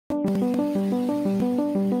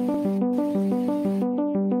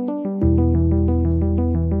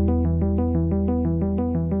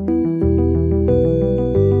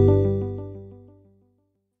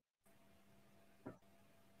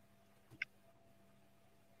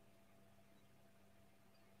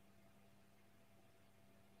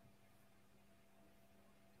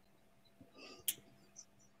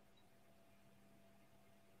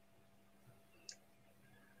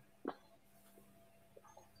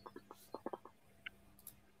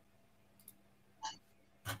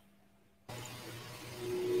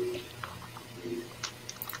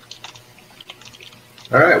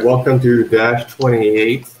All right, welcome to Dash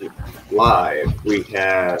 28 Live. We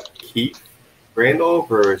have Keith Randall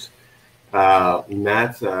versus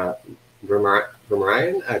Matt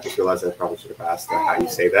Vermeiren. I just realized I probably should have asked how you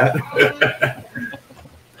say that.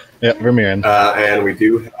 Yeah, Vermeiren. And we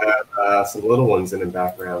do have some little ones in the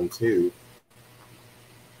background too.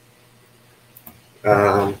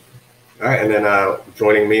 All right, and then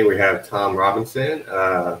joining me we have Tom Robinson,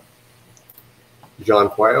 John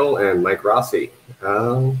Quayle, and Mike Rossi.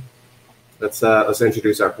 Let's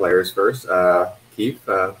introduce our players first. Keith,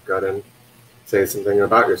 go ahead and say something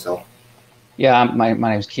about yourself. Yeah, my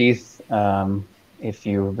name's Keith. If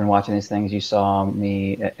you've been watching these things, you saw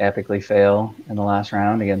me epically fail in the last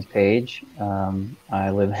round against Paige.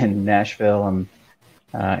 I live in Nashville. I'm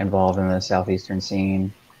involved in the southeastern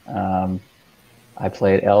scene. I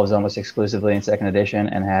played elves almost exclusively in second edition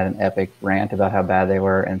and had an epic rant about how bad they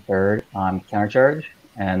were in third on countercharge.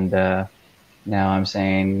 And now I'm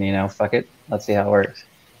saying, you know, fuck it. Let's see how it works.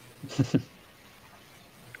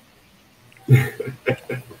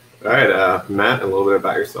 All right, Matt, a little bit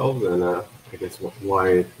about yourself and I guess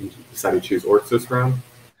why you decided to choose orcs this round.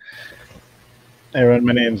 Hey everyone,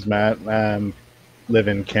 my name's Matt. I live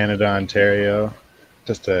in Canada, Ontario,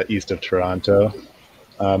 just east of Toronto.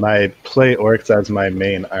 I play orcs as my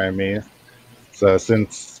main army. So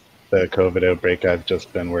since the COVID outbreak, I've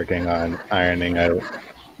just been working on ironing out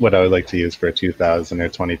what I would like to use for 2,000 or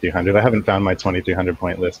 2,300. I haven't found my 2,300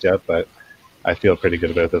 point list yet, but I feel pretty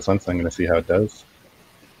good about this one, so I'm going to see how it does.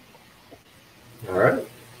 All right.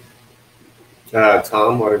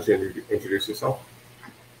 Tom, why don't you introduce yourself?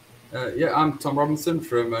 Yeah, I'm Tom Robinson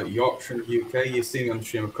from Yorkshire, UK. You've seen me on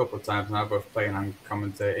stream a couple of times now, both playing and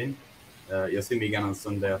commentating. You'll see me again on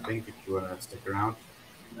Sunday, I think, if you want to stick around.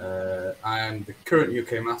 I am the current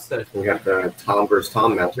UK Master. We got the Tom versus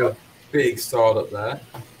Tom matchup. Big sword up there.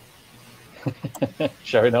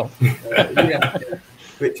 Sure enough. Yeah,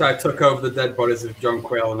 which I took over the dead bodies of John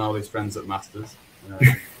Quayle and all his friends at Masters.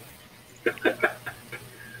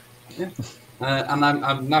 Yeah. And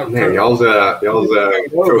I'm now. Man, y'all's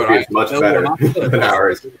trophy is much better than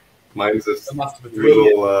ours. Mine's this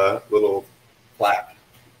little plaque.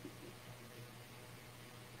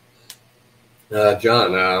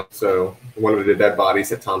 John, so one of the dead bodies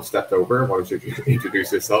that Tom stepped over. Why don't you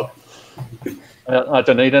introduce yourself? I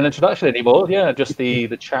don't need an introduction anymore. Yeah, just the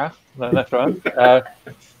chaff left around.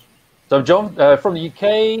 So I'm John from the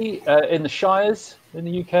UK, in the Shires in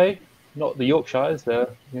the UK, not the Yorkshires. You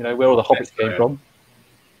know where all the hobbits came from.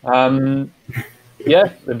 Yeah,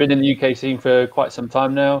 I've been in the UK scene for quite some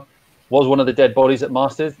time now. Was one of the dead bodies at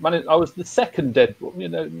Masters. I was the second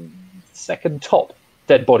second top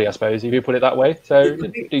dead body, I suppose, if you put it that way. So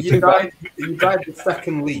you died the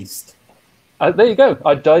second least. There you go.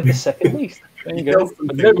 I died the second least. There you go.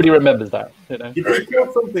 But nobody remembers that. You know. You did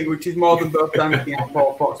kill something which is more than both Danny and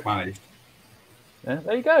Paul Fox managed. Yeah,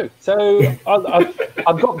 there you go. So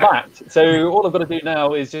I've got back. So all I've got to do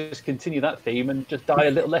now is just continue that theme and just die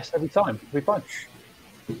a little less every time. It'll be fine.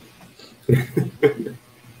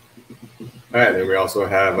 All right, then we also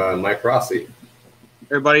have Mike Rossi.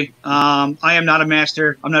 Everybody, I am not a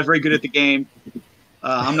master. I'm not very good at the game.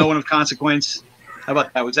 I'm no one of consequence. How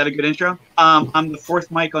about that? Was that a good intro? I'm the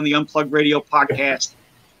fourth mic on the Unplugged Radio podcast,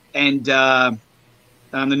 and I'm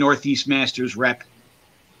the Northeast Masters rep.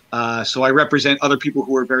 So I represent other people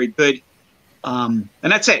who are very good, and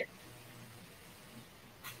that's it.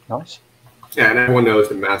 Nice. Yeah, and everyone knows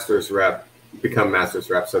the Masters rep become Masters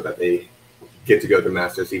rep so that they get to go to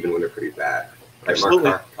Masters even when they're pretty bad. Right,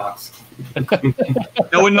 Mark Cox.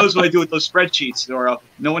 No one knows what I do with those spreadsheets, Doro.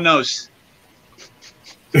 No one knows.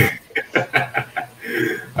 All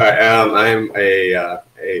right, I'm a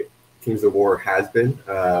Kings of War has-been,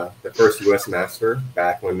 the first U.S. Master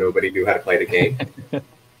back when nobody knew how to play the game.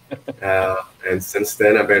 And since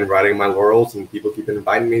then, I've been riding my laurels, and people keep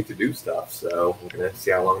inviting me to do stuff. So we're going to see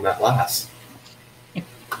how long that lasts. All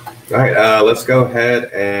right, let's go ahead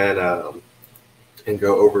and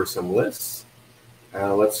go over some lists.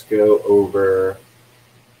 Let's go over.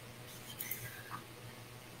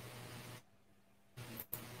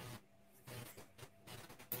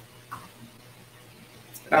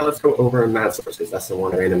 Let's go over Matt's sources. That's the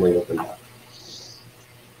one I randomly opened up.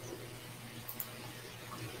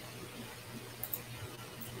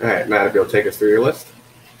 All right, Matt, if you'll take us through your list.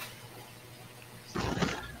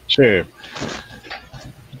 Sure.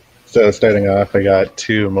 So starting off, I got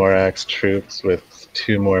 2 Morax troops with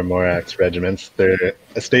 2 more Morax regiments. They're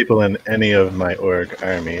a staple in any of my org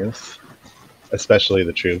armies, especially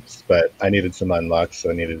the troops, but I needed some unlocks, so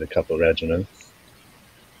I needed a couple regiments.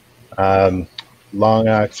 long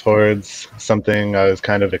axe hordes, something I was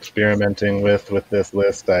kind of experimenting with this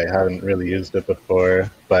list. I hadn't really used it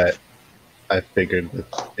before, but I figured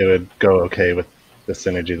it would go okay with the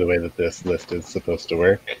synergy the way that this list is supposed to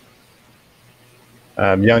work.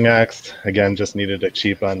 Young Axe, again, just needed a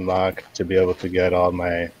cheap unlock to be able to get all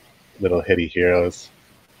my little hitty heroes.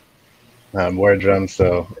 War Drum,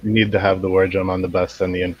 so you need to have the War Drum on the bus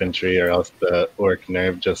and the infantry, or else the Orc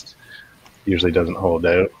nerve just usually doesn't hold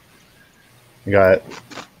out. I got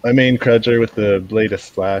my main Crudger with the Blade of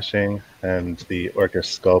Slashing and the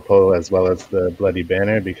Orcish Skullpole, as well as the Bloody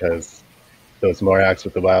Banner, because those Morax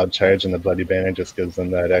with the Wild Charge and the Bloody Banner just gives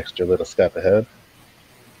them that extra little step ahead.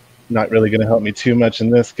 Not really going to help me too much in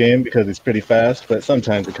this game because he's pretty fast, but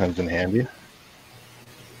sometimes it comes in handy.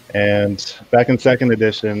 And back in 2nd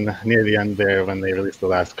edition, near the end there, when they released the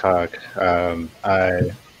last cock,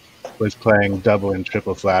 I was playing double and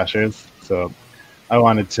triple slashers. So I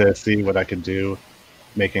wanted to see what I could do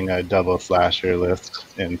making a double slasher list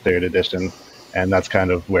in 3rd edition. And that's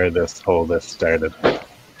kind of where this whole list started.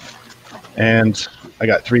 And I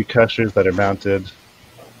got 3 Crushers that are mounted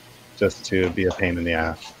just to be a pain in the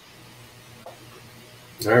ass.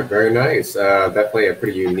 All right, very nice. Definitely a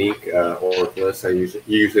pretty unique Orc list. You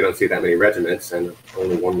usually don't see that many regiments and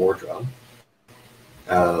only 1 War Drum.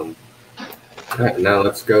 All right, now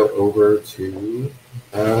let's go over to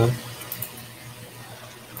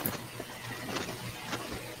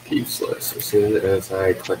Keith's list as soon as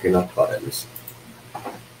I click enough buttons.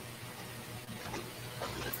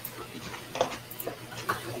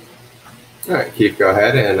 All right, Keith, go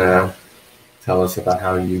ahead and tell us about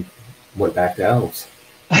how you went back to elves.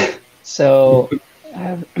 So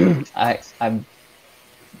I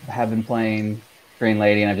have been playing Green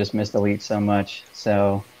Lady, and I've just missed Elite so much.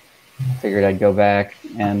 So I figured I'd go back,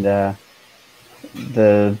 and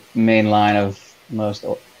the main line of most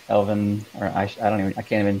Elven, or I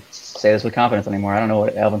can't even say this with confidence anymore. I don't know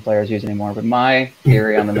what Elven players use anymore. But my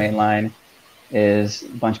theory on the main line is a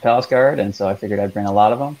bunch of Palace Guard, and so I figured I'd bring a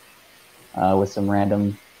lot of them with some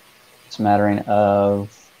random smattering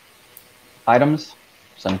of items.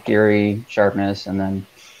 Some Fury, Sharpness, and then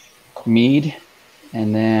Mead.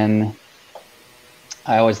 And then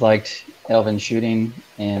I always liked Elven Shooting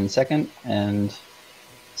in 2nd, and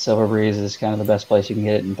Silver Breeze is kind of the best place you can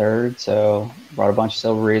get it in 3rd. So brought a bunch of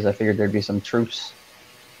Silver Breeze. I figured there'd be some troops.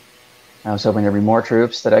 I was hoping there'd be more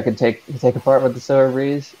troops that I could take apart with the Silver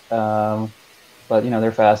Breeze. But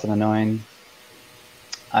they're fast and annoying.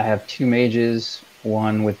 I have 2 mages,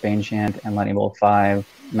 one with Baneshant and Lightning Bolt 5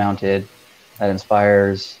 mounted. That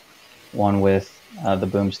inspires, one with the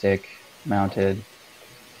boomstick mounted,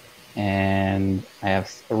 and I have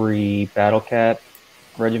 3 Battle Cat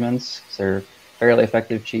regiments. So they're fairly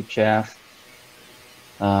effective, cheap chaff.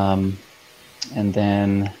 And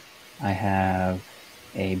then I have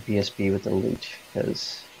a BSB with the loot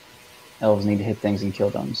because elves need to hit things and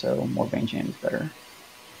kill them, so more Baneshant is better.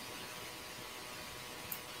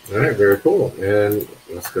 All right, very cool. And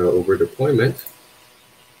let's go over deployment.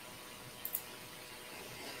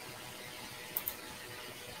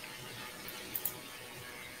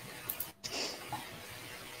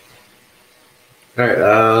 All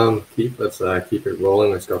right, Keith, let's keep it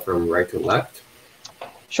rolling. Let's go from right to left.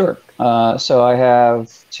 Sure. So I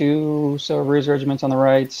have 2 Silver Breeze regiments on the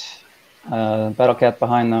right, Battle Cat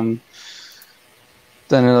behind them,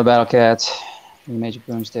 then another Battle Cat, Mage with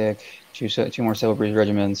Boomstick, 2 more Silver Breeze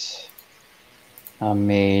regiments,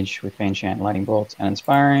 Mage with Baneshant, Lightning Bolt, and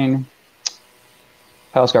Inspiring,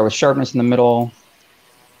 Palace Guard with Sharpness in the middle,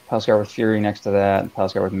 Palace Guard with Fury next to that,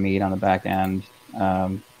 Palace Guard with Mead on the back end,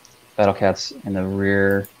 Battle Cats in the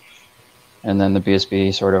rear, and then the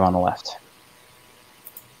BSB sort of on the left.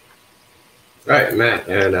 All right, Matt,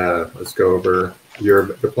 and let's go over your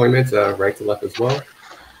deployments right to left as well.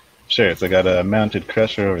 Sure, so I got a mounted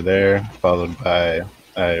Crusher over there, followed by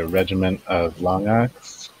a regiment of Long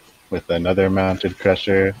Axe with another mounted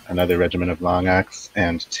Crusher, another regiment of Long Axe,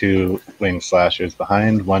 and 2 Winged Slashers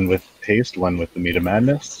behind, one with Haste, one with the Meat of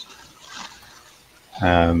Madness.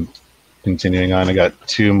 Continuing on, I got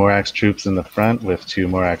 2 Morax troops in the front with 2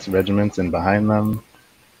 Morax regiments in behind them.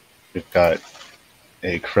 We've got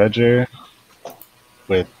a Crudger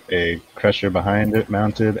with a Crusher behind it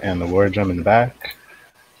mounted and the War Drum in the back.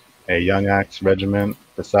 A Young Axe regiment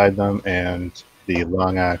beside them, and the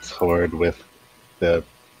Long Axe horde with the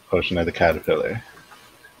Potion of the Caterpillar.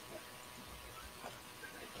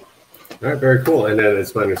 All right, very cool. And then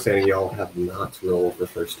it's my understanding y'all have not rolled the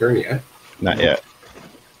first turn yet. Not yet.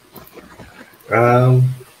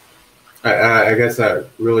 I guess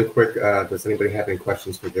really quick, does anybody have any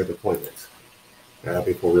questions for their deployments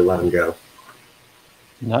before we let them go?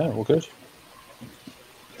 No, all good.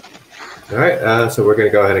 All right, so we're going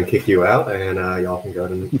to go ahead and kick you out, and y'all can go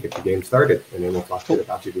ahead and get the game started, and then we'll talk shit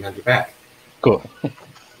about you behind your back. Cool. See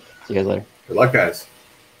you guys later. Good luck, guys.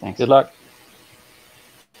 Thanks. Good luck.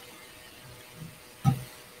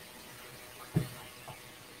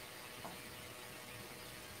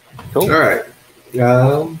 Cool. All right.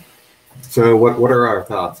 So what are our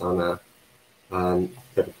thoughts on the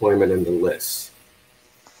deployment and the lists?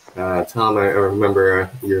 Tom, I remember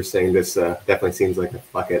you were saying this definitely seems like a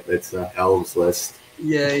fuck it. It's a elves list.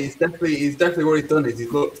 Yeah, he's definitely what he's done is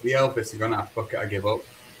he's looked at the elf list. He's gone, fuck it, I give up.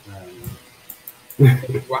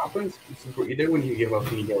 What happens? This is what you do when you give up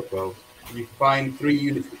and you go 12. You find 3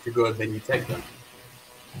 units which are good, then you take them.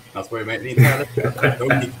 That's where you make the entire list.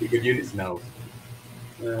 Don't need to be good units now.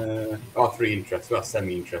 Or 3 interests, well,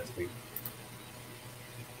 semi-interesting.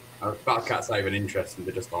 Battle Cat's not even interesting,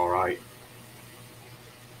 they're just alright.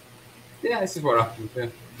 Yeah, this is what happens. Yeah.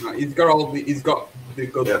 He's got the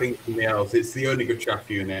good things from the elves. It's the only good chaff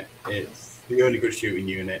unit. It's the only good shooting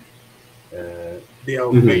unit. The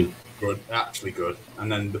elves main good, actually good,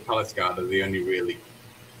 and then the Palace Guard are the only really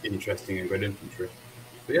interesting and good infantry.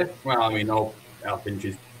 So yeah, well, I mean, all elf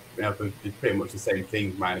infantry is pretty much the same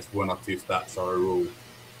thing, minus 1 or 2 stats or a rule,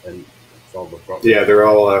 and that's all they've got. Yeah, they're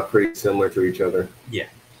all pretty similar to each other. Yeah.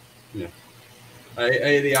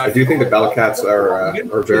 I do think the battle cats are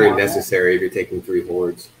very necessary if you're taking 3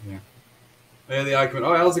 hordes. Yeah. The argument,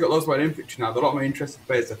 elves have got loads of infantry now. They're a lot more interested in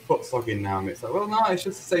players are foot slogging now. And it's like, well, no, it's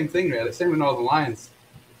just the same thing, really. Same with Northern Lions.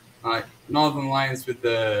 Like Northern Lions with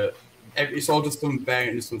it's all just some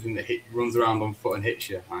variant of something that runs around on foot and hits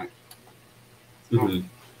you. Right?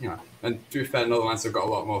 And to be fair, Northern Lions have got a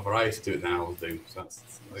lot more variety to it than elves do. So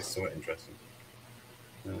that's somewhat interesting.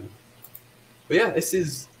 But yeah, this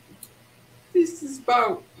is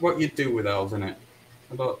about what you do with elves, isn't it?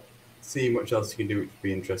 About seeing much else you can do which would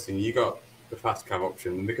be interesting. You got the fast cav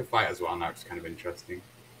option, and they can fight as well now, which is kind of interesting.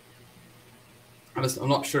 I'm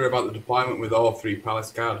not sure about the deployment with all 3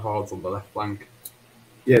 Palace Guard hordes on the left flank.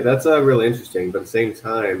 Yeah, that's really interesting, but at the same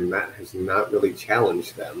time, Matt has not really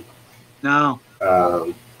challenged them. No.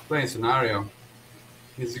 Playing scenario.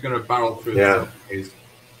 He's going to barrel through the phase.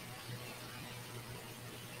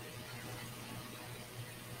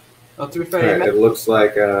 To be fair, it looks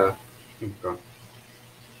like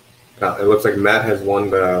Matt has won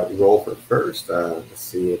the roll for first. Let's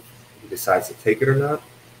see if he decides to take it or not.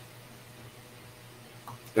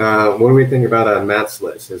 What do we think about Matt's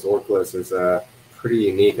list? His orc list is pretty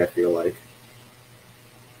unique, I feel like.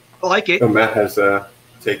 I like it. So Matt has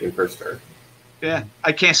taken first turn. Yeah,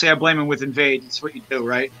 I can't say I blame him with invade. It's what you do,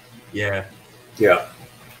 right? Yeah.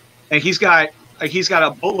 And he's got a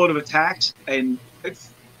boatload of attacks and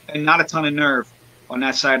not a ton of nerve on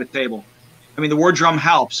that side of the table. I mean, the war drum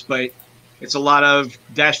helps, but it's a lot of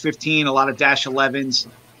 -15, a lot of -11s,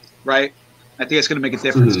 right? I think it's going to make a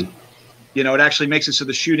difference. It actually makes it so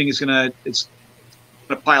the shooting is going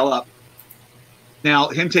to pile up. Now,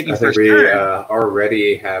 him taking first turn. We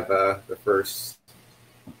already have the first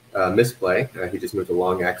misplay. He just moved the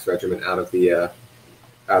long axe regiment out of the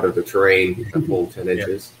terrain a full 10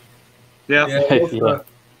 inches. Yeah.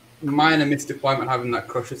 Minor misdeployment having that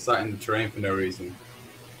crusher site in the terrain for no reason.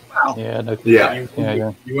 Wow.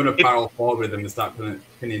 You want to barrel forward with them and start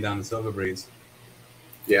pinning down the Silver Breeze.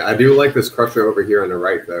 Yeah, I do like this crusher over here on the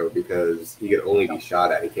right, though, because he can only be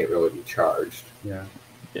shot at. He can't really be charged. Yeah.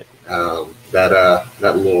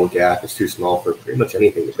 That little gap is too small for pretty much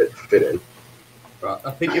anything to fit in. But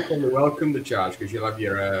I think you're probably welcome the charge because you'll have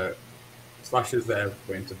your slashers there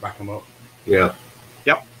going to back them up. Yeah.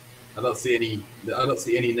 Yep. I don't see any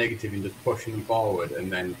negative in just pushing them forward and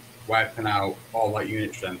then wiping out all that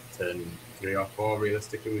unit strength turn 3 or 4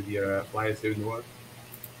 realistically with your flyers doing the work.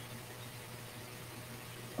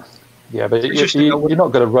 Yeah, but you're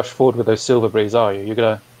not going to rush forward with those Silver Breeze, are you?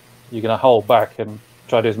 You're gonna hold back and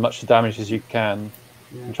try to do as much damage as you can,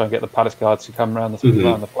 and try and get the Palace Guards to come around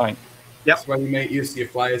the flank. Yep. That's why you make use of your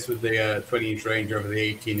flyers with the 20-inch range over the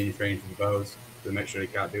 18-inch range of the bows to make sure you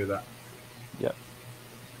can't do that. Yeah.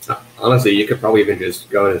 Honestly, you could probably even just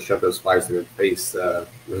go in and shove those flyers in their face. The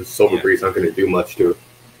Silver Breeze aren't going to do much to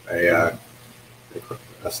a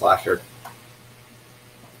slasher.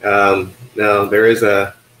 Now, there is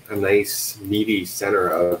a nice, meaty center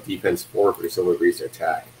of defense 4 for the Silver Breeze to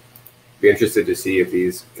attack. Be interested to see if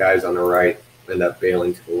these guys on the right end up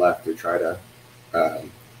bailing to the left to try to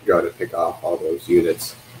go to pick off all those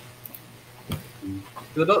units.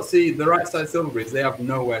 I don't see the right side Silver Breeze. They have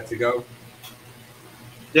nowhere to go.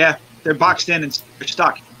 Yeah, they're boxed in and they're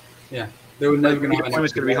stuck. Yeah, they were never going to.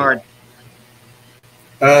 It's going to be hard.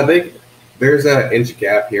 There's an inch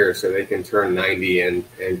gap here, so they can turn 90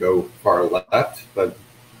 and go far left. But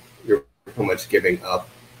you're pretty much giving up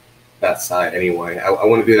that side anyway. I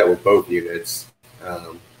want to do that with both units.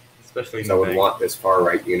 Especially So I would want this far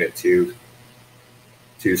right unit to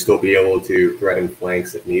still be able to threaten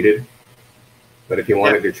flanks if needed. But if you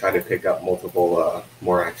wanted to try to pick up multiple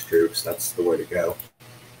Morax troops, that's the way to go.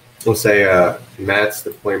 We'll say Matt's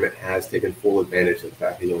deployment has taken full advantage of the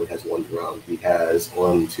fact that he only has one drum. He has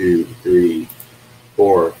 1, 2, 3,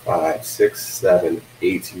 4, 5, 6, 7,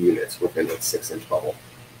 8 units within that 6-inch bubble.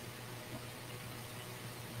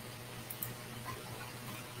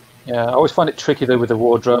 Yeah, I always find it tricky though with the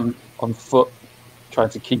war drum on foot, trying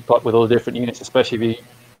to keep up with all the different units, especially if you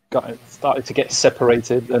started to get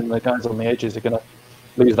separated, then the guys on the edges are going to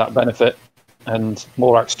lose that benefit. And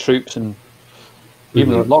Morax troops and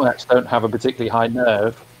even the long axe don't have a particularly high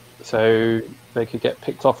nerve, so they could get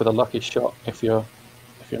picked off with a lucky shot if you're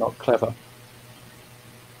not clever.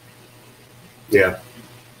 Yeah.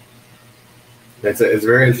 It's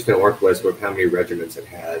very interesting to work with how many regiments it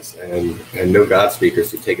has, and no God speakers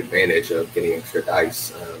to take advantage of getting extra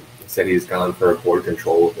dice. Instead, he's gone for board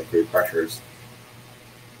control with the 3 pressures.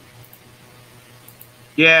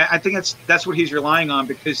 Yeah, I think that's what he's relying on,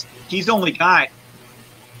 because he's only got.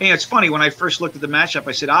 And it's funny, when I first looked at the matchup,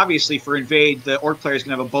 I said obviously for Invade the Orc player is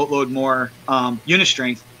going to have a boatload more unit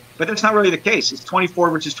strength, but that's not really the case. It's 24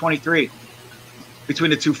 versus 23 between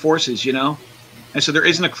the two forces, you know. And so there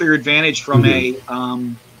isn't a clear advantage from a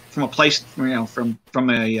place, you know, from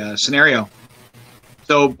a scenario.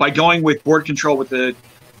 So by going with board control with the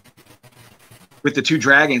 2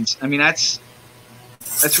 dragons, I mean that's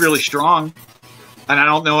really strong. And I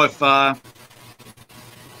don't know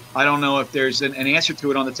if there's an answer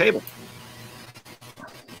to it on the table.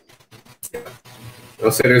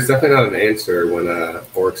 I'll say there's definitely not an answer when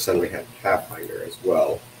Orcs suddenly have Pathfinder as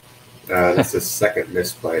well. That's his second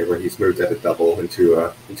misplay where he's moved at a double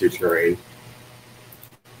into terrain.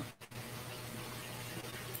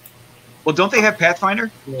 Well, don't they have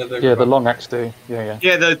Pathfinder? Yeah, the long axe do. Yeah.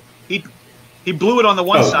 Yeah, he blew it on the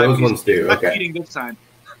one side. Those ones do. Not Okay. cheating this time.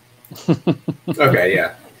 Okay,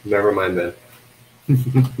 yeah. Never mind then.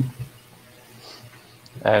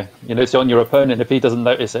 You know, it's on your opponent if he doesn't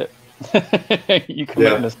notice it. You can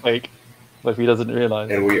make a mistake, but if he doesn't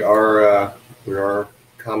realize. And we are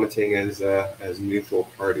commenting as neutral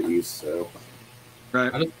parties, so.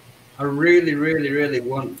 Right. I really, really, really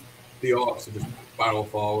want the Orcs to just barrel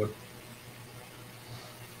forward.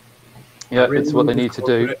 Yeah, really it's what they need to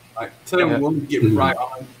do. Like, turn one, get right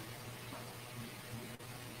on him.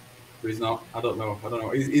 But he's not. I don't know.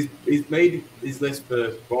 He's made his list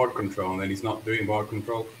for board control, and then he's not doing board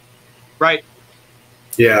control. Right.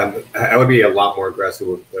 Yeah, I would be a lot more aggressive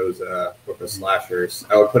with those with the slashers.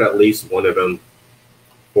 I would put at least one of them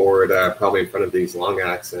forward, probably in front of these long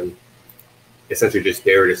axe, and essentially just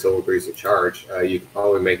dare to Silver Breeze to charge. You could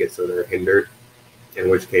probably make it so they're hindered, in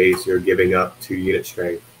which case you're giving up 2 unit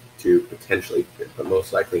strength to potentially, but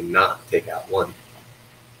most likely not take out 1.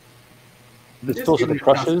 There's also the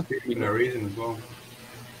crushers. For no reason as well.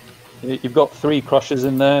 You've got 3 crushers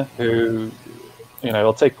in there who, you know,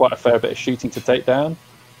 will take quite a fair bit of shooting to take down.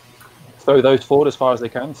 Throw those forward as far as they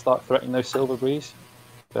can, start threatening those Silver Breeze.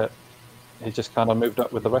 But he just kind of moved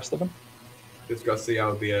up with the rest of them. Just got to see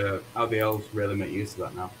how the elves really make use of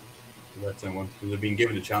that now. Their turn 1, because they've been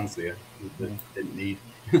given a chance here. They didn't need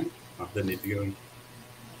to go in.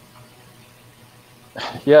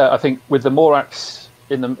 Yeah, I think with the Morax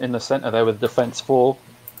in the centre there with defence 4,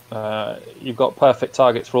 you've got perfect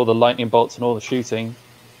targets for all the lightning bolts and all the shooting,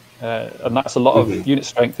 and that's a lot of unit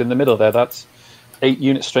strength in the middle there. That's 8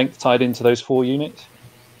 unit strength tied into those 4 units.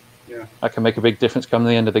 Yeah, that can make a big difference come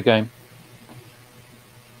the end of the game.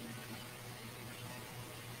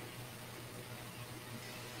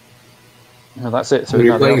 And that's it. So when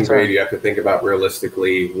you're playing Invade, you have to think about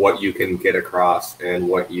realistically what you can get across and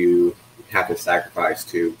what you have to sacrifice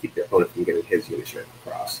to keep the opponent from getting his unit strength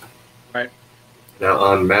across. Right. Now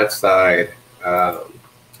on Matt's side,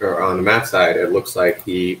 it looks like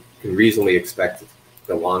he can reasonably expect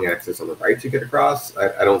the long axis on the right to get across.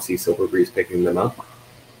 I don't see Silver Breeze picking them up.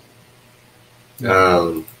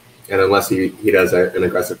 And unless he does an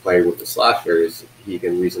aggressive play with the slashers, he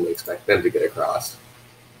can reasonably expect them to get across.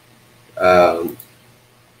 And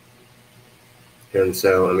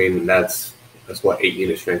so, I mean, that's what 8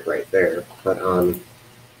 unit strength right there. But on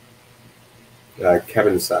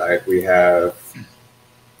Kevin's side, we have,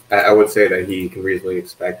 I would say that he can reasonably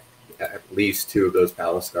expect at least 2 of those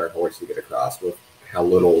Palace Guard hordes to get across with how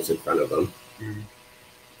little is in front of them.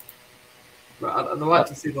 I'd like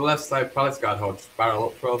to see the left side Palace Guard hordes barrel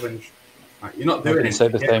up 12-inch. Like, you're not doing it. Say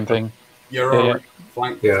the same thing. You're already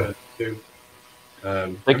flanked too.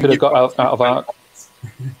 They could have got out of arc.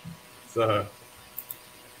 So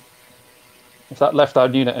If that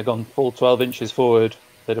left-hand unit had gone full 12 inches forward,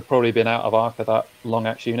 they'd have probably been out of arc of that long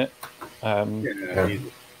axe unit. yeah.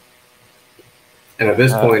 And at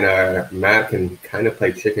this point, Matt can kind of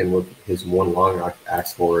play chicken with his one long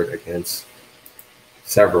axe horde against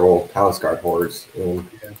several Palace Guard hordes and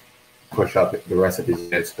push up the rest of his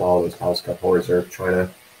units while those Palace Guard hordes are trying to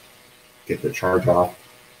get the charge off.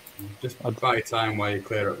 Just buy time while you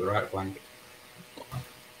clear up the right flank.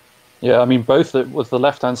 Yeah, I mean, both with the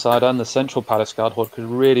left-hand side and the central Palace Guard horde could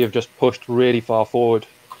really have just pushed really far forward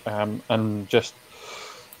and just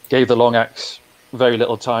gave the long axe very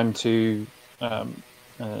little time to,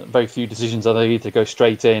 very few decisions are they either go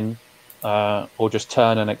straight in or just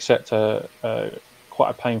turn and accept quite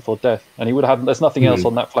a painful death. And he would have, there's nothing else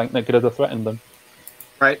on that flank that could have threatened them.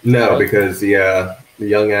 Right? No, because the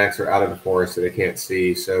young axe are out of the forest, so they can't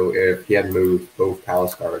see. So if he had moved both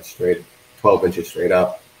Palace Guards straight 12 inches straight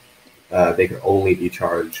up, they could only be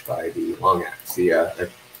charged by the long axe. The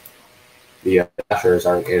Dashers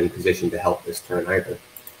aren't in position to help this turn either.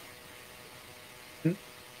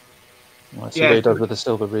 Well, I see what he does with the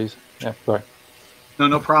Silver Breeze. Yeah, sorry.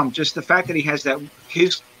 No problem. Just the fact that he has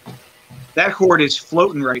that horde is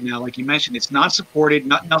floating right now, like you mentioned. It's not supported.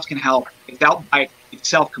 Nothing else can help. It's out by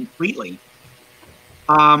itself completely.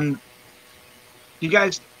 You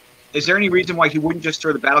guys, is there any reason why he wouldn't just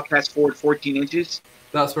throw the battle cast forward 14 inches?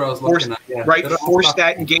 That's what I was looking at. Yeah. Right, force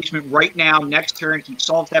that engagement right now. Next turn, he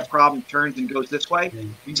solves that problem, turns and goes this way.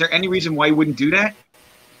 Is there any reason why he wouldn't do that?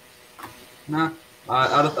 Nah.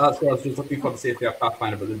 That's what I was just looking for to see if they have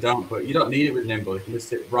Pathfinder, but they don't. But you don't need it with Nimble. You can just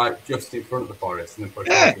sit right just in front of the forest and then push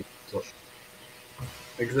it. So,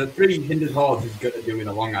 because the 3 hindered hordes is good at doing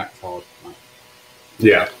a long axe horde.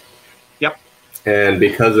 Yeah. Yep. And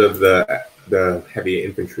because of the heavy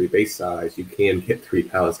infantry base size, you can get 3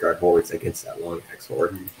 Palace Guard hordes against that long axe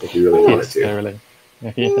horde if you really wanted to.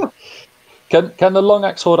 Yeah. Can the long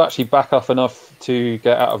axe horde actually back off enough to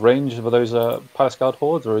get out of range of those Palace Guard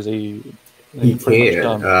hordes, or is he? He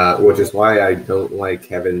can, which is why I don't like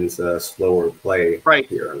Kevin's slower play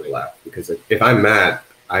here on the left. Because if I'm Matt,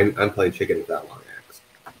 I'm playing chicken with that long axe.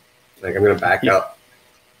 Like I'm going to back up.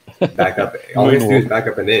 All he has to do is back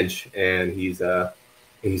up an inch, and he's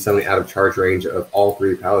suddenly out of charge range of all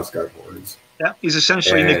 3 Palace Guard hordes. Yeah, he's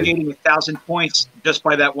essentially negating 1,000 points just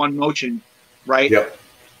by that one motion, right? Yep.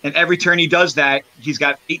 And every turn he does that, he's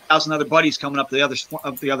got 8,000 other buddies coming up the other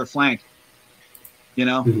flank. You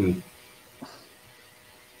know. Mm-hmm.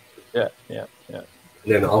 Yeah. And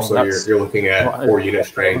then also you're looking at 4 unit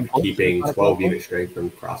strength, keeping 12 unit strength from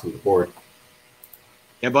crossing the board.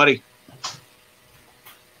 Yeah, buddy.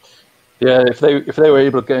 Yeah, if they were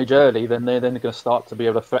able to gauge early, then they're going to start to be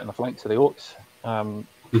able to threaten the flanks of the Orcs.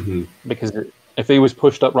 Because if he was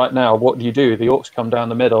pushed up right now, what do? The Orcs come down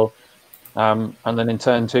the middle, and then in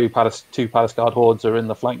turn 2 Palace Guard hordes are in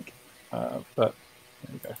the flank. But there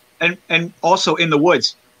you go. And also in the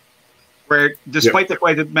woods, where despite the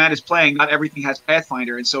way that Matt is playing, not everything has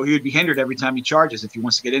Pathfinder, and so he would be hindered every time he charges if he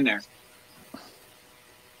wants to get in there.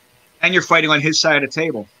 And you're fighting on his side of the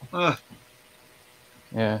table. Ugh.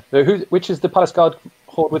 Yeah. Which is the Palace Guard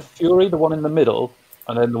horde with Fury, the one in the middle,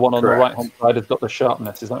 and then the one on the right-hand side has got the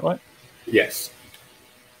sharpness. Is that right? Yes.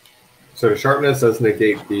 So the sharpness does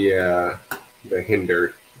negate the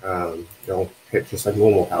hindered. They'll hit just like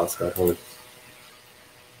normal Palace Guard hordes.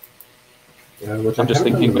 Which I'm just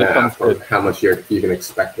thinking of how much you can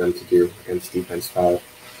expect them to do against defense 5.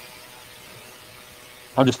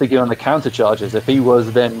 I'm just thinking on the counter charges. If he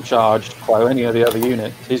was then charged by any of the other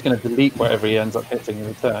units, he's going to delete wherever he ends up hitting in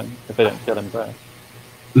return if they don't kill him there.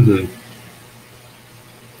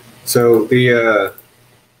 So the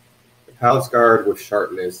Palace Guard with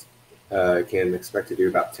sharpness can expect to do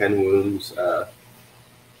about 10 wounds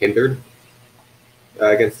hindered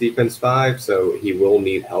against defense 5, so he will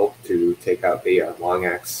need help to take out the long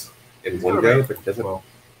axe in one go, but he doesn't. Oh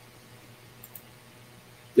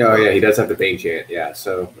yeah, he does have the Bane Chant. Yeah,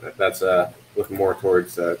 so that's looking more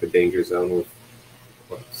towards the danger zone with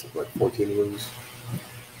like 14 wounds.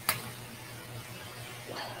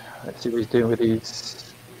 Let's see what he's doing with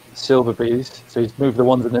these Silver Bees. So he's moved the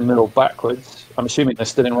ones in the middle backwards. I'm assuming they're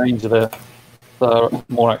still in range of the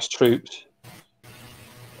Morax troops.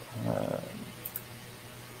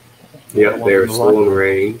 Yep, they're still in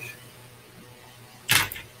range.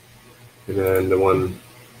 And then the one...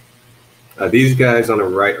 these guys on the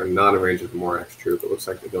right are not in range of the Morax troop. It looks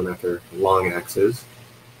like they're going after long axes.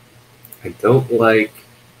 I don't like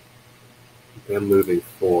them moving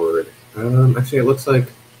forward. Actually, it looks like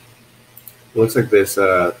this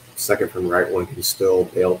second from right one can still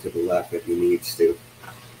bail to the left if he needs to.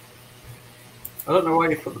 I don't know why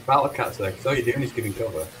you put the battle cats there, because all you're doing is giving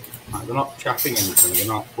cover. Like, they're not chaffing anything, they're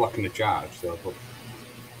not blocking the charge. So,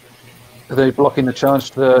 Are they blocking the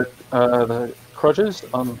charge to the Crudgers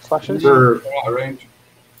on slashes? For- they're out of range.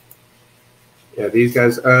 Yeah, these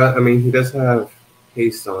guys. I mean, he does have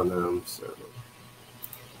haste on them, so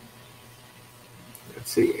let's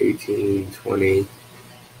see, 18, 20.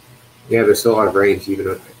 Yeah, they're still out of range, even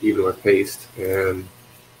with haste, and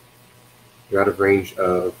you're out of range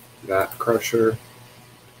of that crusher.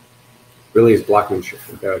 Really, is blocking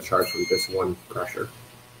charge from this one crusher.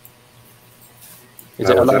 Is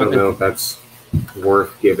Which it I don't know if that's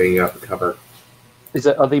worth giving up cover.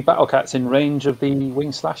 Are the battle cats in range of the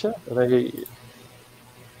wing slasher? Are they?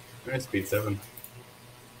 They're in speed 7.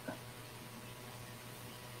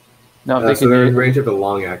 No, I'm So thinking. they're in range of the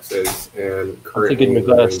long axes, and I'm currently thinking in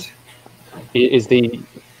reverse. range. Is the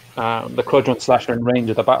quadrant slasher in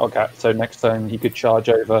range of the battle cat? So next time he could charge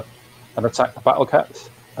over and attack the battle cats,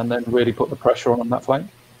 and then really put the pressure on that flank.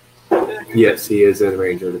 Yes, he is in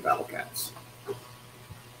range of the battle cats.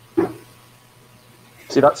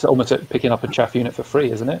 See, that's almost like picking up a chaff unit for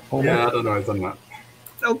free, isn't it? Almost. Yeah, I don't know, I've done that.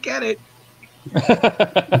 Don't get it.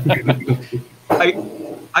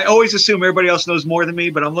 I always assume everybody else knows more than me,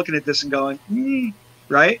 but I'm looking at this and going,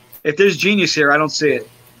 right? If there's genius here, I don't see it.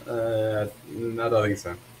 I don't think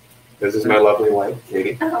so. This is my lovely wife,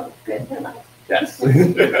 Katie. Oh, good. Yes.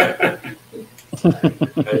 Okay.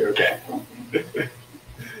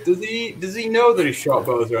 Does he know that his short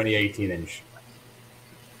bows are only 18-inch?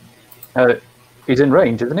 He's in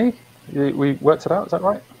range, isn't he? We worked it out. Is that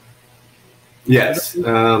right? Yes,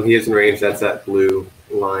 he is in range. That's that blue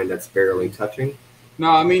line that's barely touching. No,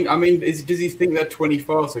 I mean, does he think they're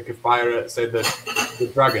 24, so he could fire at, say, the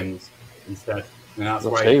dragons instead? And that's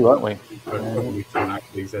We'll why see, won't we? probably don't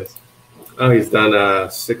actually exist. Oh, he's done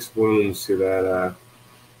 6 wounds to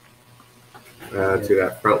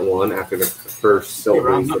that front one after the first silver.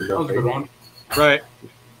 Round. Right.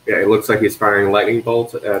 Yeah, it looks like he's firing lightning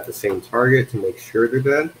bolts at the same target to make sure they're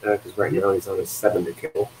dead. Because right now he's on a 7 to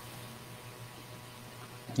kill.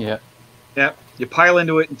 Yeah. Yep. You pile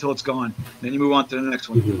into it until it's gone. Then you move on to the next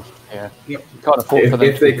one. Mm-hmm. Yeah. Yep. You can't afford for them.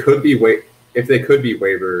 If they could be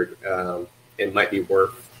wavered, it might be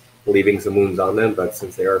worth leaving some wounds on them. But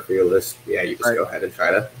since they are fearless, yeah, you just go ahead and try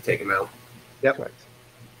to take them out. Yep. Correct.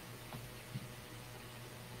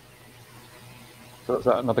 So that's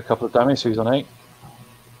another couple of damage. So he's on 8.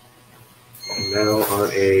 Now on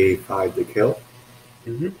a 5 to kill.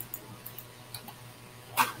 Mm-hmm.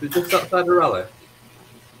 They're just outside the rally.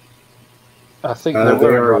 I think They they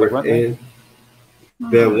were are right, weren't they? within.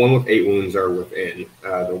 The one with 8 wounds are within.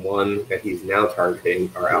 The one that he's now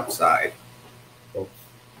targeting are outside. Oh.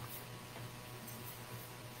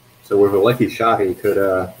 So with a lucky shot, he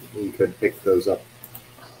could pick those up.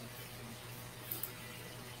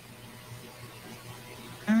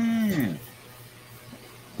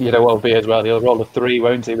 You know what will be as well? He'll roll a 3,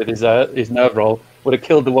 won't he, with his nerve roll? Would have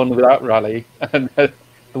killed the one without rally, and the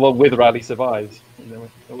one with rally survives. You know,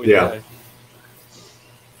 what we Yeah. say.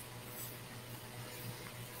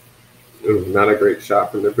 Ooh, not a great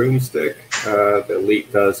shot from the boomstick. The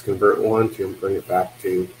elite does convert 1 to bring it back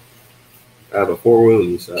to the 4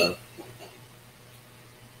 wounds.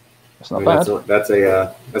 That's not bad. That's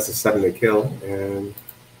a 7 to kill, and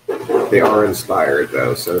they are inspired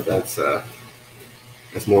though, so that's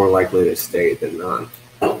more likely to stay than not.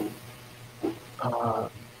 Oh,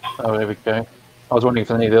 there we go. I was wondering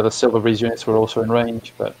if any of the other silver breeze units were also in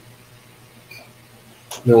range, but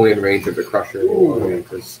They're only in range of the crusher anymore,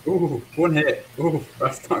 because Ooh, 1 hit. Ooh,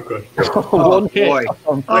 that's not good. one hit. boy.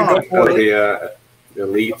 Oh, my God. the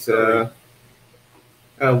elite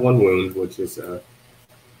 1 wound, which is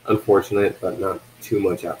unfortunate, but not too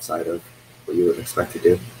much outside of what you would expect to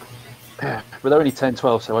do. But they're only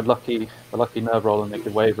 10-12, so a lucky nerve roll and they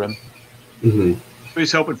could waver him. Mm-hmm. What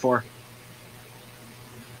he's hoping for.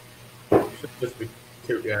 Should just be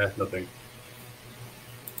cute. Yeah, nothing.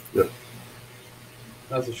 Yep.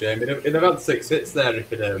 That's a shame. It'd have had 6 hits there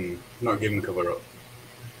if it not given cover up.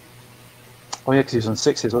 Oh yeah, because he was on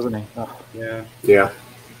 6s, wasn't he? Oh. Yeah. Yeah.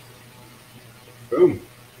 Boom.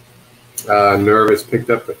 Nervous picked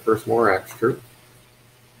up the first Morax troop.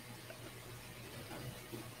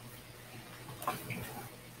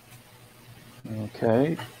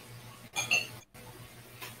 Okay.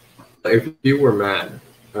 If you were Matt,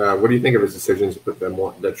 what do you think of his decision to put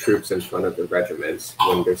the troops in front of the regiments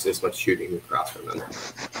when there's this much shooting across from them?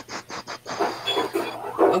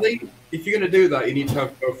 I think if you're going to do that, you need to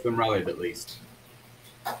have both of them rallied at least.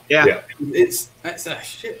 Yeah. It's a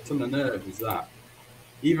shit ton of nerves, that.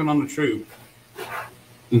 Even on the troop.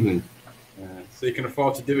 Mm-hmm. So you can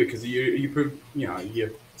afford to do it because you're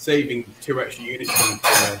saving 2 extra unit strength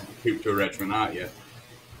from a troop to a regiment, aren't you?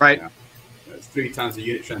 Right. It's 3 times the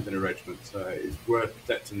unit strength in a regiment, so it's worth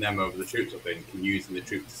protecting them over the troops, I think, and using the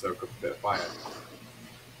troops to soak up a bit of fire.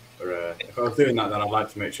 But if I was doing that, then I'd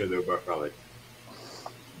like to make sure they were both rallied.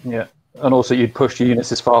 Yeah, and also you'd push your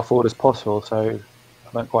units as far forward as possible, so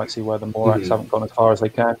I don't quite see why the Morax haven't gone as far as they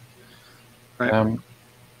can. Right. And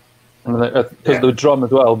the drum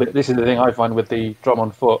as well, but this is the thing I find with the drum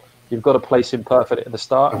on foot, you've got to place him perfect at the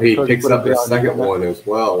start. He picks up the second one as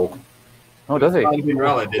well. Oh, does he?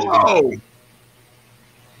 Whoa!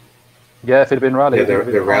 Yeah, if it had been rally. Yeah,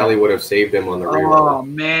 the rally would have saved him on the reroll. Oh,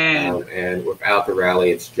 man. And without the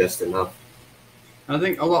rally, it's just enough. And I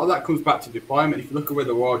think a lot of that comes back to deployment. If you look at where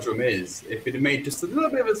the war drum is, if it had made just a little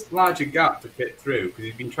bit of a larger gap to fit through, because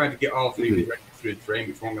he's been trying to get all 3 of his regiments through the terrain,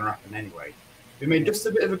 which wasn't going to happen anyway. If it made just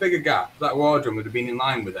a bit of a bigger gap, that war drum would have been in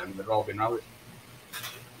line with them, and they'd all been rallied.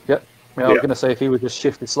 Yep. I was going to say, if he would just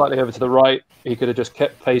shifted slightly over to the right, he could have just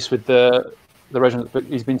kept pace with the regiment, but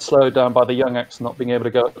he's been slowed down by the young axe not being able to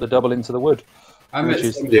go the double into the wood. I made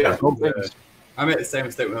the same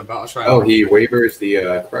mistake with my battle shrine. Oh, he wavers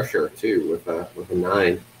the crusher too with a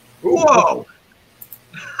 9. Whoa!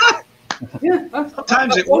 Yeah,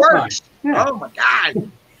 sometimes it works. Yeah. Oh my god!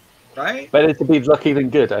 Right? Better to be lucky than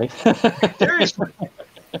good, eh? Seriously.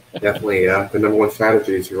 Definitely, the #1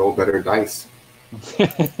 strategy is you roll better dice.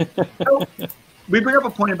 So, we bring up a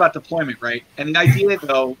point about deployment, right? And the idea,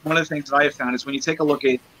 though, one of the things that I have found is when you take a look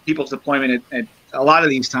at people's deployment at a lot of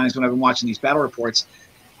these times when I've been watching these battle reports,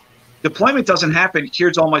 deployment doesn't happen,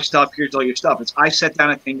 here's all my stuff, here's all your stuff. It's I set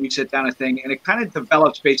down a thing, we set down a thing, and it kind of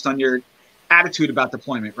develops based on your attitude about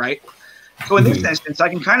deployment, right? So in this instance, I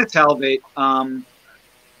can kind of tell that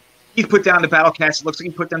he put down the battle cats. It looks like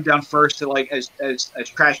he put them down first to like as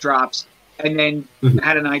trash drops, and then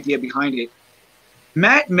had an idea behind it.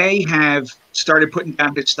 Matt may have started putting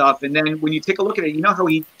down his stuff, and then when you take a look at it, you know how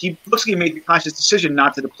he looks like he made the conscious decision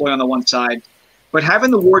not to deploy on the one side, but having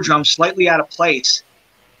the war drum slightly out of place.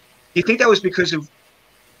 Do you think that was because of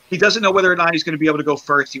he doesn't know whether or not he's going to be able to go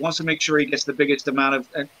first? He wants to make sure he gets the biggest amount of,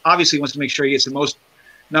 and obviously he wants to make sure he gets the most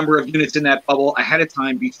number of units in that bubble ahead of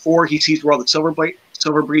time before he sees where all the silver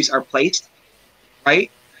breeze are placed, right?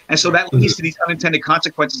 And so that leads to these unintended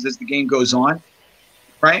consequences as the game goes on,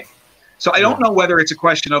 right? So I don't know whether it's a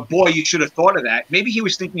question of, boy, you should have thought of that. Maybe he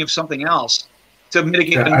was thinking of something else to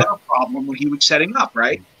mitigate another problem when he was setting up,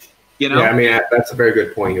 right? You know? Yeah, I mean, that's a very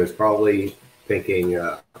good point. He was probably thinking,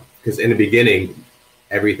 because in the beginning,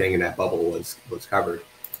 everything in that bubble was covered.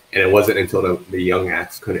 And it wasn't until the young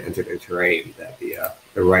axe couldn't enter the terrain that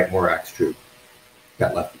the right Morax troop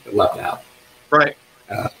got left out. Right.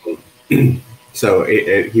 So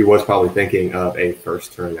he was probably thinking of a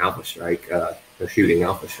first turn alpha strike, a shooting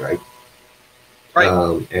alpha strike. Right.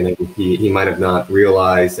 And then he might have not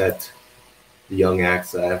realized that the young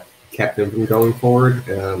axe kept him from going forward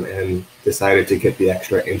and decided to get the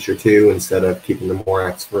extra inch or two instead of keeping the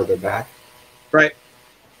Morax further back. Right.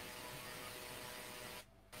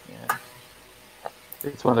 Yeah.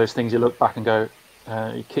 It's one of those things you look back and go,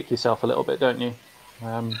 you kick yourself a little bit, don't you?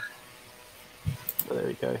 But there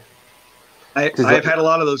we go. I've had a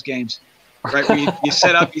lot of those games, right? Where you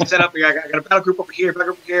set up, I got a battle group over here, battle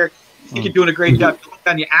group over here. You think you're doing a great job. You look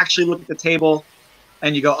down, you actually look at the table,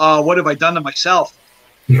 and you go, "Oh, what have I done to myself?"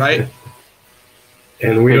 Right?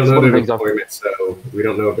 And we don't know the deployment, so we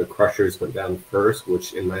don't know if the crushers went down first,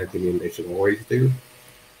 which, in my opinion, they should always do.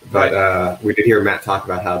 But we did hear Matt talk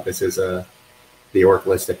about how this is the orc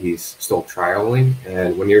list that he's still trialing,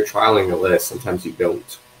 and when you're trialing a list, sometimes you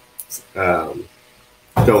don't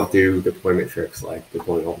do deployment tricks like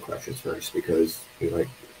deploying all the crushers first, because you're like,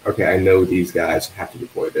 okay, I know these guys have to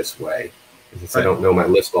deploy this way. And since I don't know my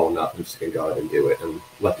list well enough, I'm just going to go ahead and do it and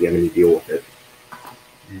let the enemy deal with it.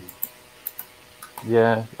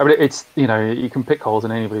 Yeah, I mean, it's, you can pick holes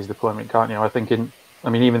in anybody's deployment, can't you? I think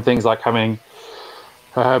even things like having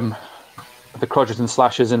the Crudgers and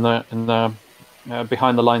Slashers in the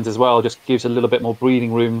behind the lines as well just gives a little bit more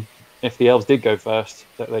breathing room if the elves did go first,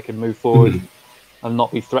 that they can move forward and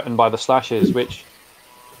not be threatened by the Slashers, which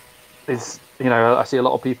is, I see a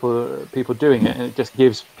lot of people doing it, and it just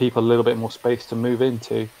gives people a little bit more space to move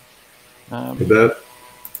into.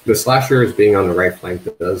 The Slashers being on the right flank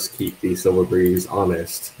does keep the Silver Breeze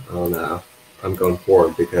honest on going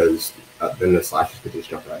forward, because then the Slashers could just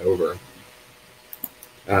jump right over.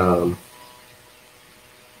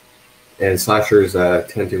 And Slashers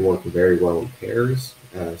tend to work very well in pairs,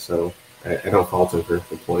 so I don't fault them for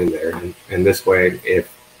deploying there. And this way,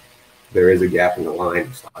 if there is a gap in the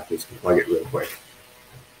line, Slashers can plug it real quick.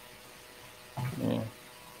 Yeah.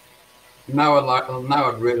 Now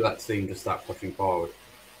I'd really like to see him just start pushing forward.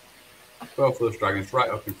 Both of those dragons right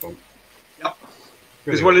up in front. Yep.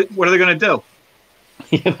 Because what are they going to do?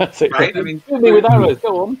 Yeah, that's it. Right? I mean, Shoot me with arrows.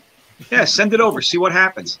 Go on. yeah, send it over. See what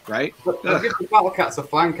happens. Right? I'll give the battle cats a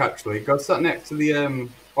flank. Actually, go sit next to the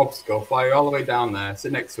obstacle, fly all the way down there,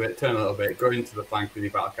 sit next to it, turn a little bit, go into the flank with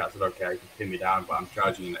your battle cats. And okay, you can pin me down, but I'm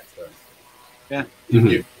charging you next turn. Yeah.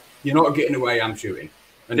 You're not getting away. I'm shooting.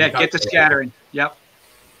 And Yeah, get the scattering. Yep.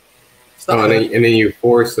 And then you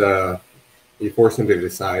force them to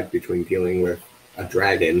decide between dealing with a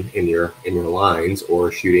dragon in your lines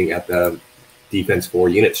or shooting at the defense 4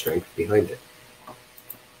 unit strength behind it.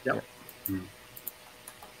 Yep.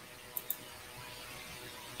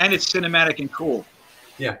 And it's cinematic and cool.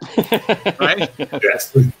 Yeah. Right?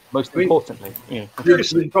 Yes. Most importantly, yeah.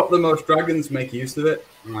 Seriously. You've got the most dragons, make use of it.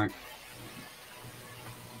 Like,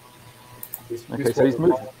 Okay, so he's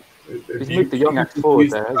moved the young axe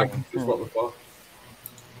forward there, hasn't he?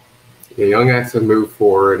 The young axe have moved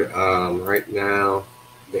forward. Right now,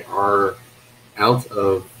 they are out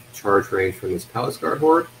of charge range from this palace guard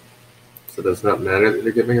horde, so it does not matter that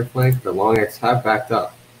they're giving a flank. The long axe have backed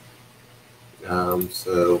up.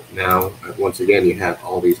 So now, once again, you have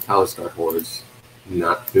all these palace guard hordes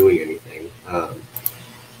not doing anything.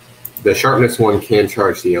 The sharpness one can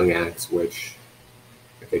charge the young axe, which,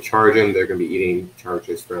 if they charge him, they're going to be eating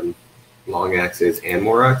charges from long axes and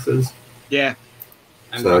more axes. Yeah.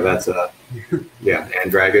 And so dragons. That's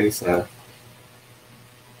and dragons.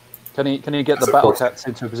 Can he get the battle cats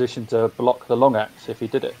into a position to block the long axe if he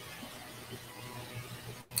did it?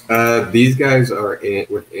 These guys are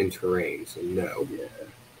within terrain, so no.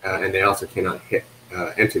 And they also cannot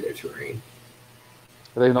enter their terrain.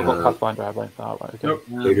 But they've not got Pathfinder, have they? Oh, right, okay. Nope.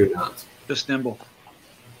 They do not. Just nimble.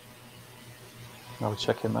 I'll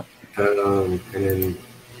check him that. And then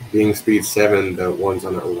being speed 7, the ones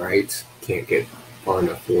on the right can't get far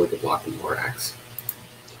enough forward to block the Morax.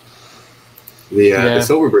 The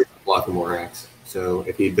Silver Breeze can block the Morax. So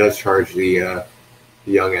if he does charge the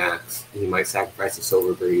young axe, he might sacrifice the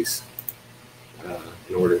Silver Breeze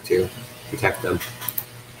in order to protect them.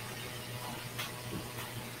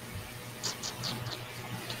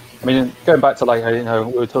 I mean, going back to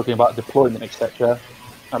we were talking about deployment, etc.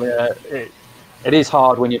 I mean, it is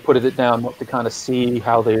hard when you put it down not to kind of see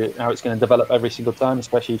how it's going to develop every single time,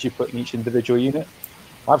 especially as you put in each individual unit.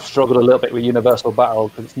 I've struggled a little bit with Universal Battle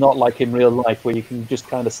because it's not like in real life where you can just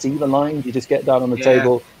kind of see the lines. You just get down on the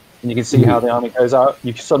table and you can see how the army goes out.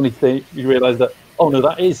 You suddenly you realise that, oh no,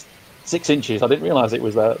 that is 6 inches. I didn't realise it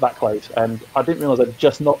was that close, and I didn't realise I'd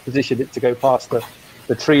just not positioned it to go past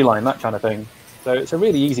the tree line, that kind of thing. So it's a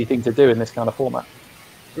really easy thing to do in this kind of format.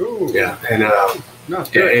 Ooh. Yeah, and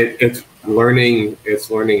it's learning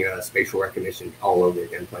spatial recognition all over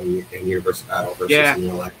again playing in Universal Battle versus in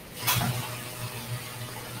real life.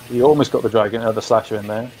 You almost got the dragon, the slasher in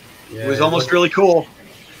there. Yeah, it was almost really cool.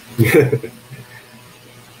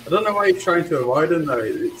 I don't know why you're trying to avoid him though.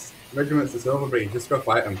 It's regiments of Silverbreeze. Just go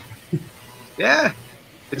fight him. Yeah,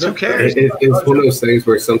 it's who cares? It's one of those things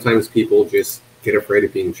where sometimes people just get afraid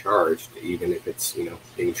of being charged, even if it's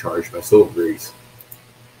being charged by Silverbreeze.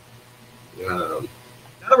 Now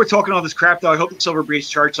that we're talking all this crap, though, I hope the Silverbreeze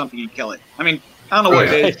charge something and kill it. I mean, I don't know what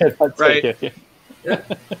it is, right? Yeah,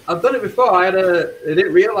 I've done it before. I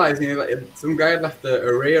didn't realise some guy had left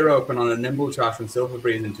a rear open on a nimble charge from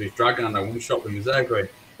Silverbreeze into his dragon, and I one-shot with his there going,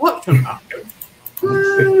 what can happen?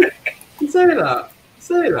 Say that.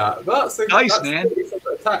 That's man.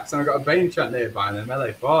 Attacks, and I've got a Bane chant nearby and a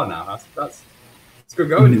melee 4 now. That's good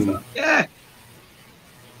going, isn't it? Yeah.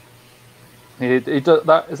 He does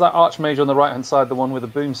that. Is that Archmage on the right hand side the one with the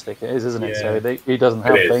boomstick? It is, isn't it? Yeah. So he doesn't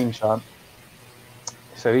have Bane chant.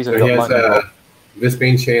 So he's only got this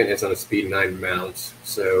Bane chant is on a speed 9 mount,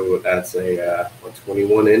 so that's a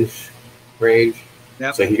 21-inch range.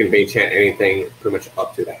 Yep. So he can Bane chant anything pretty much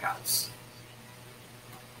up to the house.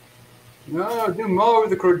 No, do more with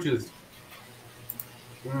the crunches.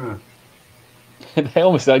 They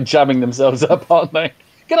almost like jamming themselves up, aren't they?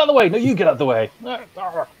 Get out of the way! No, you get out of the way.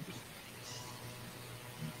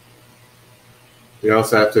 You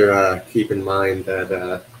also have to keep in mind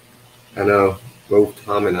that I know both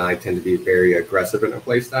Tom and I tend to be very aggressive in our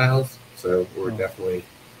play styles, so we're definitely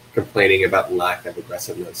complaining about lack of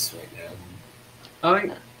aggressiveness right now. I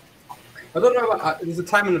don't know. There's a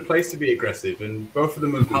time and a place to be aggressive, and both of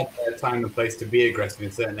them have had their time and place to be aggressive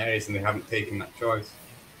in certain areas, and they haven't taken that choice.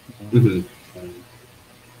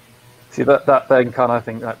 See, that then kind of, I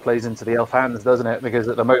think that plays into the elf hands, doesn't it? Because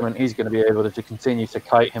at the moment he's going to be able to continue to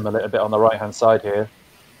kite him a little bit on the right hand side here.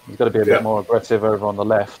 He's got to be a bit more aggressive over on the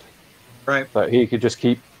left. Right. But he could just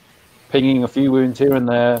keep pinging a few wounds here and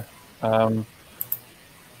there, The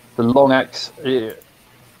long axe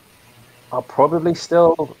are probably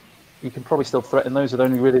still. You can probably still threaten those with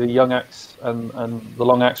only really the young axe and the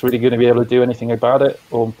long axe really going to be able to do anything about it,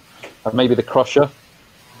 or maybe the crusher.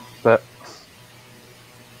 But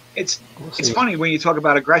it's funny when you talk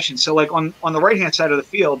about aggression. So like on the right hand side of the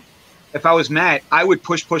field, if I was Matt, I would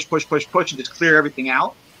push and just clear everything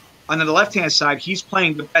out. On the left hand side, he's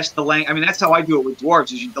playing the best delay. I mean, that's how I do it with dwarves: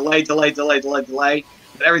 is you delay, let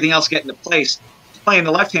everything else get into place. He's playing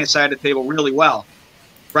the left hand side of the table really well.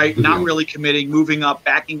 Right, not really committing, moving up,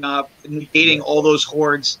 backing up, negating all those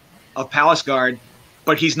hordes of Palace Guard,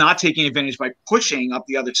 but he's not taking advantage by pushing up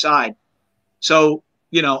the other side. So,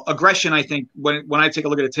 aggression, I think, when I take a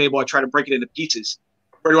look at a table, I try to break it into pieces.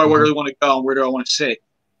 Where do I really want to go and where do I want to sit,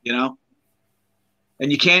 And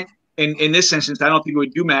you can't, in this instance, I don't think it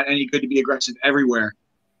would do Matt any good to be aggressive everywhere.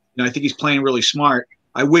 I think he's playing really smart.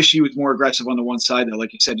 I wish he was more aggressive on the one side, though.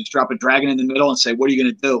 Like you said, just drop a dragon in the middle and say, what are you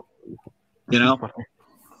going to do?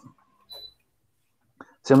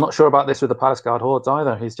 See, I'm not sure about this with the Palace Guard hordes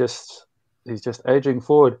either. He's just edging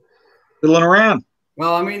forward, fiddling around.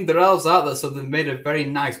 Well, I mean, the elves out there, so they've made a very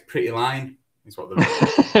nice, pretty line. Is what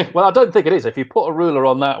they're Well, I don't think it is. If you put a ruler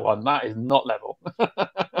on that one, that is not level.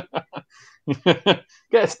 Get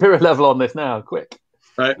a spirit level on this now, quick.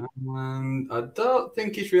 Right. I don't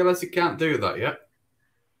think he's realised he can't do that yet.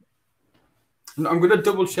 I'm going to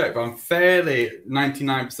double check, but I'm fairly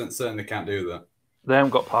 99% certain they can't do that. They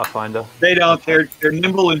haven't got Pathfinder. They don't. They're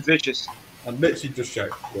nimble and vicious. I literally just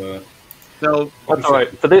checked. So that's all right.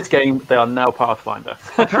 For this game, they are now Pathfinder.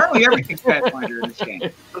 Apparently, everything's Pathfinder in this game.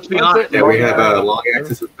 Let's be honest. Yeah, we have long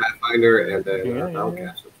axis with Pathfinder and then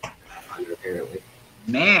Battlecast with Pathfinder, apparently.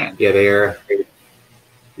 Man. Yeah, they are.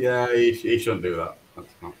 Yeah, he shouldn't do that.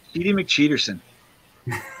 That's not. Cheaty McCheaterson.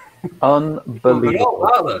 Unbelievable.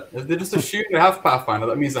 Well, if they just assume they have Pathfinder,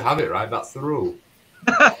 that means they have it, right? That's the rule.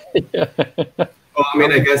 Yeah. Well, I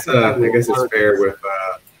mean, I guess it's fair with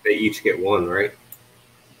they each get one, right?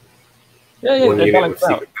 Yeah, one they unit balance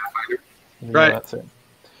with out. Secret Pathfinder. Yeah, right. That's it.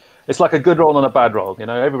 It's like a good roll and a bad roll.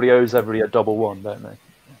 Everybody owes everybody a double one, don't they?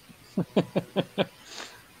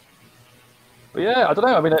 But yeah, I don't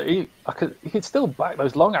know. I mean, he could still back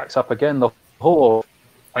those long axe up again, the horde,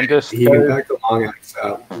 and just he can back the long axe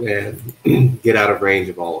up and get out of range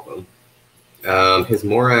of all of them. His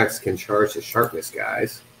Morax can charge the sharpness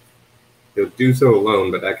guys. He'll do so alone,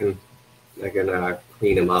 but that can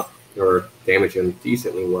clean him up or damage him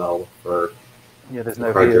decently well for there's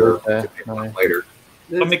no Cruncher heal there. to pick up later.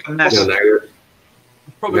 They'll make a mess. Neither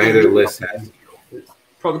list has heal. It's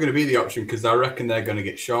probably going to be the option because I reckon they're going to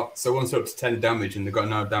get shot. So once they're up to 10 damage and they've got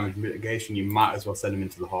no damage mitigation, you might as well send them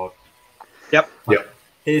into the horde. Yep.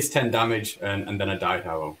 Here's 10 damage and then a die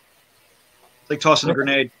tower. It's like tossing a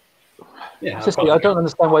grenade. Yeah, I don't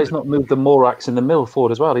understand why he's not moved the Morax in the mill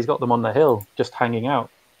forward as well. He's got them on the hill, just hanging out.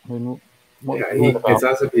 I mean, it's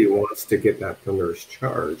as if he wants to get that thunderous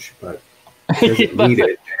charge, but he doesn't need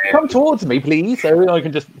it. Come towards me, please, so I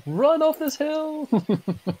can just run off this hill.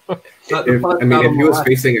 If he was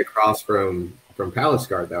facing across from Palace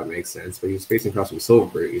Guard, that would make sense. But he's facing across from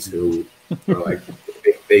Silverbreeze, who are like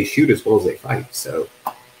they shoot as well as they fight. So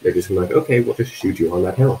they're just like, okay, we'll just shoot you on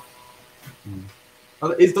that hill.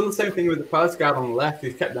 He's done the same thing with the Palace Guard on the left.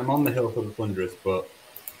 He's kept them on the hill for the Thunderous, but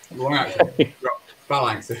long actually dropped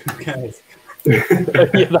phalanx. Who cares? Yeah,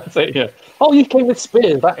 that's it. Yeah. Oh, you came with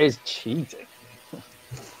spears. That is cheating.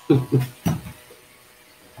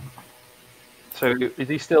 So, is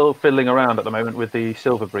he still fiddling around at the moment with the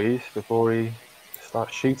Silverbreeze before he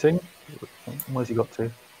starts shooting? Where's he got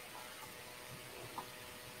to?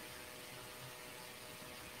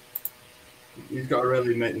 He's got to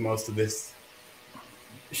really make the most of this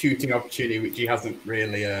shooting opportunity, which he hasn't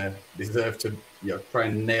really deserved to try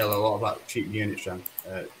and nail a lot of that cheap unit strength,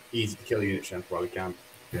 easy to kill unit strength while he can.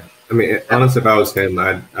 Yeah, I mean, honestly, if I was him,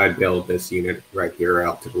 I'd build this unit right here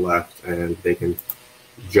out to the left, and they can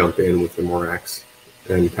jump in with the Morax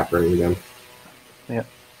and peppering them. Yeah,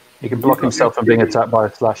 he can block himself from being attacked by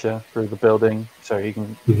a slasher through the building, so he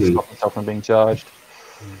can stop himself from being charged.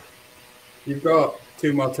 You've got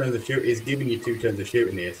 2 more turns of shoot. He's giving you 2 turns of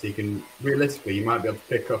shooting here, so you can realistically you might be able to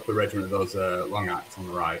pick up a regiment of those long axe on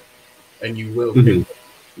the right, and you will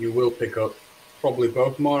pick up probably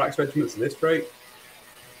both Morax regiments at this rate.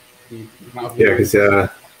 Yeah, because I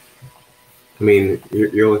mean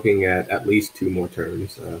you're looking at least 2 more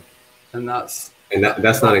turns, and that's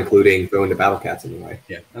not including throwing the battle cats in the way.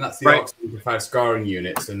 Yeah, and that's the Orcs who provide scarring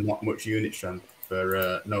units and not much unit strength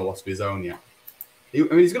for no loss of his own yet. I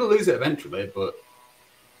mean, he's going to lose it eventually, but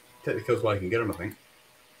take the kills while you can get him, I think.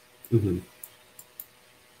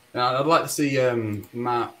 Now, I'd like to see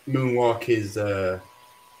Matt moonwalk his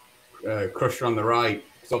Crusher on the right,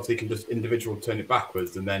 because obviously he can just individual turn it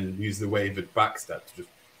backwards and then use the wavered back step to just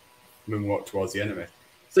moonwalk towards the enemy.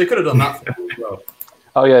 So he could have done that for you as well.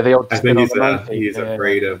 Oh yeah, the old I spin think on the monkey. he's Yeah,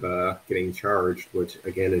 afraid of getting charged, which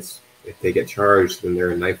again is if they get charged, then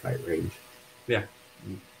they're in knife fight range. Yeah.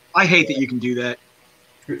 I hate that you can do that.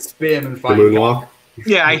 It's spearman The fight. moonwalk.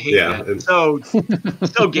 Yeah, I hate Yeah, that. So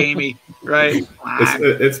gamey, right?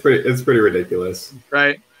 It's pretty ridiculous.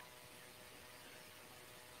 Right.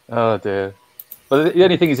 Oh dear. But the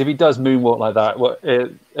only thing is, if he does moonwalk like that,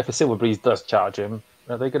 if a Silver Breeze does charge him,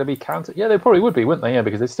 are they going to be countered? Yeah, they probably would be, wouldn't they? Yeah,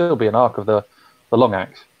 because there'd still be an arc of the long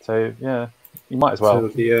axe. So yeah, you might as well.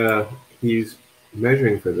 So he's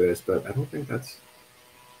measuring for this, but I don't think is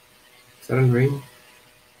that in range?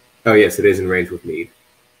 Oh yes, it is in range with Mead.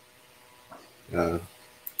 So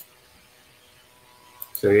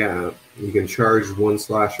yeah, you can charge one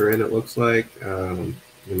slasher in. It looks like, and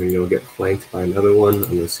then you'll get flanked by another one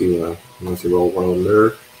unless you roll one on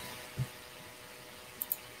nerve.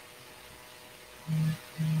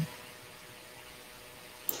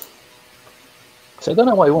 So I don't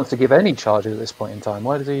know why he wants to give any charges at this point in time.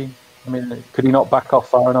 Why does he? I mean, could he not back off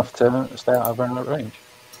far enough to stay out of range?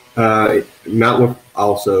 Not with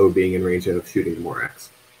also being in range of shooting Morax.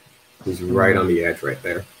 He's right on the edge, right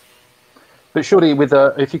there. But surely,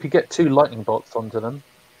 if you could get 2 lightning bolts onto them,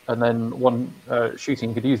 and then one shooting,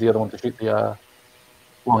 you could use the other one to shoot the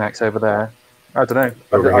long axe over there. I don't know.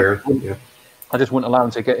 Over here, yeah. I just wouldn't allow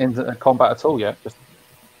him to get into combat at all yet. Just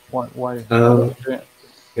why do it?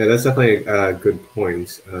 Yeah, that's definitely a good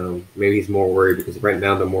point. Maybe he's more worried because right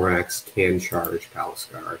now the Morax can charge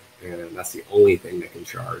Paliscar, and that's the only thing that can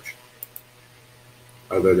charge,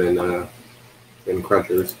 other than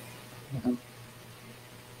Crunchers. Mm-hmm.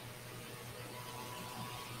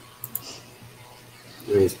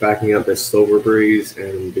 And he's backing up his Silver Breeze, and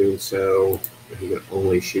in doing so, he can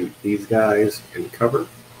only shoot these guys in cover.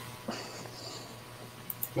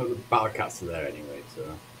 Well, the battle cats are there anyway, so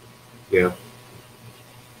Yeah.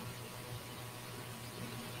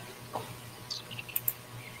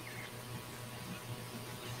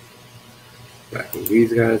 Backing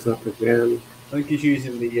these guys up again. I think he's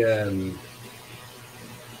using the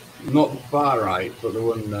not the far right, but the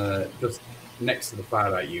one just next to the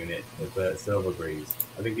far right unit of Silver Breeze.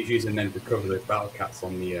 I think he's using them to cover the battle cats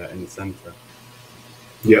on the in the center.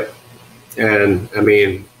 Yep. And I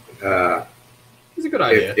mean, It's a good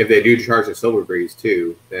idea. if they do charge the Silver Breeze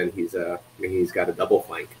too, then he's got a double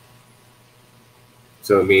flank.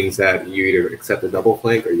 So it means that you either accept a double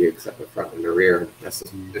flank or you accept the front and the rear. That's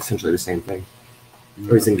essentially the same thing.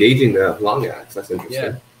 Or he's engaging the long axe. That's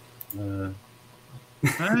interesting. Yeah.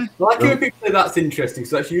 I like it when people say that's interesting,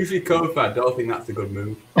 so that's usually code for I don't think that's a good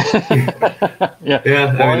move. Yeah. Yeah, I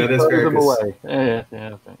mean, that is fair. Them away. Yeah.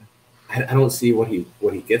 I don't see what he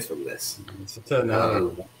gets from this. It's a turn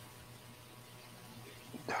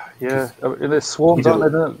Yeah, the swarms aren't they?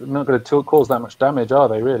 They're not going to cause that much damage, are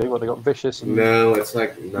they? Really? What they got vicious? And No, it's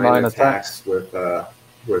like 9 attacks with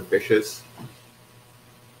vicious.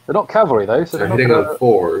 They're not cavalry though, so They're they're not hitting gonna, on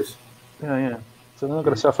 4s. Yeah. So they're not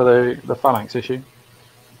going to suffer the phalanx issue.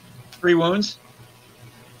 3 wounds.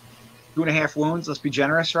 2.5 wounds. Let's be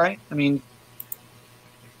generous, right? I mean,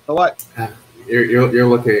 so what? You're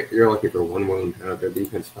looking for 1 wound. Their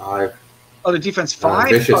defense 5. Oh, the defense 5.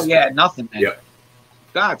 Vicious. Oh yeah, nothing. Man. Yep.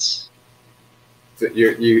 That's. So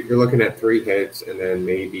you're looking at 3 hits and then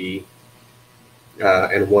maybe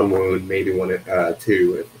and 1 wound, maybe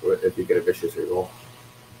 2 if you get a vicious reroll.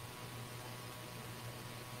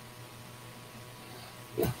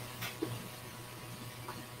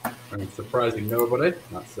 I'm surprising nobody.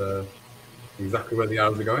 That's exactly where the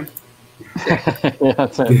arrows are going. Yeah,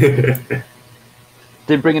 that's it.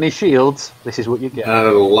 Didn't bring any shields. This is what you get.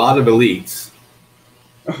 A lot of elites.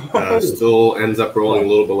 Still ends up rolling a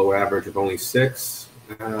little below average of only 6,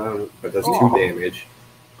 but does 2 damage.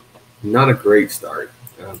 Not a great start.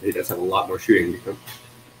 He does have a lot more shooting to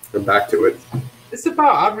come back to it. It's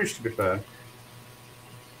about average, to be fair.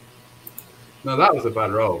 No, that was a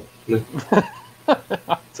bad roll.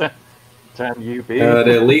 Damn you, B.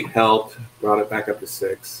 The elite helped, brought it back up to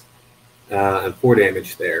 6, and 4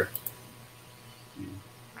 damage there.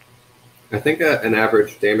 I think an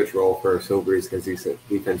average damage roll for Silvery's because he's at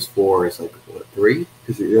defense 4 is like, what, 3?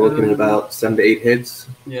 Because you're looking at about 7 to 8 hits.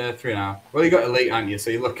 Yeah, 3 now. Well, you got elite, aren't you? So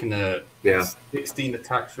you're looking at 16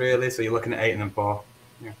 attacks, really. So you're looking at 8 and then 4.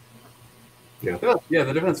 Yeah,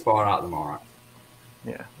 the defense 4 out of them, all right.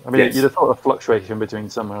 Yeah, I mean, you'd have thought a fluctuation between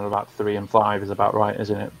somewhere about 3 and 5 is about right,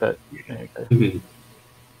 isn't it? But okay.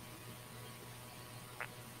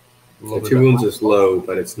 The 2 wounds is low,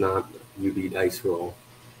 but it's not UB dice roll.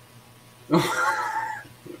 It's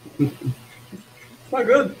not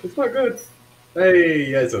good. It's not good.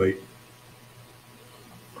 Hey, yeah, it's elite.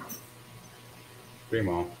 3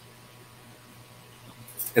 more.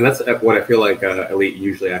 And that's what I feel like elite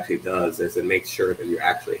usually actually does, is it makes sure that you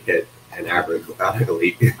actually hit an average without an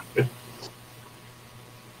elite.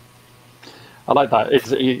 I like that.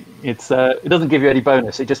 It doesn't give you any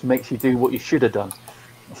bonus. It just makes you do what you should have done.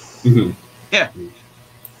 Mm-hmm. Yeah.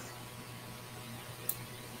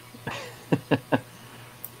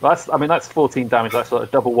 That's 14 damage. That's like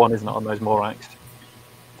a double 1, isn't it, on those Morax?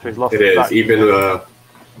 So he's lost It is, back. even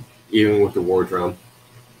with the war drum.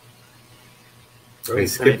 So he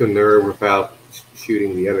skipped a nerve without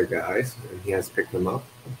shooting the other guys, and he has picked them up.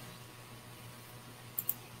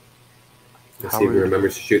 Let's see if he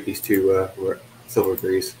remembers to shoot these 2 silver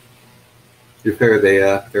 3s. To be fair, they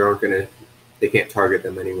can't target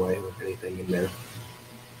them anyway with anything in there.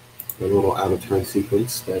 A little out of turn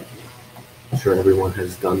sequence that I'm sure everyone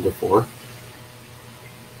has done before.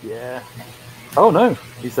 Yeah. Oh no,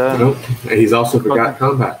 he's Nope. And he's also forgot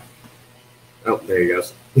combat. Oh, there he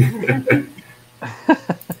goes.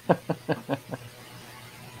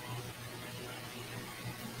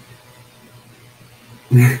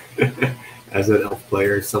 As an elf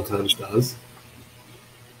player sometimes does.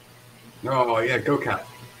 Oh, yeah, go cat.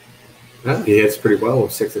 Yeah, he hits pretty well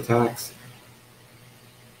with 6 attacks.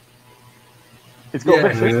 It's got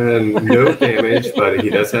vicious. And no damage, but he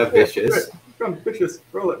does have vicious. Come on, vicious,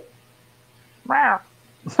 roll it. Yeah.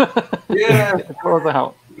 It calls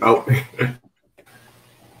out. Oh.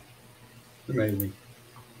 Amazing.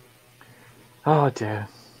 Oh dear.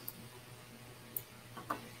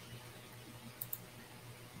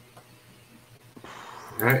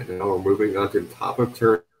 Alright, now we're moving on to the top of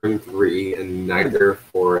turn 3, and neither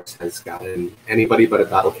forest has gotten anybody but a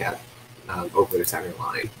battle cat over the center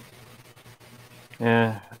line.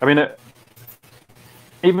 Yeah, I mean,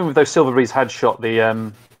 even with those silver had shot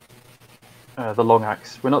the long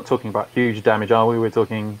axe, we're not talking about huge damage, are we? We're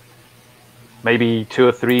talking maybe 2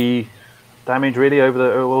 or 3 damage really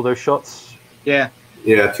over all those shots. Yeah.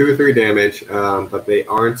 Yeah, 2 or 3 damage, but they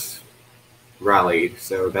aren't rallied,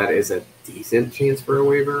 so that is a decent chance for a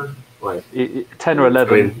waiver. Like 10 or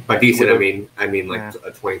 11. I mean, by decent, I mean like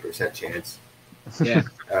a 20% chance. Yeah.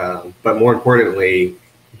 But more importantly,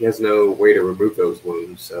 he has no way to remove those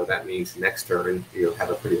wounds, so that means next turn you'll have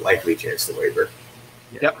a pretty likely chance to waiver.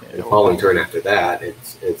 Yep. And the following turn after that,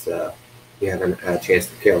 it's you have a chance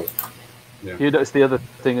to kill. Yeah. You notice the other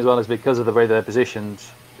thing as well is because of the way they're positioned,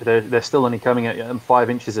 they're still only coming at you 5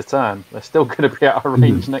 inches a turn. They're still going to be out of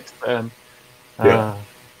range next turn. Yeah.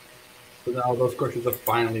 So now those crushers are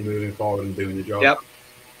finally moving forward and doing the job. Yep.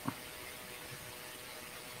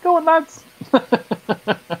 Go on, lads.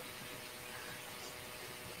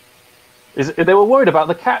 They were worried about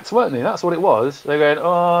the cats, weren't they? That's what it was. They're going,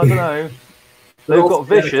 oh, I don't know. They've got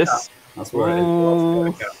vicious. That's what it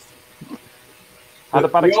is. Had a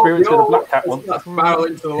bad experience with a black cat once. Barrel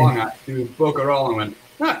into the long axe, do bugger all, and went,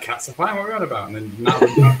 that cats are fine, what are we on about? And then now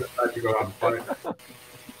they're decided to go out and fight.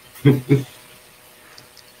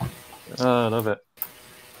 Oh, I love it.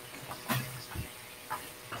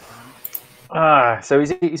 So is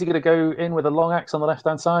he going to go in with a long axe on the left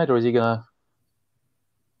hand side, or is he just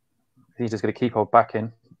going to keep on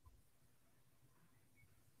backing?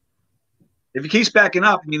 If he keeps backing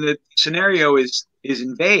up, I mean, the scenario is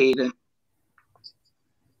invade,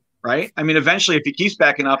 right? I mean, eventually, if he keeps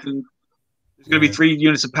backing up, and there's going to be 3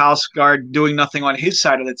 units of Palace Guard doing nothing on his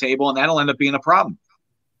side of the table, and that'll end up being a problem.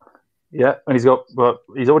 Yeah, and he's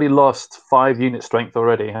already lost 5 unit strength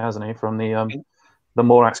already, hasn't he, from the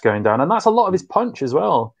Morax going down, and that's a lot of his punch as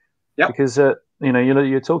well. Yeah, because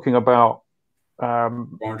you're talking about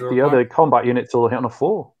the other combat units will hit on a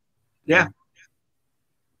 4. Yeah.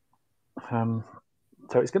 So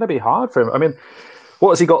it's going to be hard for him. I mean, what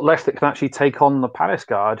has he got left that can actually take on the Palace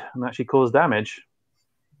Guard and actually cause damage?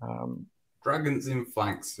 Dragons in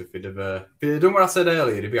flanks. If he'd done what I said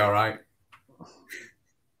earlier, it'd be all right.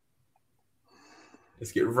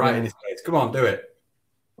 Let's get right in his face. Come on, do it.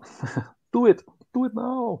 Do it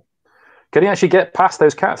now. Can he actually get past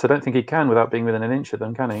those cats? I don't think he can without being within an inch of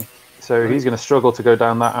them, can he? So he's going to struggle to go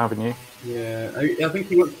down that avenue. Yeah, I think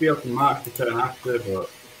he wants to be able to march the turn after, but...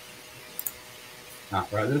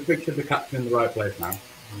 right, let's make sure the cat's in the right place now.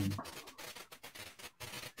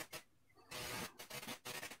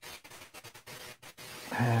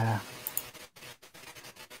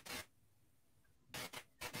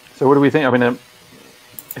 So what do we think? I mean,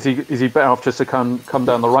 is he better off just to come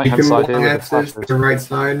down the right hand side here? Access to the right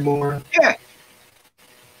side more. Yeah.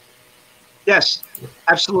 Yes,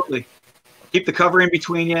 absolutely. Keep the cover in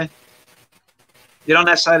between you. Get on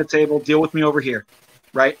that side of the table. Deal with me over here,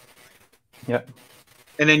 right? Yeah.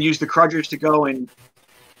 And then use the Crudgers to go and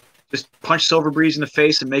just punch Silver Breeze in the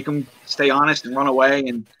face and make them stay honest and run away.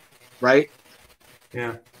 And right?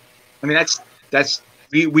 Yeah. I mean, that's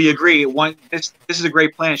we agree. This is a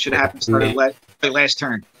great plan. Should have happened started last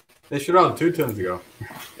turn. They should have 2 turns ago.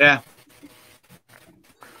 Yeah.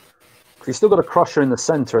 He's still got a Crusher in the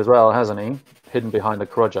center as well, hasn't he? Hidden behind the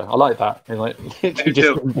Crudger. I like that. He's like literally just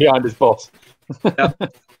hidden behind his boss. Yeah.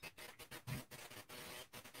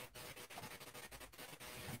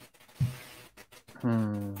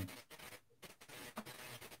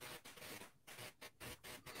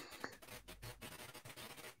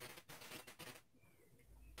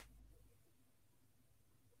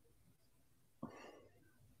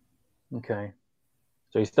 Okay.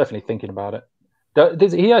 So he's definitely thinking about it.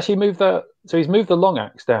 Did he actually move that? So he's moved the long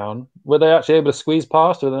axe down. Were they actually able to squeeze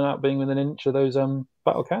past without being within an inch of those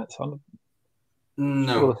battle cats?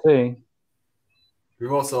 No. We'll see.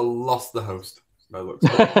 We've also lost the host. By the looks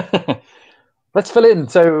of it. Let's fill in.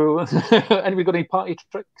 So, anybody got any party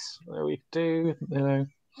tricks that we do?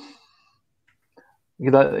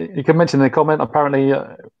 You can mention in the comment. Apparently,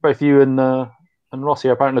 both you and Rossi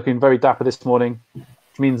are apparently looking very dapper this morning,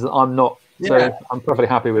 which means that I'm not. So I'm perfectly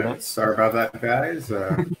happy with that. Sorry about that, guys.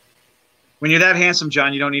 When you're that handsome,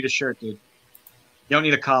 John, you don't need a shirt, dude. You don't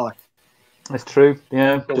need a collar. That's true.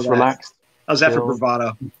 Yeah, just relaxed. How's that for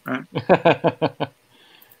bravado? Right.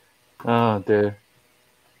 Oh dear.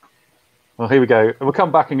 Well, here we go. We'll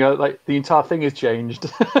come back and go, like, the entire thing has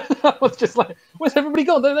changed. I was just like, where's everybody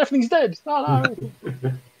gone? Everything's dead. Oh,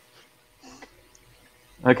 no.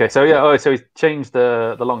 Okay, so yeah, so he's changed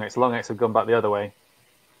the long X. The long X have gone back the other way.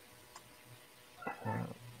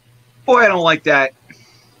 Boy, I don't like that.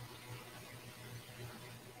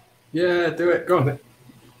 Yeah, do it. Go on.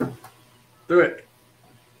 Do it.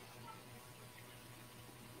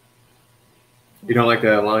 You don't like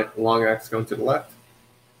the long axe going to the left?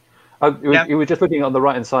 He was just looking on the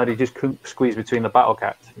right-hand side. He just couldn't squeeze between the battle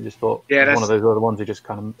cats. He just thought one of those other ones he just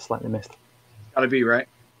kind of slightly missed. Gotta be, right?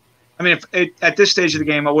 I mean, at this stage of the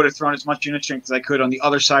game, I would have thrown as much unit strength as I could on the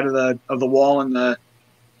other side of the wall and the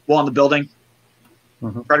wall in the building.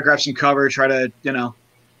 Mm-hmm. Try to grab some cover. Try to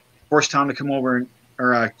force Tom to come over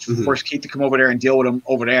or force Keith to come over there and deal with him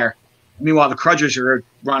over there. Meanwhile, the Crudgers are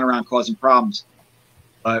running around causing problems.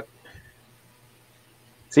 But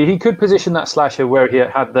see, he could position that slasher where he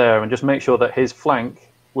had there and just make sure that his flank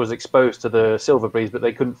was exposed to the Silver Breeze, but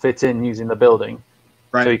they couldn't fit in using the building.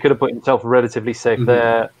 Right. So he could have put himself relatively safe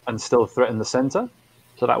there and still threaten the center.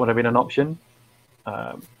 So that would have been an option.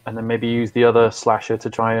 And then maybe use the other slasher to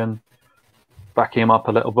try and back him up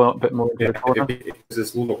a little bit more into the corner. It's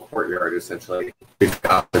this little courtyard, essentially. Big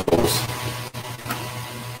obstacles.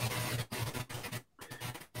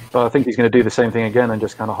 But I think he's going to do the same thing again and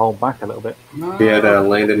just kind of hold back a little bit. No. He had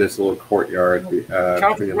land in this little courtyard between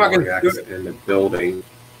the long axe and the building.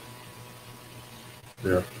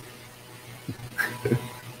 Yeah.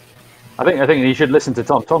 I think he should listen to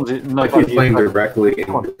Tom. Tom's he's playing directly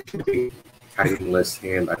into the Titanless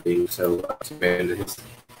hand by being so tremendous.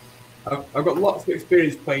 I've got lots of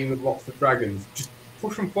experience playing with lots of dragons. Just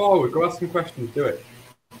push them forward. Go ask them questions. Do it.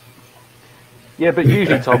 Yeah, but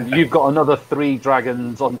usually, Tom, you've got another 3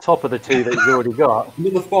 dragons on top of the 2 that you've already got.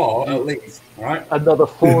 Another 4 at least, all right? Another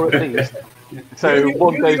 4 at least. So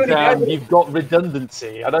one goes down, you've got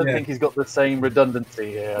redundancy. I don't think he's got the same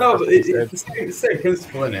redundancy here. No, but it's the same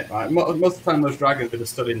principle, isn't it? Right? Most of the time, those dragons are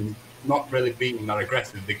studying not really being that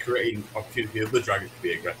aggressive. They're creating opportunity for other dragons to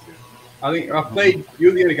be aggressive. I think I played.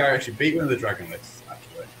 You're the only guy who actually beat one of the dragon lists,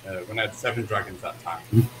 actually, when I had 7 dragons that time.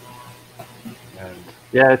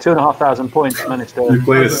 Yeah, 2,500 points managed to. You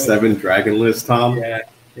played a 7 dragon list, Tom?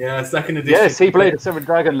 Yeah, second edition. Yes, he played a 7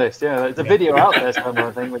 dragon list. Yeah, there's a video out there somewhere,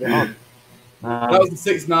 I think, with it on. That was the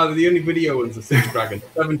 6. Now the only video was the 6 dragon.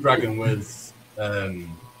 7 dragon was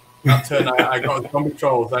that turn. I got zombie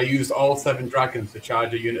trolls. I used all 7 dragons to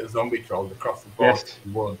charge a unit of zombie trolls across the board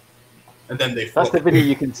and won. And then they. That's the video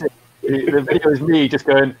you can see. The video is me just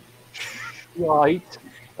going right,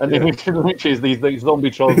 and then literally these zombie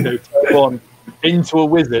trolls go turn 1 into a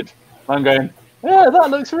wizard. I'm going, yeah, that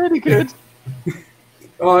looks really good.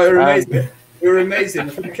 Oh, it were amazing. It were amazing.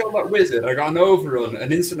 If I killed that wizard, I got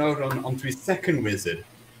an instant overrun onto his second wizard.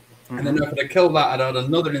 And then if I killed that, I'd had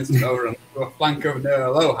another instant overrun to a flank over near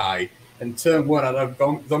Alohi. And turn 1, I'd have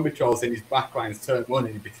zombie trolls in his backlines. Turn 1,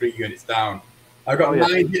 and he'd be 3 units down. I got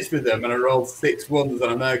 9 hits with them, and I rolled 6 ones,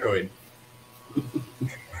 and I'm there going.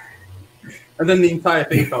 And then the entire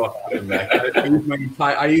thing fell apart in there.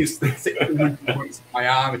 I used the 600 points of my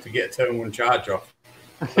army to get a turn 1 charge off.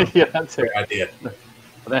 So, Yeah, that's it. great idea. And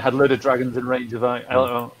they had a load of dragons in range of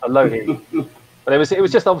Alohi. But it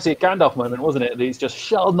was just obviously a Gandalf moment, wasn't it? These just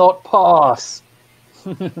shall not pass.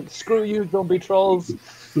 Screw you, zombie trolls.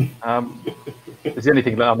 It's the only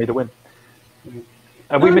thing that allowed me to win.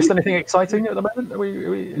 Have we missed anything exciting at the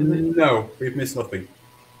moment? No, we've missed nothing.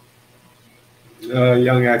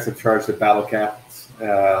 Young Axe have charged the battle cats,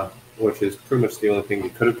 which is pretty much the only thing we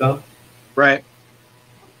could have done. Right.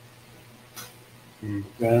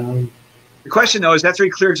 The question, though, is after he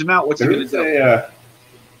clears them out, what's he going to do?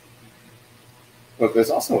 Look, there's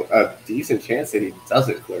also a decent chance that he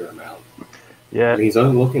doesn't clear them out. Yeah. And he's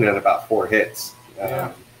only looking at about 4 hits.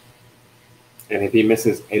 And if he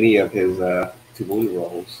misses any of his 2 wound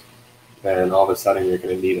rolls, then all of a sudden you're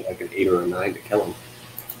going to need like an 8 or a 9 to kill him.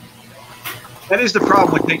 That is the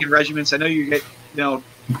problem with taking regiments. I know you get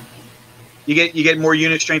more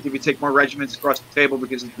unit strength if you take more regiments across the table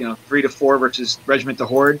because 3 to 4 versus regiment to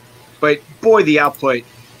horde. But boy, the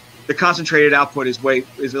concentrated output is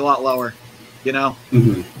a lot lower.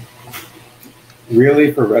 Mm-hmm.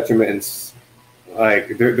 Really, for regiments,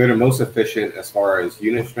 like they're the most efficient as far as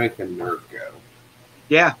unit strength and nerve go.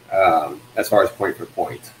 Yeah. As far as point for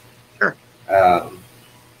point. Sure.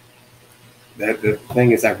 The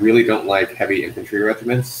thing is, I really don't like heavy infantry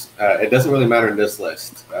regiments. It doesn't really matter in this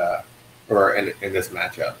list or in this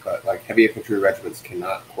matchup, but like heavy infantry regiments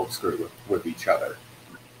cannot corkscrew with each other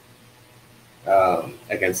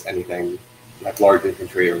against anything like large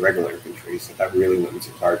infantry or regular infantry. So that really limits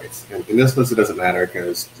your targets. And in this list, it doesn't matter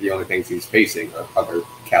because the only things he's facing are other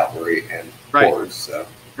cavalry and hordes. So.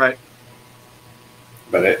 Right.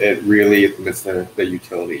 But it really limits the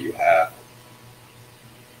utility you have.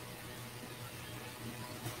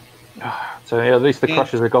 So at least the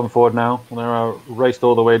Crushers have gone forward now. And they're raced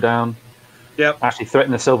all the way down. Yep. Actually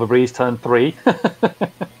threaten the Silver Breeze turn 3.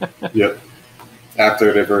 Yep.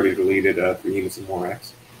 After they've already deleted 3 units of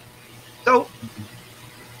Morax. So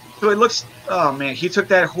it looks. Oh man, he took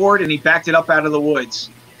that horde and he backed it up out of the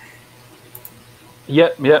woods.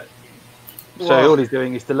 Yep. Whoa. So all he's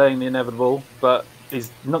doing is delaying the inevitable, but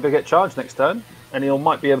he's not going to get charged next turn, and he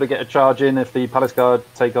might be able to get a charge in if the Palace Guard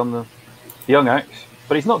take on the Young Axe.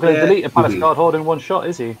 But he's not going to delete a Palace Guard horde in one shot,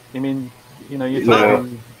 is he? I mean, you're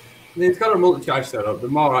talking. He's got a multi-charge set up. The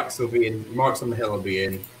Morax will be in. Marks on the Hill will be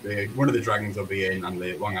in. One of the dragons will be in, and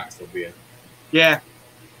the Long Axe will be in. Yeah.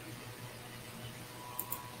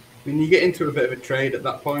 I mean, you get into a bit of a trade at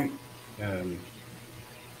that point. The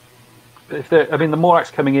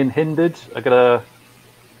Morax coming in hindered are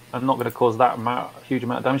not going to cause that huge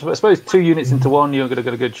amount of damage. But I suppose 2 units into 1, you're going to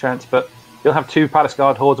get a good chance. But you'll have 2 Palace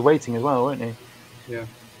Guard hordes waiting as well, won't you? Yeah.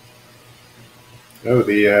 Oh,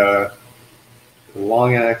 the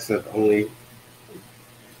Long Axe have only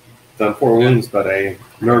done 4 wounds, but a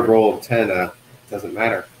nerve roll of 10 doesn't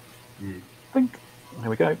matter. There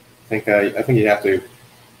we go. I think you have to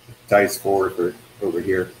dice forward for over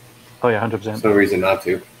here. Oh yeah, 100%. There's no reason not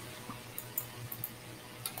to.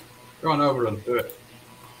 Go on over and do it.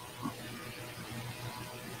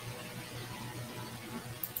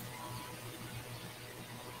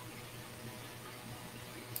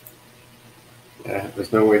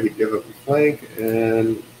 There's no way he'd give up a flank,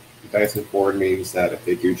 and dicing forward means that if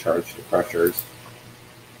they do charge the Crushers,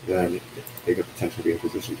 then they could potentially be in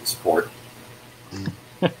position to support.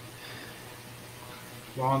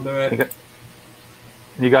 Go on, do it.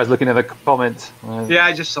 You guys looking at the comments? Yeah,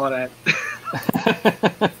 I just saw that.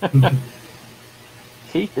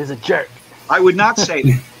 Keith is a jerk. I would not say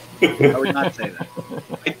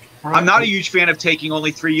that. I'm not a huge fan of taking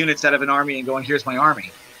only 3 units out of an army and going, here's my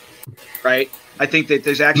army. Right? I think that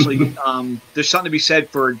there's actually there's something to be said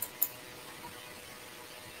for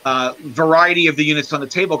variety of the units on the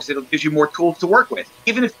table because it gives you more tools to work with.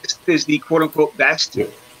 Even if this is the quote-unquote best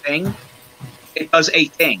thing, it does a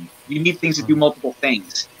thing. You need things to do multiple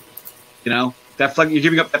things. You're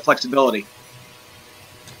giving up that flexibility.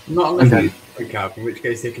 Not unless you use Revenant Cav, in which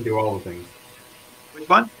case they can do all the things. Which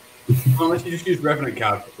one? Not unless you just use Revenant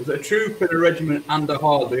Cav. There's a troop and a regiment and a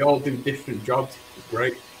horde. They all do different jobs. It's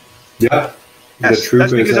great. Yeah. Yes, the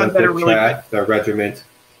troop is I'm better thick chaff. The regiment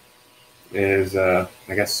is, I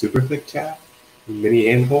guess, super thick chaff. Mini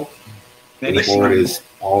anvil. And the horde is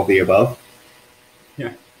all of the above.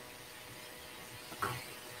 Yeah.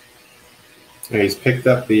 And he's picked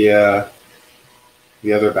up the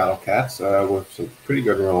other battle cats with some pretty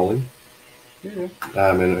good rolling. Yeah.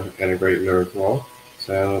 And a great nerve roll.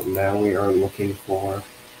 So now we are looking for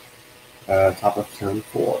top of turn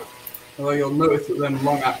 4. Although you'll notice that them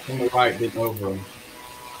Long Axe on the right didn't over them.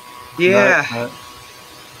 Yeah.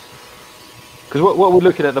 Because what we're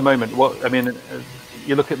looking at the moment,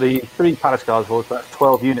 you look at the 3 Palace Guards horse, that's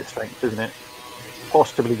 12 unit strength, isn't it?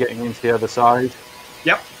 Possibly getting into the other side.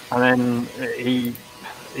 Yep. And then he's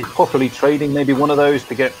possibly trading maybe one of those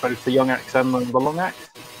to get both the young axe and the long axe.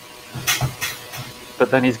 But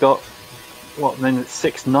then he's got,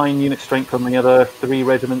 6-9 unit strength on the other 3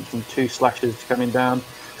 regiments and 2 slashers coming down.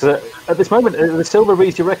 So at this moment, the Silver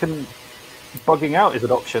Reeds, you reckon bugging out is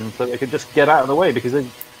an option so they could just get out of the way, because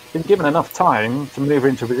they've been given enough time to move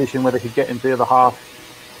into a position where they could get into the other half,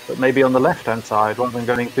 but maybe on the left-hand side rather than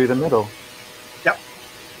going through the middle. Yep.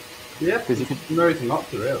 Yeah, because you could know to not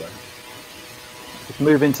to really. Just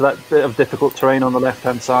move into that bit of difficult terrain on the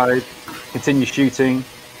left-hand side, continue shooting.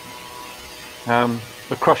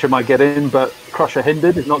 The Crusher might get in, but Crusher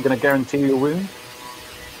hindered is not going to guarantee you a wound.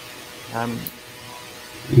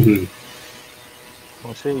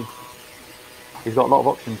 We'll see. He's got a lot of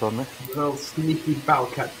options on this. A little sneaky battle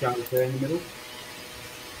catch down there in the middle.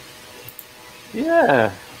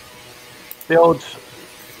 Yeah. The old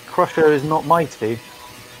Crusher is not mighty.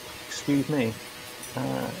 Excuse me.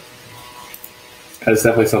 That's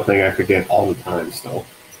definitely something I forget all the time still.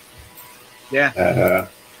 Yeah.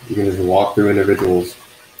 You can just walk through individuals.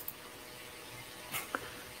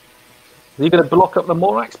 Are you going to block up the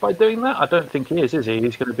Morax by doing that? I don't think he is he?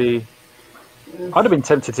 He's going to be... I'd have been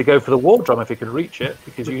tempted to go for the War Drum if he could reach it,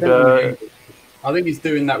 because you'd... I think he's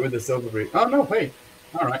doing that with the Silver Breed. Oh, no, wait.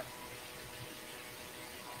 All right.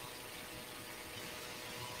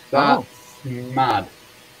 That's mad.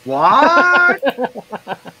 What?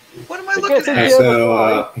 What am I looking at?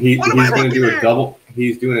 So he's going to do a double.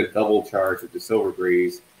 He's doing a double charge with the Silver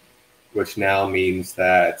Breeze, which now means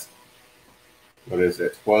that, what is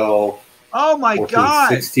it, 12, oh my 14, God,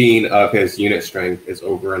 16 of his unit strength is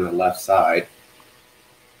over on the left side.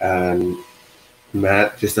 And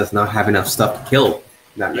Matt just does not have enough stuff to kill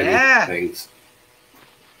that many things.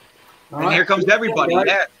 And here comes everybody.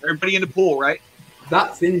 Yeah, everybody in the pool, right?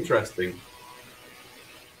 That's interesting.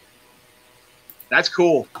 That's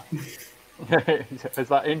cool. Is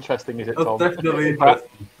that interesting, is it, Tom? That's definitely interesting.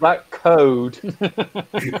 That code.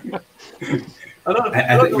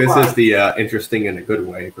 I think this is the interesting in a good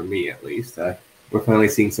way, for me at least. We're finally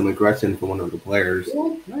seeing some aggression from one of the players.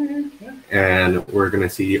 And we're going to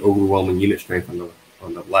see overwhelming unit strength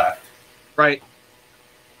on the left. Right.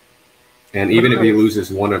 And even if he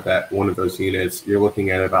loses one of those units, you're looking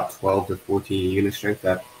at about 12 to 14 unit strength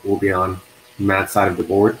that will be on Matt's side of the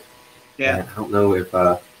board. Yeah. And I don't know if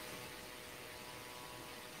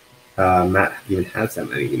Matt even has that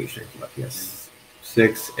many unit strength left. Yes.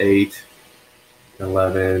 6, 8,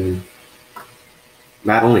 11.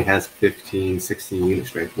 Matt only has 15, 16 unit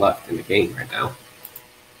strength left in the game right now.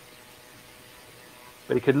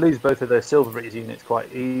 But he could lose both of those Silver Breeze units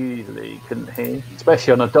quite easily, couldn't he?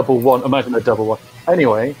 Especially on a double one. Imagine a double one.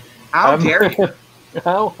 Anyway. How dare you?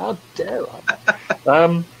 How dare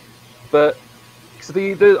I? But so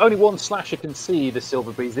the only one slasher can see the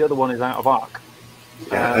Silver Breeze, the other one is out of arc.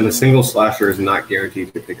 Yeah, and a single slasher is not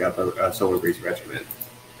guaranteed to pick up a Silver Breeze regiment.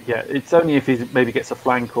 Yeah, it's only if he maybe gets a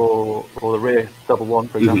flank or the rear double one,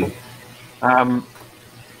 for example.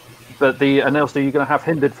 But and also you're going to have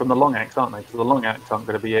hindered from the long axe, aren't they? Because the long axe aren't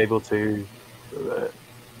going to be able to.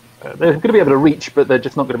 They're going to be able to reach, but they're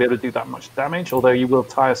just not going to be able to do that much damage. Although you will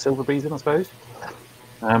tie a Silver Breeze in, I suppose.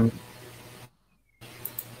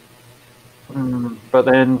 But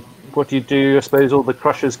then, what do you do? I suppose all the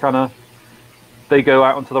Crushers they go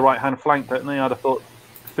out onto the right-hand flank, don't they? I'd have thought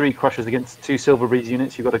 3 Crushers against 2 Silver Breeze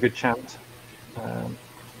units, you've got a good chance.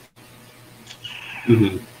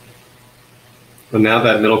 But now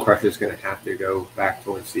that middle Crusher is going to have to go back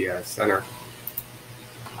towards the center.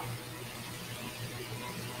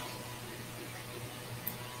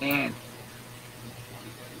 Man.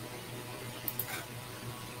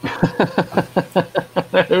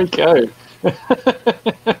 There we go.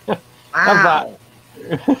 Wow.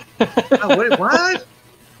 What?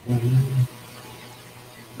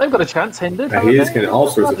 They've got a chance, hindered. He is getting all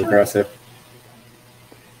sorts of aggressive.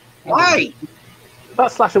 Why?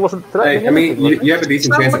 That slasher wasn't threatening. I mean, you have a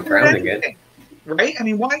decent chance of crowning it. Right? I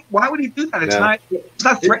mean, why would he do that? It's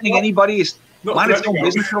not threatening anybody. It's mind its own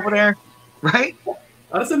business over there. Right?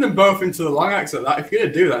 I'd send them both into the long axe at that. If you're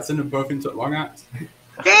going to do that, send them both into the long axe.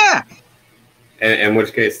 Yeah. In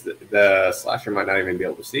which case, the slasher might not even be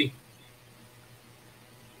able to see.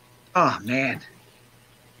 Oh, man.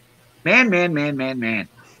 Man.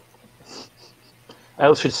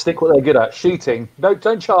 Elves should stick what they're good at, shooting.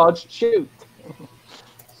 Don't charge, shoot.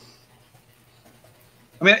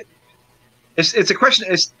 I mean, it's a question.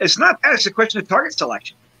 It's not that. It's a question of target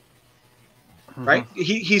selection. right?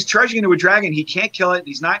 He's charging into a dragon. He can't kill it.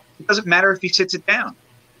 He's not. It doesn't matter if he sits it down.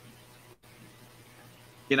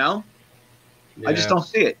 You know, I just don't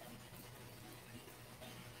see it.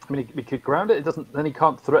 I mean, he could ground it. It doesn't. Then he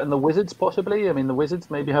can't threaten the wizards, possibly. I mean, the wizards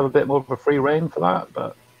maybe have a bit more of a free reign for that,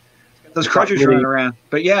 but those crushers running around.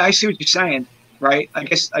 But yeah, I see what you're saying, right? I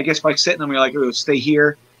guess by sitting them, you're like, oh, stay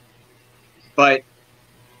here. But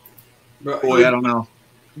boy, I don't know.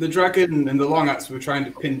 The dragon and the long axe were trying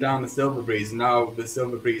to pin down the Silver Breeze. Now the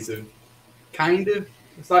Silver Breeze have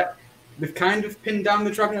they've kind of pinned down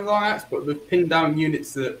the dragon and the long axe, but they've pinned down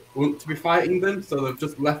units that want to be fighting them. So they've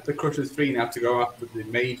just left the crushers free now to go after the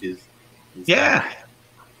mages. Yeah,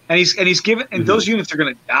 and he's given, and those units are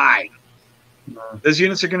going to die. Those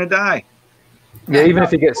units are going to die. Yeah, even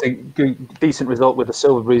if he gets a decent result with the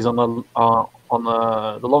Silver Breeze on the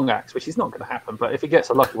long axe, which is not going to happen, but if he gets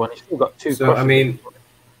a lucky one, he's still got two. So I mean,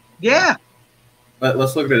 yeah.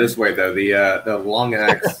 Let's look at it this way, though. The long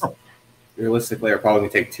axe realistically are probably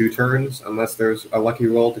going to take 2 turns unless there's a lucky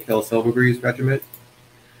roll to kill a Silver Breeze regiment.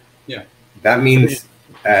 Yeah. That means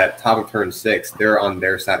at top of turn 6, they're on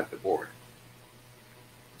their side of the board.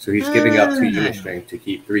 So he's giving up 2 unit strength to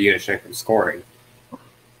keep 3 unit strength from scoring.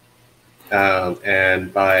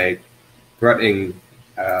 And by threatening,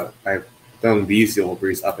 by throwing these Silver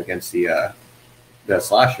Breeze up against the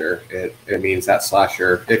slasher, it means that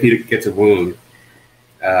slasher, if he gets a wound,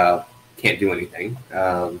 can't do anything.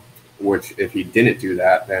 Which, if he didn't do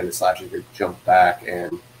that, then the slasher could jump back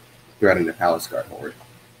and threaten the Palace Guard horde.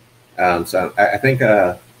 So I think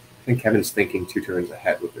Kevin's thinking 2 turns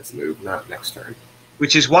ahead with this move, not next turn.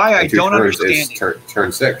 Which is why I don't understand.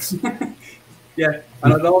 Turn 6. Yeah,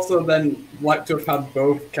 and I'd also then like to have had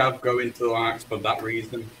both Cav go into the long axe for that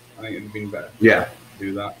reason. I think it'd been better. Yeah, to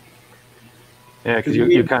do that. Yeah, because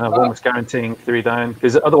you're kind of almost guaranteeing 3 down.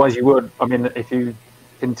 Because otherwise, you would. I mean, if you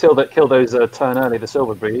can kill those turn early, the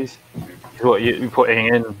Silver Breeze, is what you're putting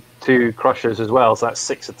in 2 crushers as well. So that's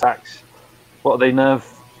 6 attacks. What are they, nerve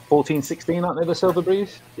 14, 16, aren't they, the Silver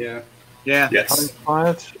Breeze? Yeah. Yeah. Yes.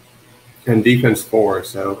 Fired. And defense 4,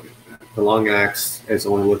 so the long axe is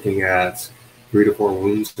only looking at 3 to 4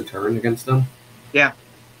 wounds to turn against them. Yeah.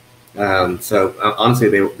 So honestly,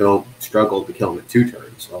 they'll struggle to kill him at 2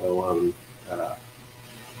 turns. Although,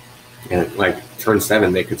 and like turn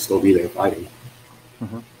 7, they could still be there fighting.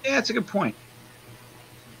 Mm-hmm. Yeah, that's a good point.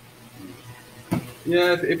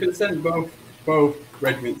 Yeah, if it sent both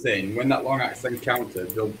regiments in, when that long axe then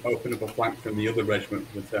countered, they'll open up a flank from the other regiment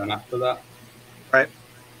for the turn after that. Right.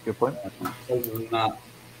 Good point. Other than that,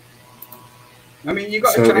 I mean, you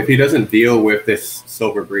got. So if he doesn't deal with this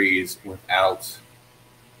Silver Breeze without,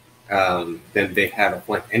 then they have a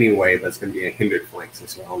flank anyway. That's going to be a hindered flank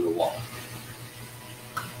since they're on the wall.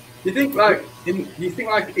 Do you think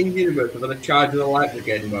in universe with a charge of the light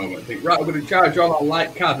brigade moment? Think, right, we're going to charge all our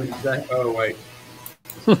light cabins. Then, oh wait.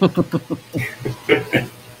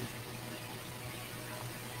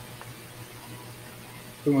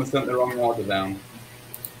 Someone sent the wrong order down.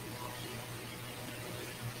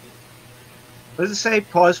 What does it say?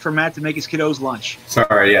 Pause for Matt to make his kiddos lunch.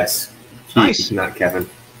 Sorry, yes. Nice. Not Kevin.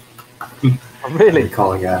 Oh, really? I'm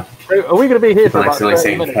calling out. Are we going to be here for I'm about accidentally 30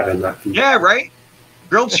 saying minutes? Kevin, not Keith. Yeah, right?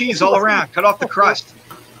 Grilled cheese all around. Cut off the crust.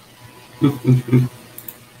 There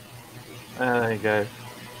you go.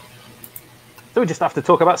 So we just have to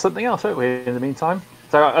talk about something else, don't we, in the meantime?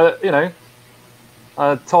 So,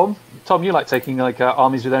 Tom, you like taking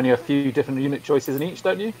armies with only a few different unit choices in each,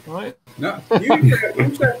 don't you? Right? No, you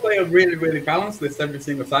try to play a really, really balanced list every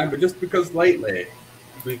single time, but just because lately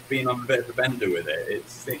we've been on a bit of a bender with it, it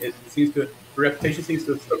seems to, the reputation seems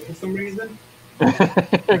to have stuck for some reason.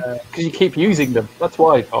 Because you keep using them. That's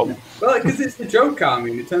why, Tom. Well, because it's the joke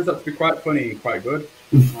army, and it turns out to be quite funny and quite good.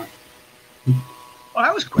 Well,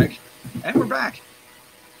 that was quick. And we're back.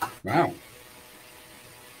 Wow.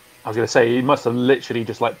 I was going to say, you must have literally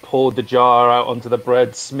just poured the jar out onto the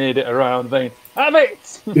bread, smeared it around, then have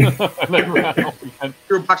it! And then ran off again.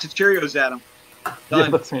 Threw a box of Cheerios at him. Done. Yeah,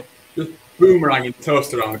 that's it. Just boomeranging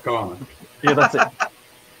toast around the corner. Yeah, that's it.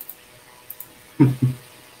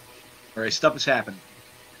 All right, stuff is happening.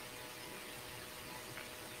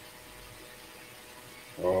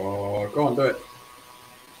 Oh, go on, do it.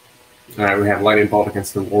 All right, we have lightning bolt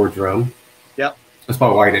against the war drone. Yep. That's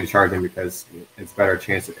probably why I didn't charge him, because it's a better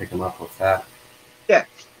chance to pick him up with that. Yeah.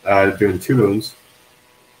 Doing 2 wounds.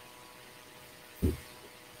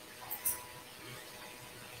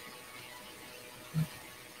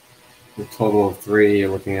 A total of 3, you're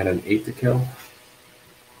looking at an 8 to kill.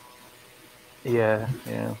 Yeah.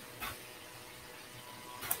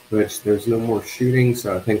 Which there's no more shooting,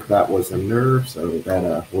 so I think that was a nerve, so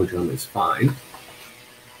that war drone is fine.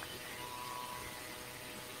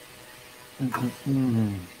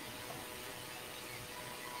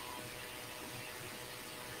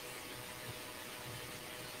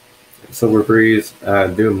 Silver Breeze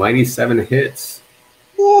doing mighty 7 hits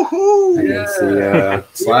against the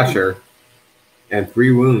slasher, and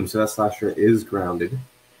 3 wounds. So that slasher is grounded.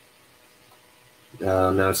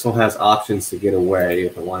 Now it still has options to get away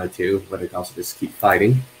if it wanted to, but it can also just keep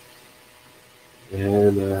fighting.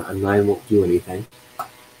 And a 9 won't do anything.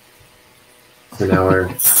 So now we're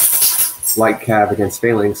light cav against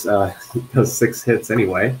Phalanx does 6 hits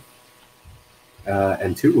anyway,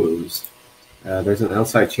 and 2 wounds. There's an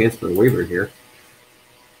outside chance for a waiver here.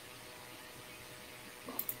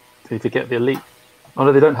 So if you get the elite, oh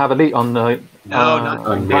no, they don't have elite on the. No, not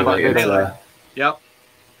On melee. It's, Yep.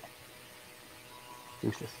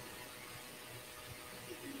 Useless.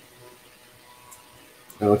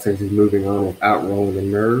 it looks like he's moving on without rolling a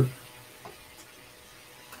nerve.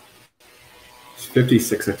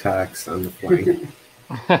 56 attacks on the flank.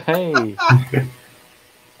 Hey.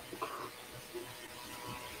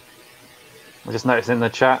 I just noticed in the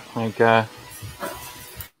chat, like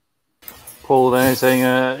Paul there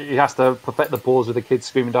saying he has to perfect the pause with the kids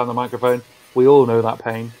screaming down the microphone. We all know that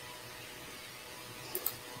pain.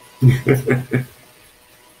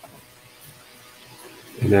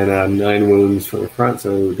 And then 9 wounds from the front,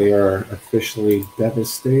 so they are officially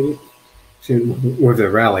devastated. With the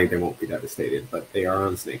rally, they won't be devastated, but they are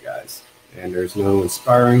on Snake Eyes. And there's no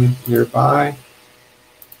inspiring nearby.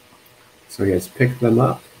 So he has picked them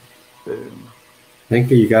up. Boom. I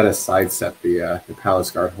think you got to sidestep the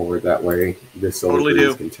Palace Guard horde, that way this Silver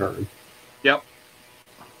Breeze can turn. Yep.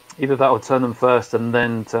 Either that or turn them first and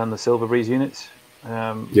then turn the Silver Breeze units.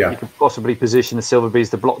 Yeah. You could possibly position the Silver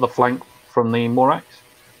Breeze to block the flank from the Morax.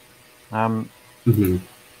 Mm-hmm.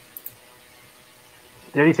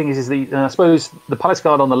 The only thing is I suppose the Palace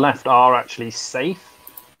Guard on the left are actually safe,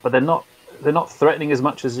 but they're not threatening as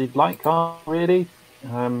much as you'd like, really.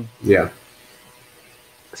 Yeah.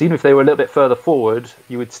 So even if they were a little bit further forward,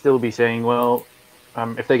 you would still be saying, well,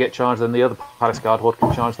 if they get charged, then the other Palace Guard horde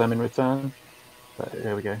can charge them in return. But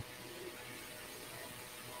there we go.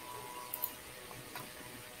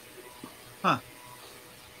 Huh.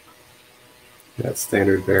 That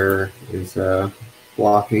standard bearer is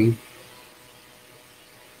blocking.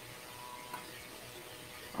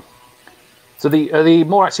 So the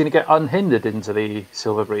Morax going to get unhindered into the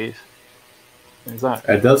Silver Breeze? Is that?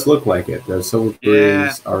 It does look like it. The Silver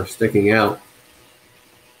Breeze are sticking out.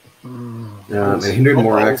 And hindered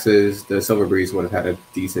Moraxes, the Silver Breeze would have had a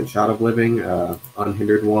decent shot of living.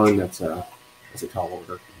 Unhindered one, that's a tall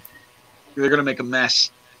order. They're going to make a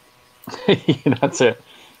mess. That's it.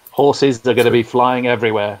 Horses are going to be flying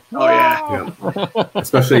everywhere. Oh yeah.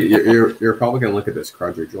 Especially you're probably going to look at this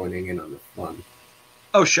Crudger joining in on the fun.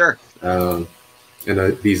 Oh sure. And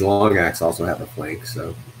these long axe also have a flank,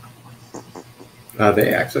 so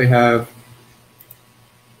they actually have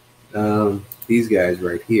these guys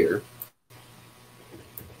right here.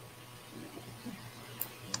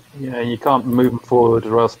 Yeah, you can't move them forward,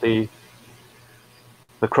 or else the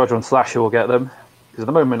Crudger and Slasher will get them. Because at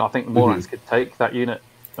the moment, I think Morax could take that unit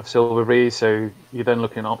of Silver Breeze, so you're then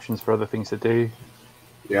looking at options for other things to do.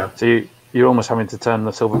 Yeah. So you're almost having to turn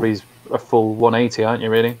the Silver Breeze a full 180, aren't you,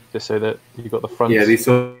 really? Just so that you've got the front. Yeah, these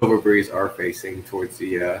Silver Breeze are facing towards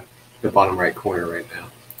the bottom right corner right now.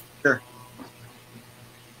 Sure.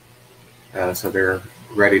 So they're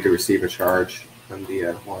ready to receive a charge from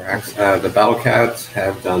the Morax. The Battle Cats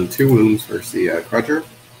have done 2 wounds versus the Crudger.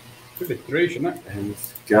 Should be 3, shouldn't it? And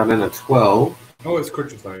it's gotten a 12. Oh, it's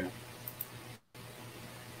Crutcher, sorry.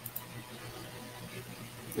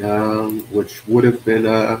 Which would have been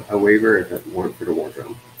a waiver if it weren't for the War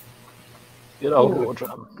Drum. Good old War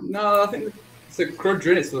Drum. No, I think it's a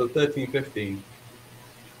Crudger in it, so the 13-15.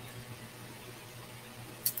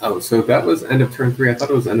 Oh, so that was end of turn 3. I thought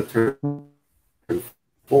it was end of turn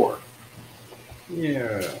 4.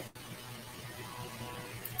 Yeah.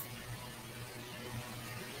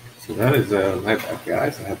 So that is my bad,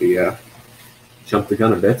 guys. I had to jump the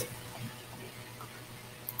gun a bit.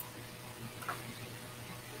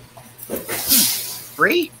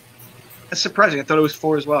 3? That's surprising. I thought it was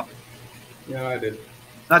 4 as well. Yeah, I did.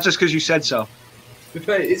 Not just because you said so. To be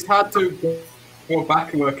fair, it's hard to go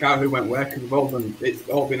back and work out who went where, because it's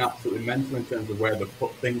all been absolutely mental in terms of where they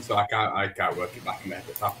put things, so I can't work it back and make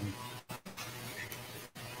it happen.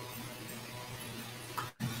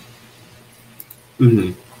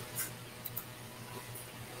 Mm-hmm.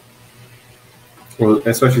 Well,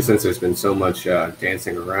 especially since there's been so much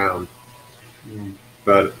dancing around.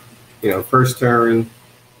 But, first turn,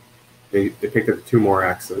 they picked up 2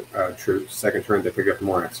 Morax troops. Second turn, they picked up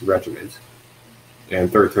Morax regiment.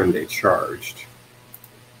 and third turn they charged.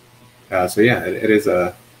 So yeah, it is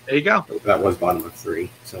a. There you go. That was bottom of 3,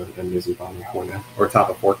 so and this is bottom of 4 now, or top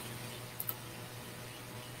of 4. A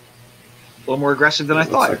little more aggressive than I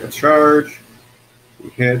thought. Looks like a charge. He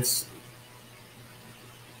hits.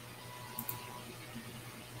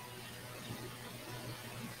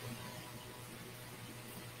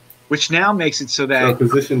 Which now makes it so that. So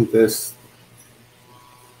position this.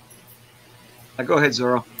 Go ahead,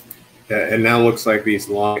 Zoro. It now looks like these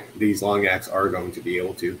long acts are going to be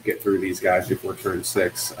able to get through these guys before turn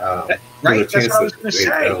 6. Right, there's a chance that's what I was going to they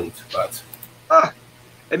say. don't, but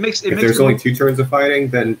If there's only 2 turns of fighting,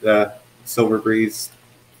 then Silver Breeze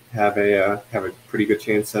have a pretty good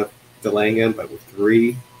chance of delaying him. But with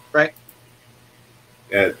 3, right,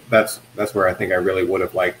 that's where I think I really would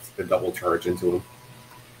have liked the double charge into him.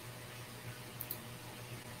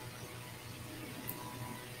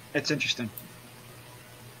 That's interesting.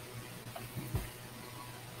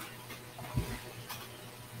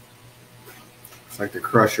 It's like the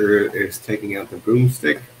Crusher is taking out the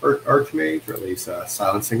Boomstick Archmage, or at least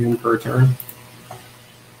silencing him for a turn.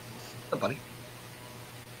 Oh, buddy.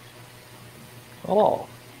 Oh,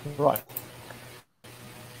 right.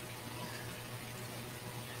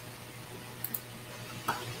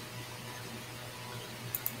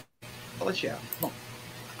 I'll let you out. Come on.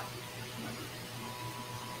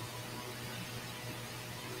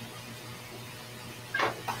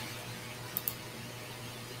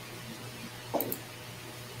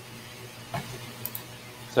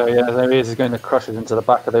 So yeah, there he is. He's going to crush it into the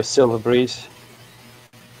back of those Silver Breeze.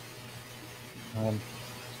 Want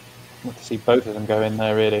to see both of them go in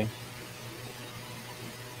there, really.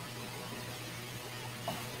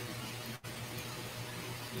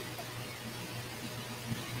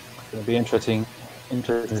 It's going to be interesting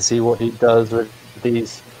to see what he does with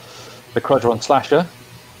the Quadron Slasher.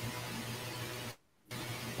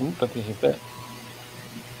 Ooh, don't think he fit.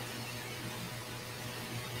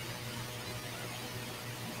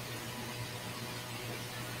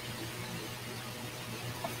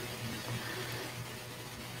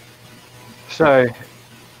 So,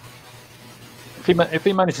 if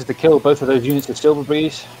he manages to kill both of those units of Silver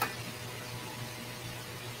Breeze,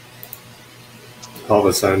 all of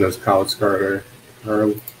a sudden those Palace Guard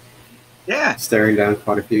are staring down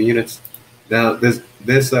quite a few units. Now, this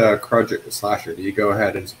Crudge Slasher, do you go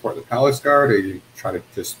ahead and support the Palace Guard, or you try to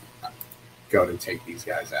just go and take these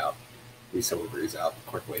guys out, these Silver Breeze out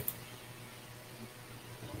quickly?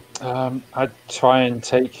 I'd try and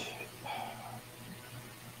take.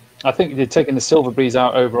 I think you're taking the Silver Breeze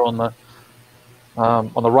out over on the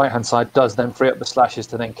right hand side does then free up the Slashes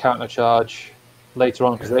to then counter charge later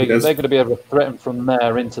on, because they're going to be able to threaten from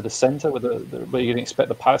there into the centre where you're going to expect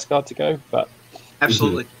the Palace Guard to go. But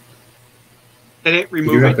absolutely, and it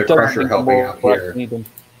removes. You have the Crusher helping out here.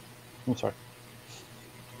 I'm sorry.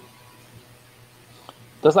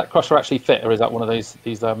 Does that Crusher actually fit, or is that one of these?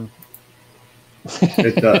 It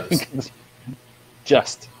does.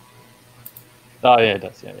 Just. Oh yeah, it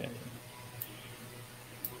does. Yeah.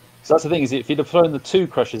 So that's the thing, is if you'd have thrown the 2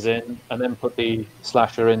 Crushers in and then put the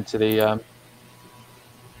Slasher into the.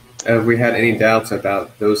 Have we had any doubts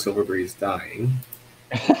about those Silver Breeze dying?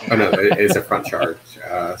 Oh no, it's a front charge.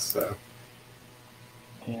 So.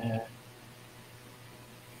 Yeah.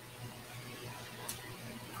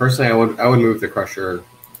 Personally, I would move the Crusher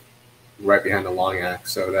right behind the Long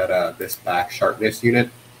Axe so that this back Sharpness unit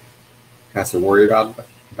has to worry about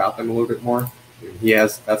them a little bit more.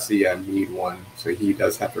 That's the Mead one, so he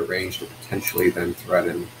does have the range to potentially then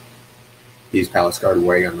threaten these Palace Guard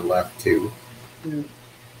way on the left too. Yeah.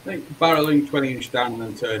 I think barreling 20-inch down and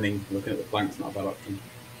then turning, looking at the flanks, not a bad option.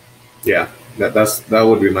 Yeah, that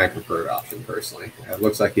would be my preferred option personally. It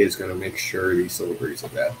looks like he is going to make sure these Silver Breeze are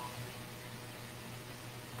dead.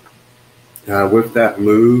 With that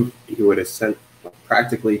move, he would have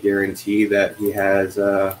practically guarantee that he has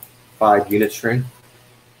 5 unit strength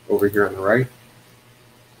over here on the right.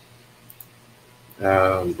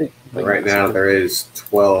 Right now there is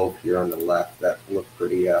 12 here on the left that look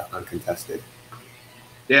pretty uncontested.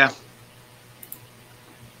 Yeah.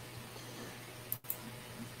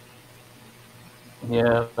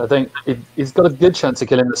 Yeah, I think he's got a good chance of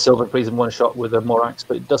killing the Silver Breeze in one shot with a Morax,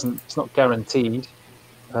 but it's not guaranteed.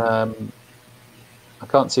 I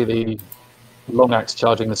can't see the Long Axe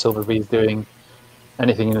charging the Silver Breeze doing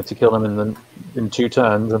anything to kill them in 2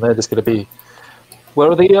 turns, and they're just going to be.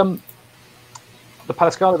 Where are the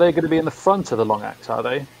Palace Guard? Are they going to be in the front of the Long Axe? Are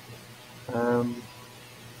they?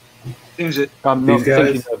 Seems it. I'm not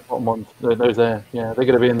thinking of the bottom one. Those there. Yeah, they're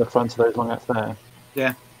going to be in the front of those Long Axe there.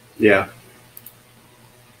 Yeah. Yeah.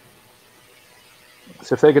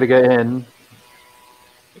 So if they're going to get in,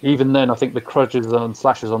 even then, I think the crudges and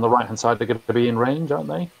slashers on the right-hand side are going to be in range, aren't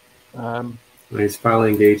they? He's finally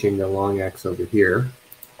engaging the long axe over here.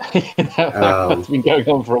 That's been going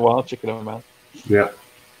on for a while, chicken them out. Yep.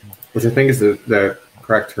 Which I think is the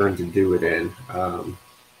correct turn to do it in.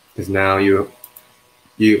 Because now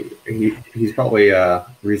he's probably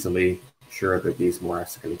reasonably sure that these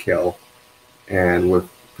Moraths are going to kill. And with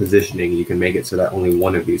positioning, you can make it so that only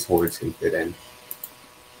one of these hordes can fit in.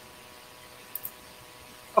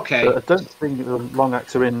 Okay. But I don't think the long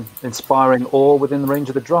axe are inspiring or within the range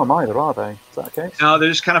of the drum either, are they? Is that the case? No, they're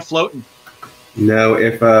just kind of floating. No,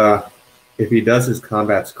 if he does his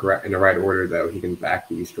combats correct in the right order, though, he can back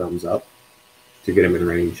these drums up to get him in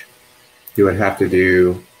range. He would have to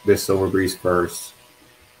do this Silver Breeze first,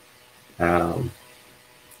 and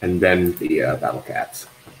then the Battle Cats.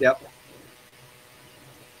 Yep.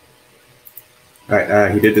 All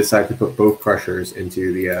right. He did decide to put both crushers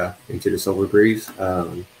into the Silver Breeze.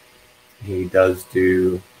 He does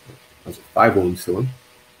do 5 wounds to him.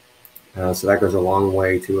 So that goes a long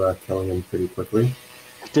way to killing him pretty quickly.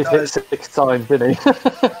 He did hit 6 times, didn't he?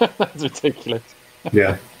 That's ridiculous.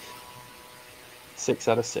 Yeah. 6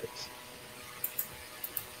 out of 6.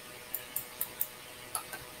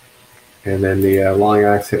 And then the long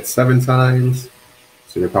axe hit 7 times.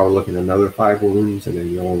 So you're probably looking at another 5 wounds, and then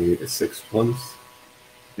you only need the 6 ones.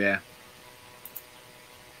 Yeah.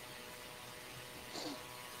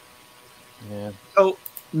 Yeah. So,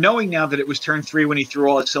 knowing now that it was turn 3 when he threw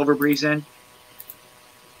all his Silver Breeze in,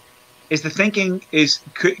 is the thinking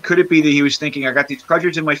could it be that he was thinking, I got these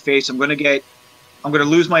crudgers in my face, I'm gonna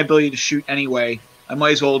lose my ability to shoot anyway. I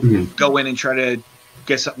might as well go in and try to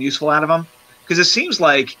get something useful out of him? Because it seems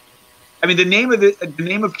like, I mean, the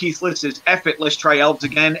name of Keith's list is F it, let's try elves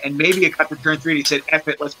again, and maybe it got to turn 3 and he said F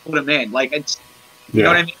it, let's put him in. Like, it's, you know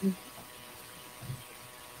what I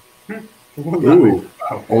mean? Ooh,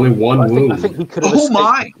 only 1 wound. I think he could have Oh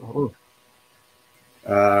my!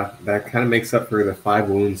 That kind of makes up for the 5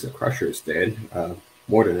 wounds the Crushers did.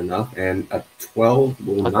 More than enough. And a 12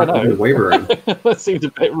 will not even wavering. That seems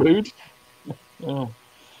a bit rude. Oh,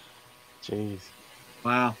 jeez.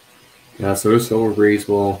 Wow. So this Silver Breeze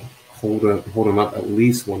will hold him up at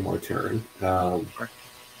least 1 more turn.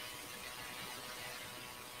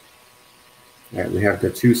 And we have the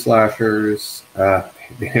 2 slashers.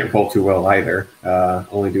 They didn't roll too well either.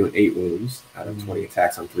 Only doing 8 wounds out of 20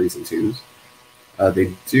 attacks on 3s and 2s.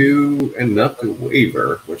 They do enough to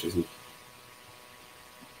waver, which is.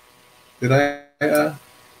 Did I? No,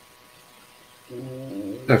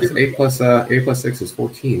 because 8 plus 6 is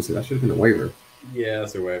 14, so that should have been a waiver. Yeah,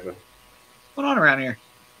 that's a waiver. What's going on around here?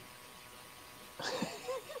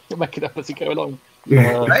 You'll make it up as you go along.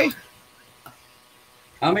 Right?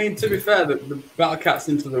 I mean, to be fair, the Battle Cats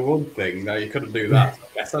into the 1 thing, now you couldn't do that. I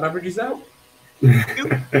guess that averages out. Do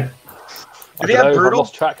they have brutal? I've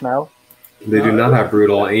lost track now. They do not have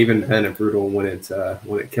brutal, and even then, if brutal wouldn't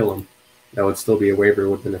kill him, that would still be a waiver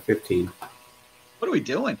within a 15. What are we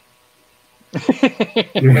doing? What's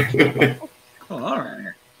going on around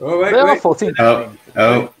here? Oh, wait, They are wait. 14.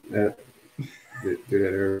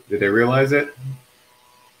 Did they realize it?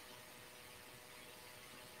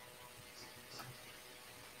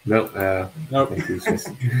 Nope. Nope. I think he's just.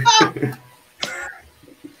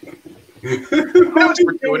 That was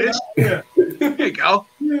fortuitous. There you go.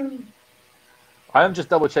 I am just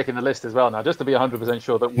double checking the list as well now, just to be 100%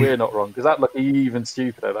 sure that we're not wrong, because that looked even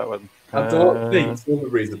stupider, that one. I don't think Silver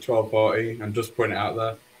Breeze are 12-14. I'm just putting it out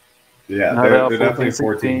there. Yeah, No, they're definitely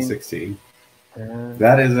 14-16.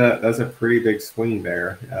 That's a pretty big swing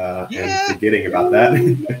there, and forgetting about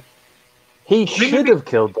that. He should have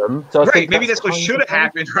killed them. So I think Maybe that's what should have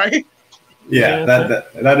happened, right? Yeah,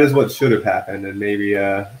 that is what should have happened, and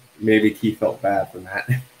maybe Keith felt bad from that.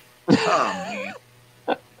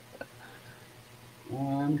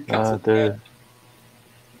 Oh man. Dude.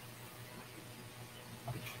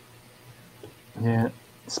 Yeah,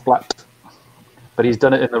 splat. But he's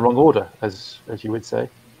done it in the wrong order, as you would say.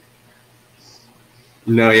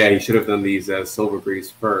 No, yeah, he should have done these Silver Breeze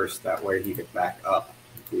first. That way he could back up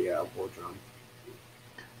the war drum.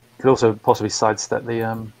 Could also possibly sidestep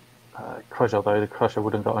the Crusher, though. The Crusher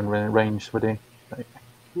wouldn't got in range, would he?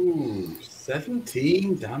 Ooh,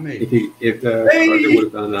 17 damage. If the Crusher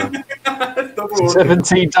would have done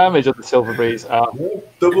 17 damage on the Silver Breeze.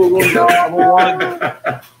 Double one.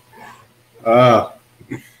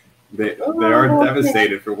 They are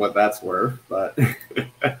devastated for what that's worth, but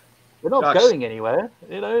we're not going anywhere,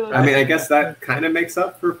 you know. I mean, I guess that kind of makes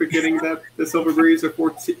up for forgetting that the Silver Breeze are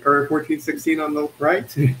 14-16 on the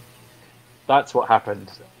right. That's what happened.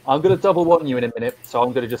 I'm going to double one you in a minute, so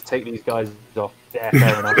I'm going to just take these guys off. Yeah,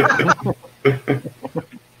 fair enough.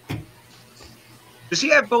 Does he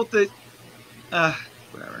have both the?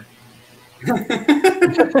 Whatever.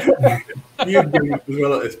 You've given up as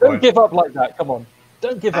well at this Don't point. give up like that. Come on.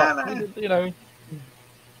 Don't give up. You know,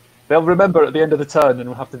 they'll remember at the end of the turn and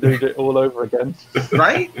we'll have to do it all over again.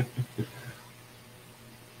 Right?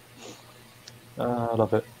 I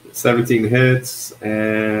love it. 17 hits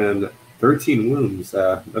and 13 wounds.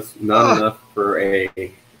 That's not enough for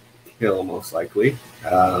a kill, most likely.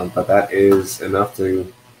 But that is enough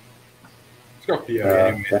to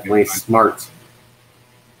definitely smart.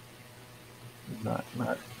 No,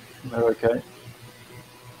 okay.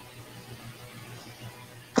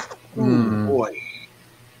 Oh boy.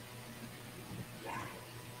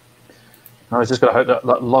 I was just going to hope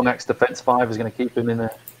that long axe defense 5 is going to keep him in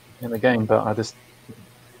the game, but I just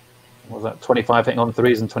what was that 25 hitting on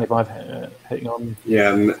 3s and 25 hitting on.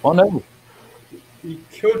 Yeah. Oh no. You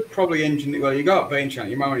could probably engineer. Well, you got Bane Chant.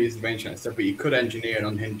 You might want to use the Bane Chant instead, but you could engineer an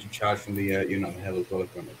unhindered charge from the unit on the hill as well.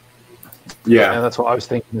 Yeah, that's what I was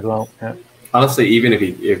thinking as well. Yeah. Honestly, even if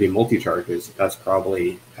he multi-charges, that's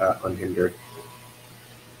probably unhindered.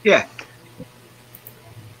 Yeah.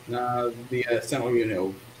 The Sentinel unit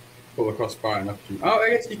will pull across fire enough. I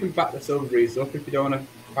guess you can back the Silver Breeze up if you don't want to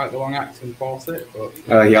fight the long axe and force it.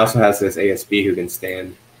 But he also has this ASB who can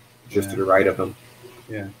stand just to the right of him.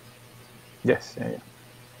 Yeah. Yes. Yeah.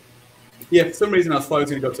 Yeah. For some reason, I was going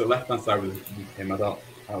to go to the left-hand side with him. I thought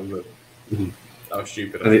that was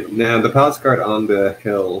stupid. Now the Palace Guard on the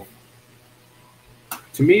hill.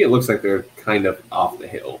 To me, it looks like they're kind of off the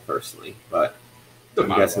hill, personally, but I'm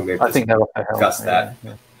guessing they've discussed that.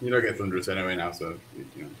 Yeah. You don't get Thunderous anyway now, so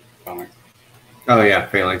you know, Phalanx. Oh yeah,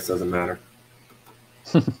 Phalanx doesn't matter.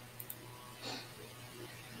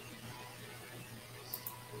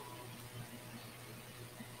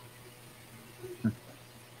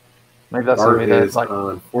 Maybe that's Art is like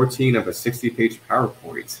on 14 of a 60-page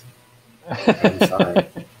PowerPoint. I'm sorry.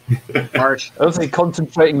 Art. I was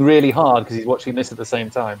concentrating really hard because he's watching this at the same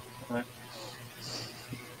time. Right?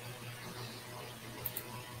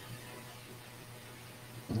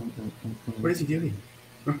 What is he doing?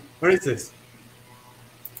 What is this?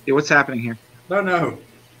 Yeah, what's happening here? No.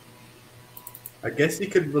 I guess he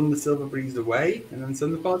could run the Silver Breeze away and then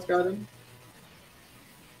send the Palace Guard in.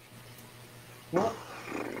 What?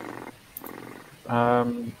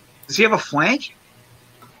 Does he have a flank?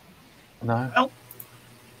 No. Well,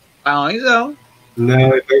 I don't think so.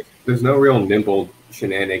 No, there's no real nimble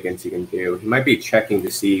shenanigans he can do. He might be checking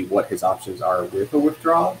to see what his options are with a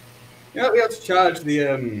withdrawal. Yeah, we have to charge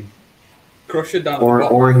the Crusher down.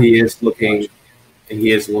 Or he is looking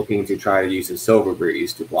to try to use his Silver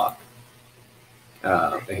Breeze to block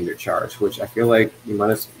the hindered charge, which I feel like you might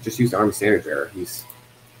have just used the Army Standard Bearer. He's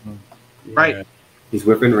right. He's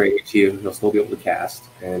within range. He'll still be able to cast,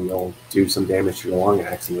 and he'll do some damage to the long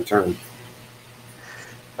axe in return.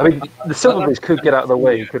 I mean, the Silver Breeze could get out of the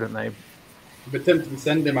way, couldn't they? But tempted to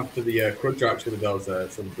send him after the Crudge actually with those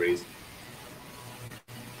Silver Breeze.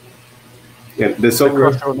 Yeah, the Silver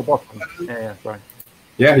Crusher on the bottom. Yeah, sorry.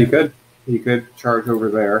 Yeah, he could. He could charge over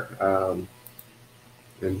there,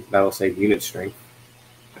 and that'll save unit strength.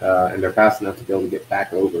 And they're fast enough to be able to get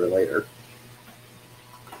back over later.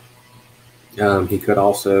 He could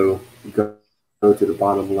also go to the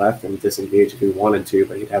bottom left and disengage if he wanted to,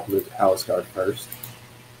 but he'd have to move the Palace Guard first.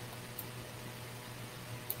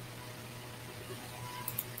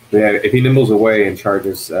 But yeah, if he nimbles away and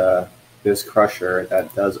charges this Crusher,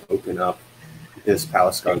 that does open up this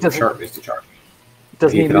Palace Guard for sharpness to charge.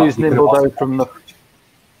 Doesn't he lose nimble though from the?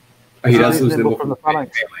 He does lose nimble from the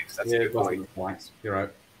phalanx. That's a good point. You're right.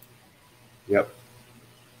 Yep.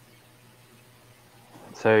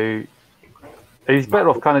 So he's better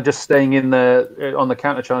off kind of just staying in the on the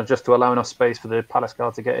counter charge just to allow enough space for the Palace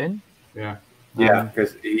Guard to get in. Yeah. Yeah,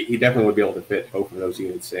 because he definitely would be able to fit both of those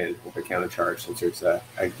units in with a counter charge since there's a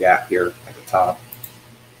gap here at the top.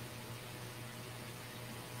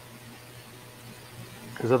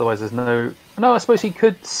 Because otherwise there's no... No, I suppose he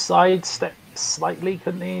could sidestep slightly,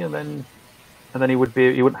 couldn't he? And then he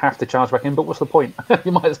wouldn't have to charge back in, but what's the point?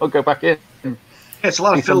 You might as well go back in. Yeah, it's a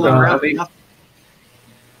lot of fiddling around.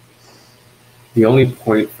 The only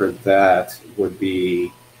point for that would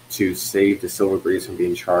be to save the Silver Breeze from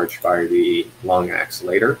being charged by the Long Axe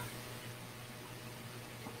later.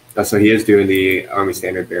 So he is doing the Army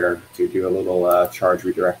Standard Bearer to do a little charge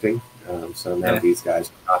redirecting. So now these guys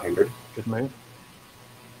are not hindered. Good move.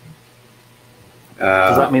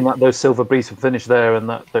 Does that mean that those Silver Breeze will finish there and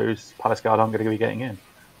that those Palace Guard aren't going to be getting in?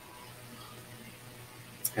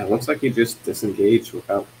 It looks like he just disengaged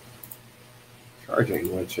without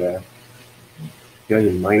charging, which you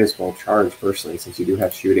might as well charge personally, since you do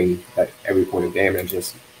have shooting at every point of damage.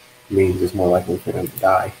 Just means it's more likely for them to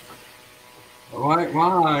die. Why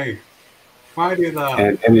do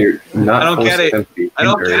that? And you're not I don't get forcing it. them to be I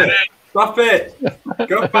don't injured. get it. Stop it!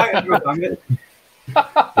 Go fight him, damn it!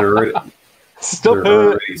 They're already, Stop they're it!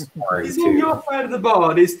 already sparring He's on too. your side of the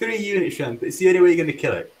board. He's 3 unit strength. It's the only way you're going to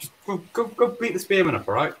kill it. Just go beat the spearman up,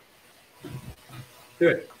 all right? Do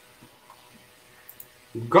it.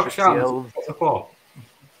 You've got sharpness. What's the for?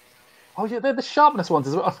 Oh yeah, they're the sharpness ones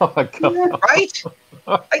as well. Oh my god! Right?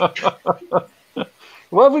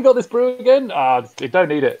 Where have we got this brew again? You don't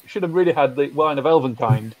need it. Should have really had the wine of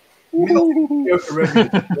Elvenkind. So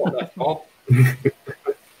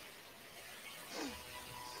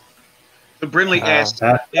Brinley asked,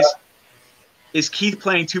 is Keith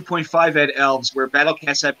playing 2.5 at Elves, where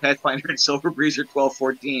Battlecast at Pathfinder and Silver Breeze are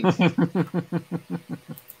 12-14?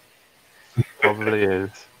 Probably is.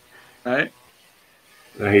 Right?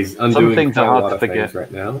 He's undoing Some things quite are a hard lot to of forget. things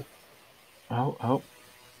right now. Oh.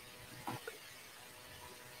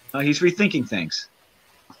 He's rethinking things.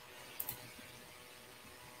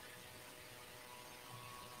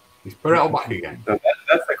 He's put it all back again. So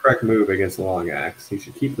that's the correct move against the long axe. He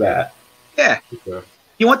should keep that. Yeah.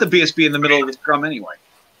 You want the BSB in the middle of the scrum anyway.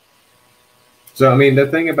 So, I mean, the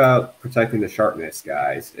thing about protecting the sharpness,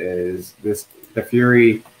 guys, is the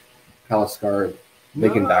Fury Palace Guard, they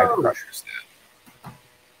can die to Crusher's Step.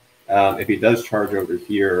 If he does charge over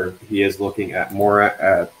here, he is looking at more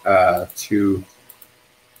at 2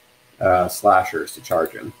 slashers to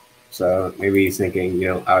charge him. So maybe he's thinking,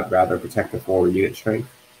 I would rather protect the 4 unit strength.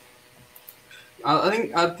 I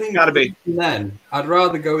think Gotta be. Then I'd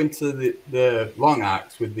rather go into the long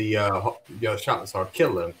axe with the sharpness sword,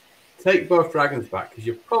 kill them, take both dragons back because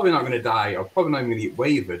you're probably not going to die or probably not even going to get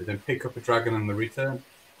wavered, and then pick up a dragon on the return.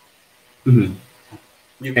 Mm-hmm.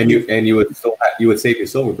 You would save your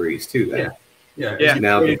Silver Breeze too. Then yeah.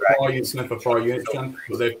 Now the 4 units for 4 units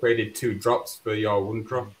because they've created 2 drops for your 1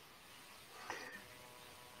 drop.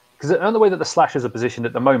 Because the way that the slashers are positioned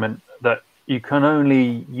at the moment, that you can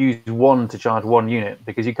only use 1 to charge 1 unit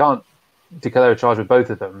because you can't declare a charge with both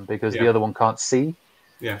of them because the other one can't see.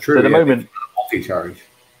 Yeah, true. So at the moment, multi-charge.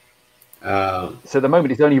 So at the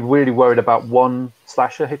moment, he's only really worried about 1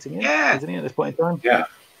 slasher hitting him, isn't he, at this point in time? Yeah.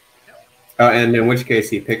 And in which case,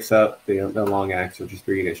 he picks up the long axe, which is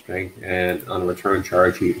 3 unit strength, and on a return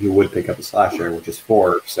charge, he would pick up a slasher, which is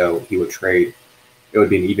 4. So he would trade. It would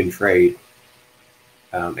be an even trade,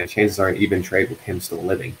 and chances are an even trade with him still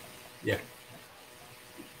living. Yeah.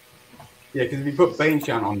 Yeah, because if you put Bane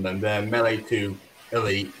Chant on them, they're melee 2,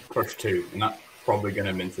 elite, crush 2, and that's probably going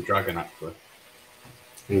to mince the dragon, actually.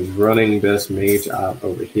 He's running this mage out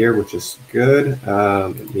over here, which is good.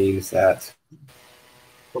 It means that...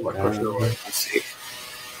 Put my crusher away. Let's see.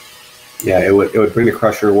 Yeah, it would bring the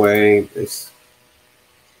crusher away. It's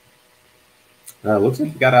looks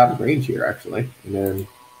like he got out of range here, actually. And then...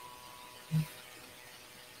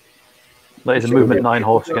 That is a movement 9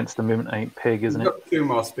 horse against the movement 8 pig, isn't it? Got 2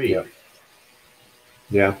 more speed.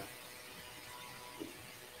 Yeah.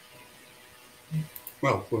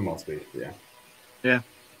 Well, 1 more speed, yeah. Yeah.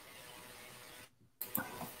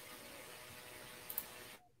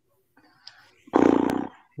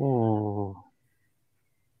 Ooh.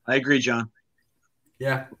 I agree, John.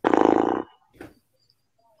 Yeah.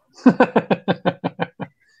 It's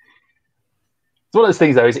one of those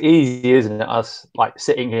things, though. It's easy, isn't it? Us like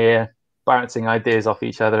sitting here, bouncing ideas off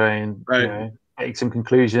each other and getting some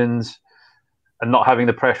conclusions, and not having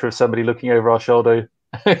the pressure of somebody looking over our shoulder.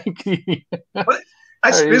 This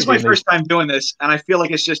is my first time doing this, and I feel like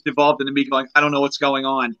it's just evolved into me going, I don't know what's going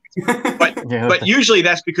on. But usually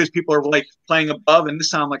that's because people are like playing above, and this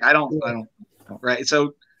time I'm like, I don't right.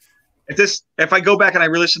 So if I go back and I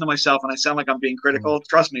re-listen to myself and I sound like I'm being critical,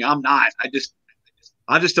 trust me, I'm not.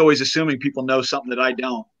 I'm just always assuming people know something that I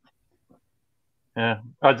don't. Yeah.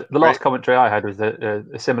 The last commentary I had was a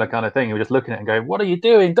similar kind of thing. You were just looking at it and going, what are you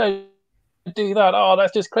doing? Don't do that. Oh,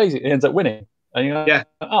 that's just crazy. It ends up winning. And you're like,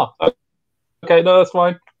 oh, okay, no, that's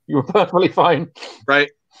fine. You were perfectly fine. Right.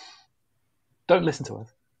 Don't listen to us.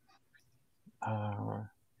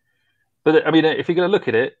 But, I mean, if you're going to look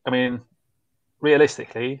at it, I mean,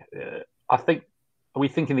 realistically, I think, are we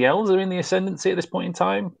thinking the elves are in the ascendancy at this point in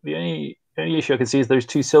time? The only issue I can see is those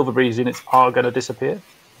 2 Silver Breeze units are going to disappear.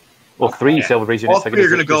 Or 3 Silver Breeze units are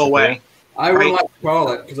going to go away. I would like to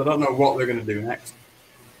call it because I don't know what they're going to do next.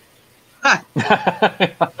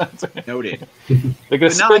 Noted. They're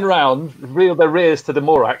going to spin round, reel their rears to the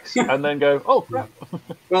Morax, and then go, oh, crap.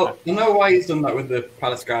 Well, I know why he's done that with the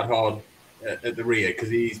Palace Guard Horde at the rear, because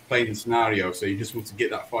he's playing the scenario, so he just wants to get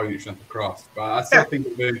that 4 unit strength across. But I still think it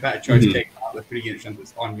would be a better choice to take out the 3 unit strength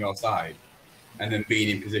that's on your side and then being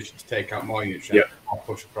in position to take out more unit strength or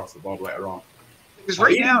push across the board later on. Because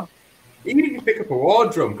right now, even if you pick up a war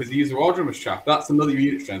drum, because you use a war drum as chaff, that's another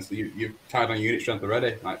unit strength. So you've tied on unit strength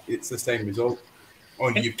already. Like, it's the same result.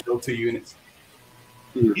 Or you've killed 2 units.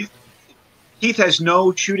 Keith has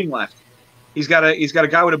no shooting left. He's got a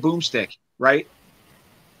guy with a boomstick, right?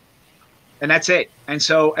 And that's it. And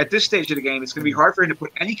so at this stage of the game, it's going to be hard for him to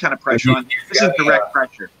put any kind of pressure on. This is direct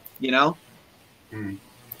pressure, you know?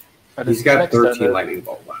 He's got 13 lightning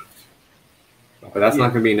bolt left. But that's not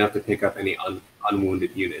going to be enough to pick up any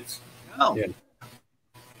unwounded units. No. Yeah.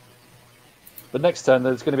 The next turn,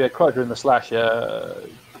 there's going to be a Crudger in the Slasher,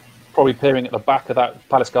 probably peering at the back of that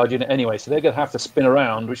Palace Guard unit anyway. So they're going to have to spin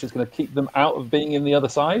around, which is going to keep them out of being in the other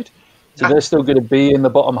side. So they're still going to be in the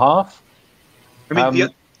bottom half. I mean,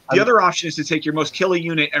 the other option is to take your most killer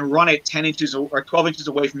unit and run it 10 inches or 12 inches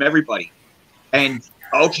away from everybody. And,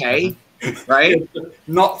 okay, right?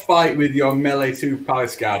 Not fight with your melee 2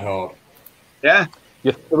 Palace Guard horde. Yeah.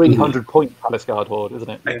 Your 300-point Palace Guard horde, isn't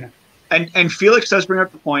it? Yeah. And Felix does bring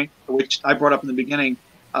up the point, which I brought up in the beginning.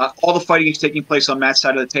 All the fighting is taking place on Matt's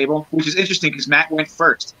side of the table, which is interesting because Matt went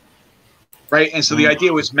first, right? And so the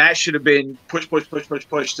idea was Matt should have been push.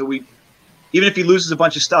 So even if he loses a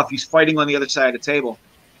bunch of stuff, he's fighting on the other side of the table.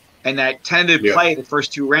 And that tentative play the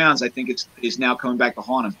first 2 rounds, I think is now coming back to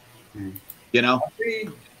haunt him. You know?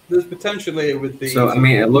 There's potentially with the... So, I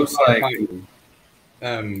mean, it looks like... with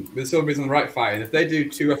Silverbees on the right fighting, if they do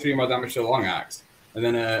 2 or 3 more damage to the long axe, and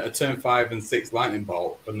then a turn 5 and 6 lightning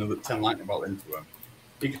bolt, put another 10 lightning bolt into them,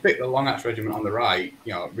 you can pick the long axe regiment on the right,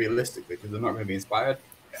 you know, realistically, because they're not going to be inspired.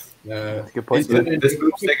 That's a good point. This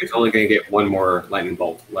boomstick is only going to get 1 more lightning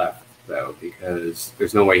bolt left, though, because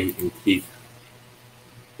there's no way he can keep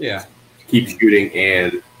shooting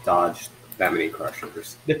and dodge that many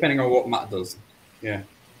crushers. Depending on what Matt does. Yeah.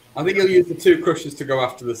 I think he'll use the 2 crushers to go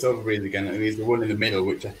after the Silver Breeze again, and he's the one in the middle,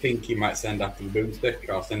 which I think he might send after the boomstick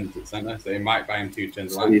or send it to the center. So he might buy him 2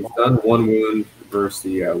 turns. So he's done 1 wound versus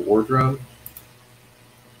the war drum.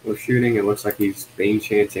 With shooting, it looks like he's bane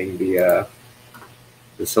chanting the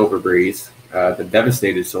Silver Breeze, the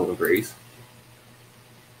devastated Silver Breeze.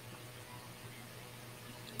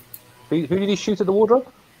 Who did he shoot at the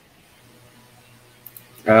wardrobe?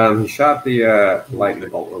 He shot the lightning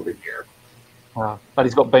bolt over here. But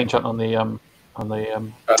he's got Bane Chant on the no,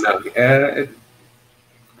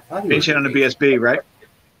 Bane Chant on the BSB, right?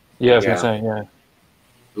 Yeah, I was going to say, yeah. It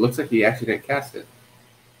looks like he actually didn't cast it.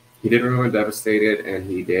 He did remember devastated, and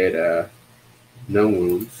he did no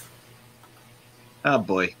wounds. Oh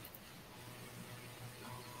boy.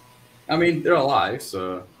 I mean, they're alive,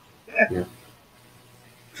 so yeah.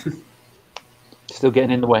 Still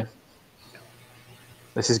getting in the way.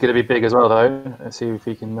 This is going to be big as well, though. Let's see if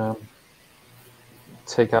he can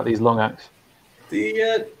take out these long axe.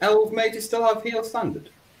 The elf mages still have heal standard?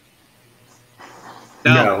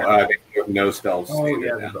 No, they have no spells. Oh,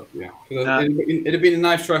 yeah. It'd have been a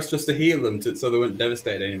nice choice just to heal them so they weren't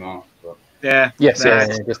devastated anymore. But. Yeah. Yes, yeah,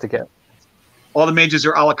 just to get. All the mages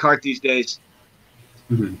are a la carte these days.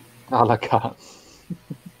 Mm-hmm. A la carte.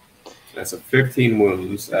 That's a 15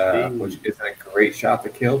 wounds, which isn't a great shot to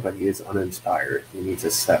kill, but he is uninspired. He needs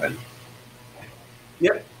a 7.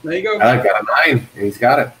 Yep, there you go. I got a 9, and he's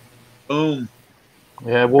got it. Boom.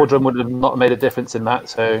 Yeah, Wardrum would have not made a difference in that,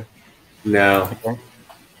 so. No. Okay.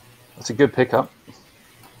 That's a good pickup.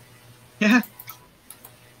 Yeah.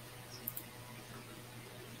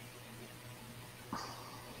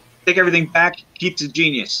 Take everything back, keeps a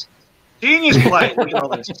genius. Genius play. Look at all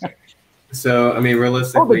this. So, I mean,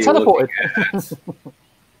 realistically, teleported.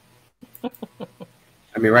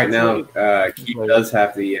 I mean, right now, Keith does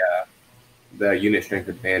have the unit strength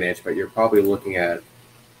advantage, but you're probably looking at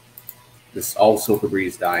this all Silver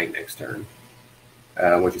Breeze dying next turn,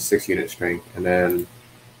 which is 6 unit strength, and then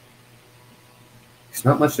it's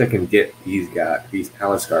not much that can get these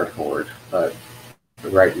Palace Guard horde, but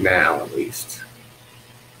right now at least.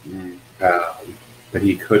 But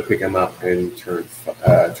he could pick him up in turn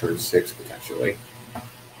 6 potentially.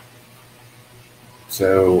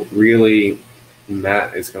 So really,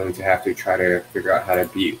 Matt is going to have to try to figure out how to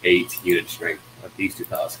beat 8 unit strength of these 2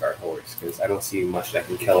 Palace Guard hordes, because I don't see much that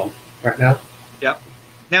can kill him right now. Yep.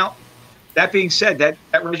 Now, that being said, that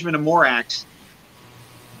regiment of Morax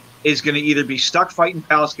is going to either be stuck fighting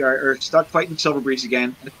Palace Guard or stuck fighting Silver Breeze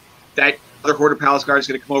again. That other horde of Palace Guard is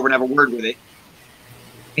going to come over and have a word with it.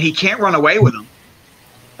 And he can't run away with them.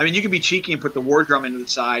 I mean, you can be cheeky and put the war drum into the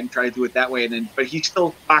side and try to do it that way, but he's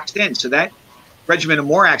still boxed in. So that regiment of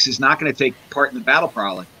Morax is not going to take part in the battle,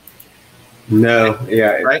 probably. No,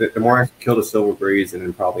 yeah. Right? The Morax killed a Silver Breeze and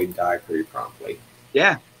then probably die pretty promptly.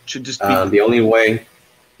 Yeah, should just be. The only way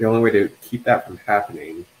the only way to keep that from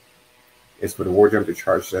happening is for the war drum to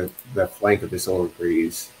charge the flank of the Silver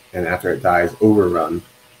Breeze, and after it dies, overrun.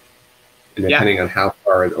 And depending on how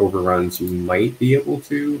far it overruns, you might be able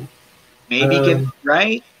to maybe get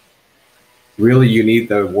right. Really, you need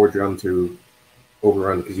the war drum to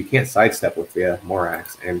overrun because you can't sidestep with the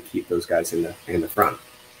Morax and keep those guys in the front.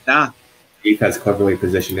 Ah. Keith has cleverly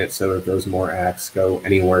positioned it so that those Morax go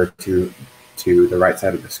anywhere to the right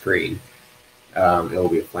side of the screen. It'll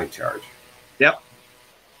be a flank charge. Yep.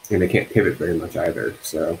 And they can't pivot very much either,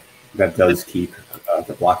 so that does keep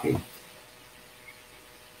the blocking.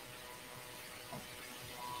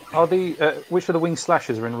 Are the which of the wing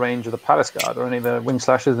slashers are in range of the Palace Guard? Are any of the wing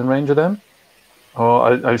slashers in range of them? Or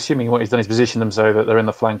I'm assuming what he's done is position them so that they're in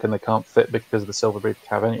the flank and they can't fit because of the Silver Breed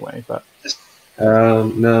cav anyway. But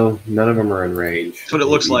no, none of them are in range. That's what it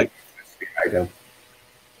looks like. Item.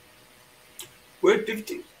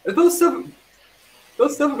 Those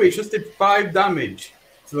Silver Breeds just did 5 damage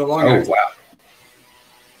to the long. Oh wow!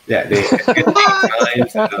 Yeah, they hit 8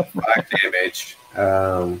 times and 5 damage.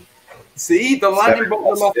 See, the landing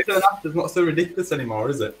bolt them off turn after is not so ridiculous anymore,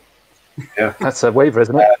 is it? Yeah, that's a waiver,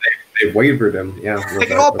 isn't it? They wavered him. Yeah,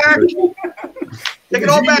 take it all back. Take it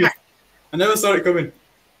all back. I never saw it coming.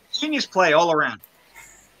 Genius play all around.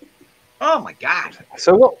 Oh my god!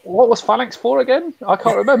 So what was Phalanx for again? I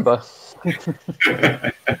can't remember.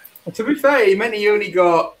 To be fair, he meant he only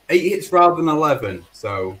got 8 hits rather than 11.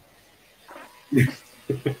 So.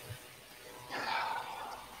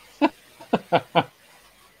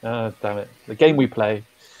 Oh, damn it! The game we play.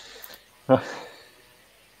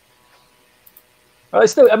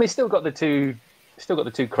 Still got the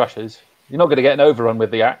two crushers. You're not going to get an overrun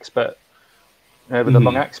with the axe, but with the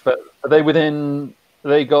long axe. But are they within?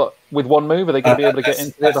 They got with one move. Are they going to be able to get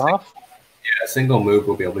into the other half? Yeah, a single move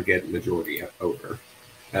will be able to get majority over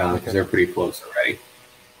because they're pretty close already.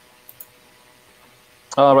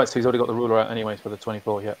 Oh, right. So he's already got the ruler out anyways for the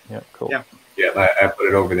 24. Yeah, cool. Yeah, I put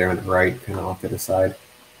it over there on the right, kind of off to the side.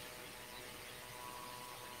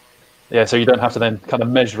 Yeah, so you don't have to then kind of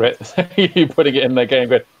measure it. You're putting it in the game.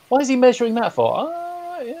 Going, why is he measuring that for?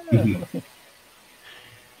 Yeah.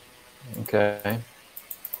 Okay.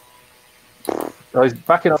 So he's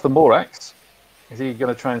backing off the Morax. Is he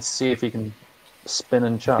going to try and see if he can spin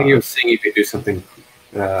and charge? I think he was seeing if he could do something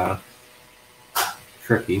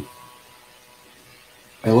tricky.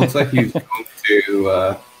 It looks like he's going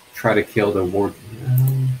to try to kill the ward.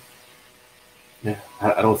 Yeah,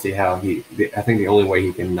 I don't see how I think the only way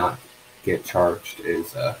he can not get charged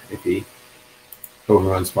is if he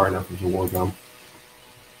overruns far enough with the war drum.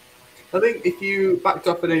 I think if you backed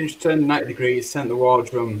off an inch, turned 90 degrees, sent the war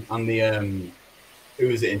drum and the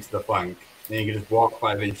ooze it into the flank, then you can just walk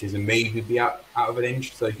 5 inches and maybe be out of an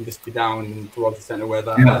inch, so you can just be down towards the centre where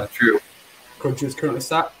that cruncher is currently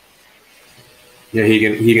sat. Yeah,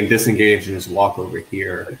 he can disengage and just walk over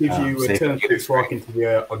here. It gives you a turn 6 walk into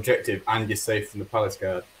the objective, and you're safe from the Palace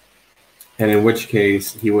Guard. And in which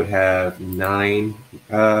case, he would have 9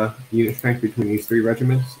 unit strength between these 3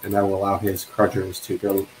 regiments, and that will allow his Crudgers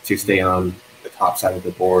to stay on the top side of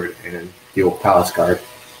the board and deal with Palace Guard.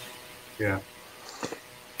 Yeah.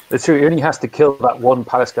 It's true, he only has to kill that one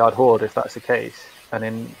Palace Guard horde if that's the case, and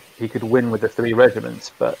then he could win with the 3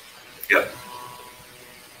 regiments, but... Yep.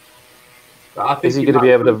 But I think is he going to be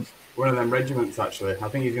able to... One of them regiments, actually. I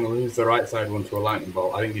think he's going to lose the right side one to a lightning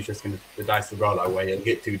bolt. I think he's just going to dice the roll that way and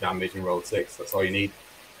get 2 damage and roll 6. That's all you need.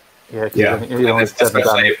 Yeah.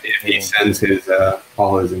 Especially if he sends his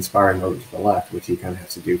all his inspiring over to the left, which he kind of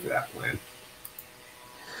has to do for that plan.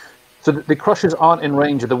 So the Crushers aren't in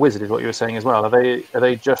range of the Wizard, is what you were saying as well. Are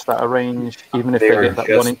they just at a range, even if they get that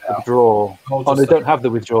 1 inch withdraw? Oh, they don't have the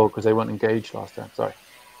withdrawal because they weren't engaged last time. Sorry.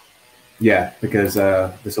 Yeah, because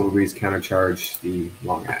the Silver Breeze countercharged the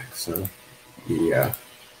long axe, so the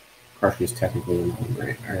Crusher is technically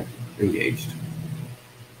engaged.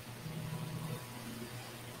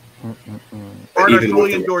 Arthur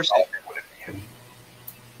fully endorsed it.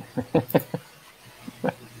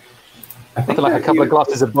 Nothing like a couple of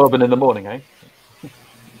glasses of bourbon in the morning, eh?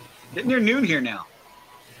 Getting near noon here now.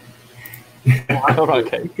 All right,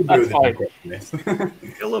 okay. That's fine. A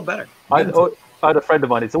little better. I had a friend of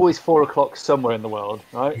mine. It's always 4 o'clock somewhere in the world,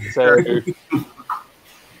 right? So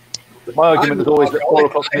my argument was always that 4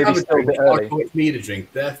 o'clock maybe still a bit early. It's me to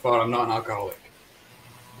drink, therefore I'm not an alcoholic.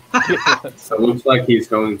 So it looks like he's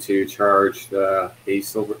going to charge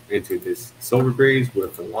into this Silver Breeze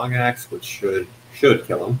with the long axe, which should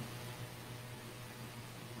kill him.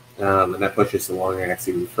 And that pushes the long axe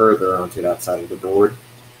even further onto that side of the board.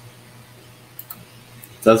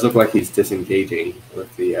 It does look like he's disengaging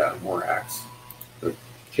with the Morax. So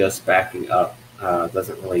just backing up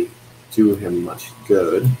doesn't really do him much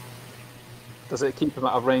good. Does it keep him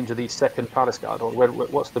out of range of the second Palace Guard Horde?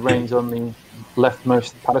 What's the range on the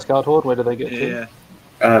leftmost Palace Guard Horde? Where do they get to?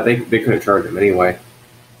 They couldn't charge him anyway.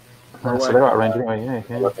 So they're out of range anyway.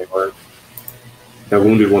 Yeah. What they were. The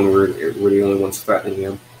wounded one were the only ones threatening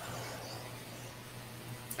him.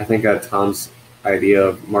 I think Tom's idea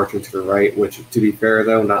of marching to the right, which, to be fair,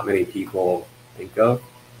 though, not many people think of,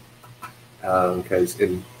 because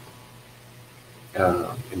in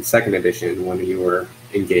second edition, when you were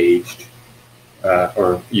engaged,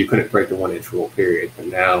 or you couldn't break the 1 inch rule, period, but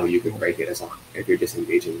now you can break it as long if you're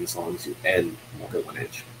disengaging as long as you end more than 1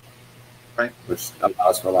 inch, right? Which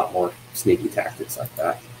allows for a lot more sneaky tactics like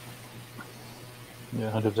that. Yeah,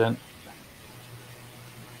 100%.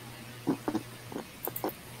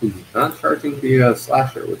 He's not charging the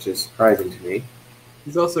slasher, which is surprising to me.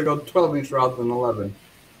 He's also got 12 inch rather than 11.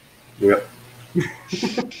 Yep.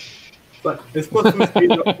 But it's supposed to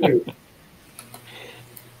speed up too.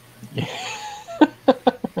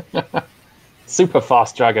 Super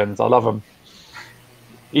fast dragons. I love them.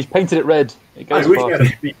 He's painted it red. It goes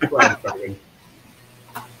fast.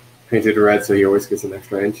 Painted it red so he always gets an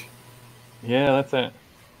extra inch. Yeah, that's it.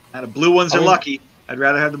 Now the blue ones are lucky. I'd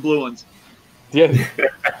rather have the blue ones. Yeah.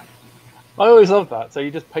 I always love that. So you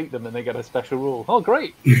just paint them and they get a special rule. Oh,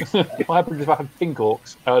 great. What happens if I have pink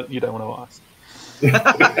orcs? You don't want to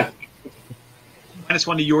ask. Minus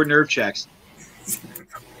one of your nerve checks.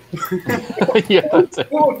 Yeah, that's it.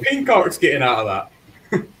 What are pink orcs getting out of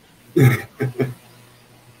that?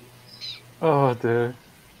 Oh, dear.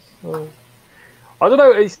 Oh. I don't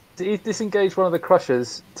know. He's disengaged one of the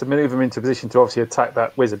crushers to maneuver him into a position to obviously attack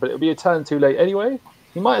that wizard, but it'll be a turn too late anyway.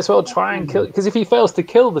 He might as well try and kill, because if he fails to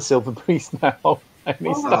kill the Silver Priest now, and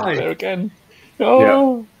he's stuck there again.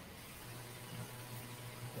 Oh.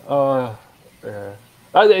 Yeah. Oh. Yeah.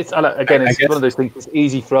 It's one of those things. It's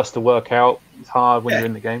easy for us to work out. It's hard when you're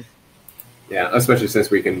in the game. Yeah, especially since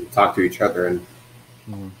we can talk to each other and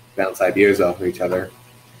bounce ideas off of each other.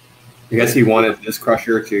 I guess he wanted this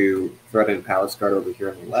crusher to threaten Palace Guard over here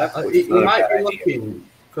on the left. He might be looking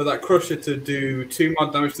for that crusher to do 2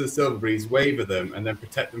 more damage to the Silver Breeze, waver them, and then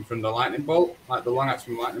protect them from the lightning bolt, like the long axe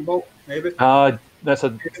from lightning bolt, maybe. That's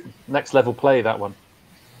a next level play. That one.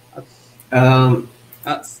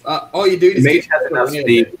 That's all you do. Mage has enough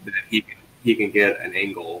speed that he can get an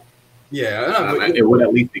angle. Yeah, it would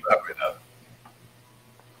at least be covered up.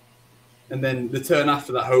 And then the turn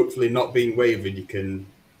after that, hopefully not being wavered, you can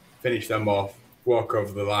finish them off, walk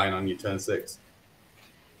over the line on your turn 6.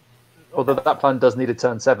 Although that plan does need a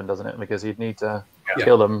turn 7, doesn't it? Because you'd need to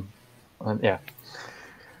kill them. Yeah.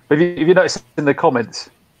 But if you notice in the comments,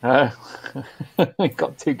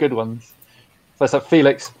 got 2 good ones. First up,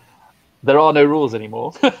 Felix. There are no rules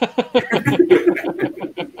anymore.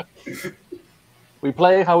 We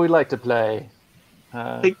play how we like to play.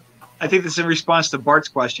 I think this is in response to Bart's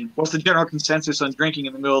question. What's the general consensus on drinking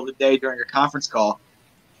in the middle of the day during a conference call?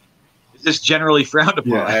 Is this generally frowned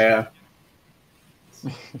upon? Yeah.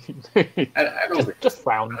 I don't just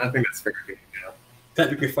frown. I think that's fair.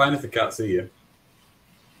 Technically fine if they can't see you.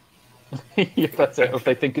 Yeah, that's it. If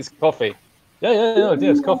they think it's coffee. Yeah,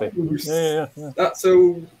 it's coffee. Yeah. That's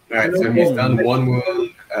so. All right, so he's done 1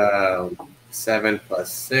 wound. 7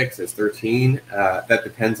 plus 6 is 13. That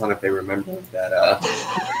depends on if they remember that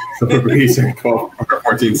Silver Breeze are 12,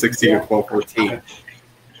 14, 16, or 12, 14.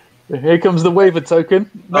 Here comes the waiver token.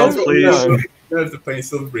 No, please. There's the plain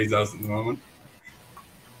Silver Breeze out at the moment.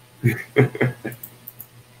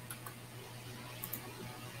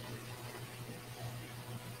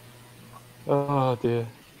 Oh dear.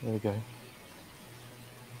 There we go.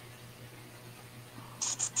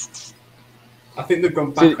 I think they've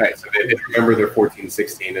gone back. Right, so they remember their 14,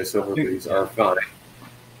 16 as Silver Breeze are fine.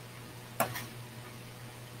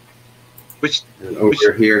 And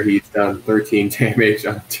over here, he's done 13 damage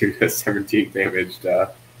onto the 17 damaged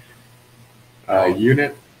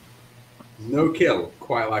unit. No kill,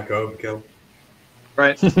 quite like overkill.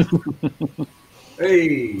 Right.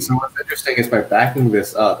 Hey. So what's interesting is by backing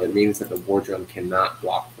this up, it means that the War Drum cannot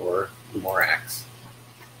block for the Morax.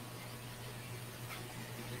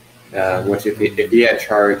 Which if he had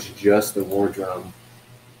charged just the War Drum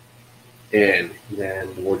in,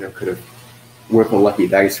 then the War Drum could have, with a lucky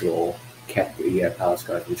dice roll, kept the Palace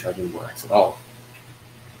Guard from charging the Morax at all.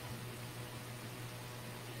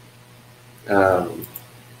 That's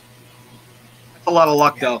a lot of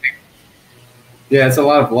luck, though. Yeah, it's a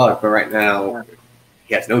lot of luck, but right now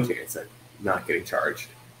he has no chance at not getting charged,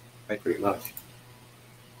 right, pretty much.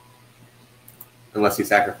 Unless he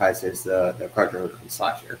sacrifices the Quadro and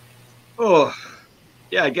Slasher. Oh,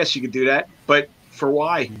 yeah, I guess you could do that. But for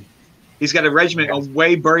why? He's got a regiment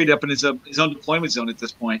way buried up in his own deployment zone at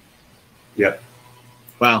this point. Yep.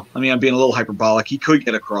 Wow. I mean, I'm being a little hyperbolic. He could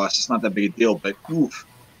get across. It's not that big a deal, but oof.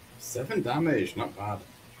 7 damage, not bad.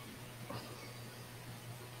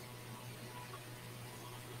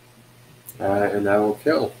 And that will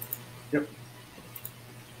kill. Yep.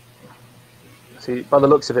 See, by the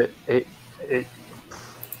looks of it,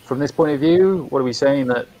 from this point of view, what are we saying?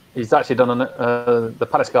 That he's actually done the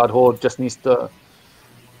Palace Guard Horde just needs to.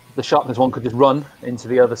 The sharpness one could just run into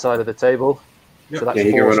the other side of the table. Yep. So that's Yeah,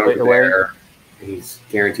 he can 4 run straight over away. there. He's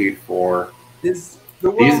guaranteed 4. These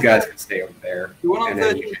guys can stay over there. The one on and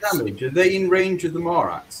then 13 you just- damage, are they in range of the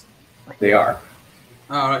Morax? They are.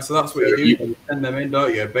 Alright, so that's what So you do. You send them in,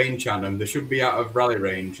 don't you? Bane chant them. They should be out of rally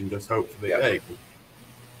range and just hope for the day.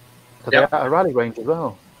 So they're out of rally range as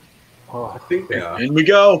well. I Oh, think they are. In we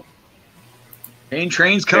go. Main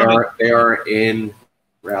train's coming. They are in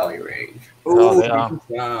rally range. Oh, they are.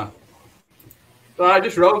 Yeah. Alright,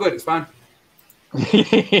 just roll good. It's fine.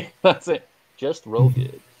 that's it. Just roll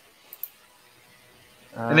good.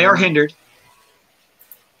 And they are hindered.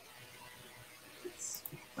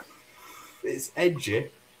 It's edgy.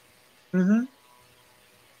 Mm-hmm.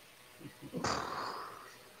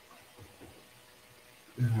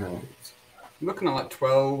 Alright. I'm looking at like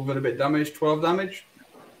 12 and a bit damage. 12 damage.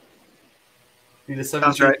 Need a 7.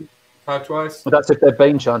 Sounds right. 5 twice. But that's if they're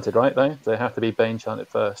Bane chanted, right? They have to be Bane chanted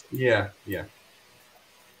first. Yeah, yeah.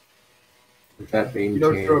 With that being You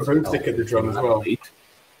don't throw a changed, broomstick at the drum as well.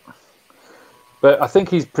 But I think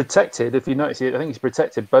he's protected. If you notice it, I think he's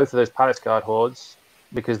protected both of those Palace Guard hordes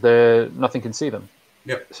because nothing can see them.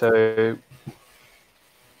 Yep. So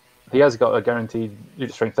he has got a guaranteed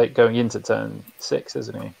unit strength 8 going into turn 6,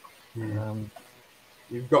 isn't he?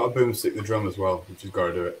 You've got to boomstick the drum as well, which has got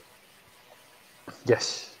to do it.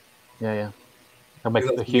 Yes. Yeah. It'll make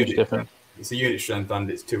That's a huge unit difference. strength. It's a unit strength and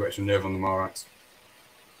it's 2 extra nerve on the Morax.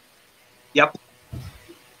 Yep.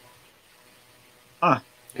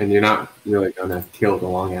 And you're not really going to kill the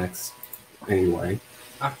long axe anyway.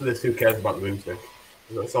 After this, who cares about the boomstick?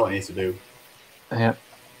 That's all it needs to do. Yeah.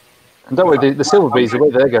 And don't worry, the Silver Bees, the way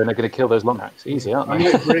they're going, are going to kill those long hacks. Easy, aren't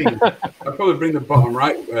they? I'll probably bring the bottom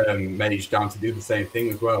right mage down to do the same thing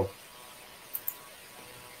as well.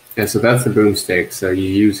 Yeah, so that's the boomstick. So you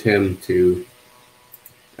use him to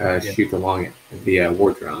shoot the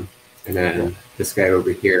war drone. And then this guy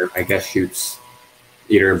over here, I guess, shoots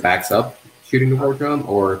either backs up shooting the war drum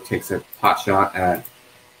or takes a pot shot at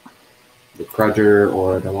the Crudger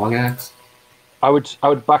or the long axe. I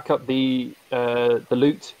would back up the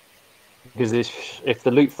loot, because if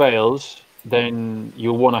the loot fails, then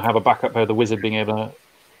you'll want to have a backup of the wizard being able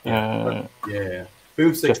to. Yeah.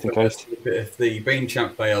 Boomstick Just in case. If the Bane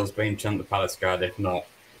chant fails, Bane chant the Palace Guard. If not,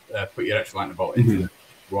 put your extra lightning bolt into the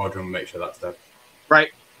war drum and make sure that's dead.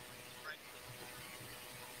 Right.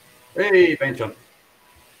 Hey, Bane chant.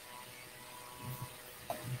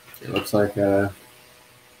 It looks like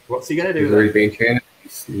What's he gonna do? he's already been chanted.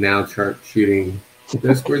 He's now shooting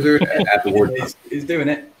this wizard at the war drum. He's doing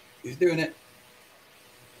it. He's doing it.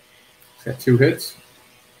 He's got 2 hits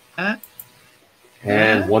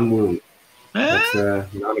and 1 wound.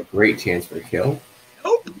 That's not a great chance for a kill.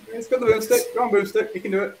 Nope. He's got the boomstick. Go on, boomstick. He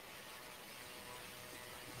can do it.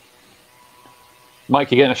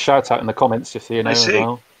 Mike, you're getting a shout out in the comments, just so you know as see.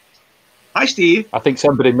 well. Hi, Steve. I think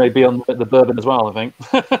somebody may be on the bourbon as well, I think.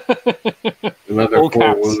 Another All 4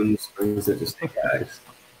 caps. wounds brings it to snake eyes.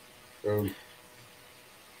 Boom.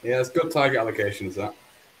 Yeah, it's good target allocations, that.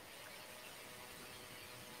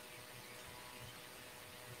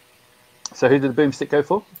 So who did the boomstick go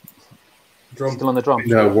for? Drum. Still on the drum.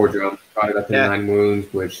 No, war drum got it up to Yeah. 9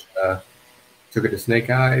 wounds, which took it to snake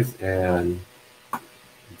eyes and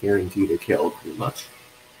guaranteed a kill, pretty much.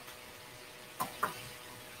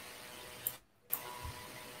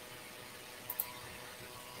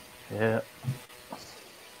 Yeah.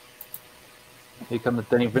 Here come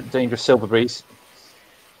the dangerous Silver Breeze.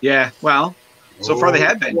 Yeah, well, so far they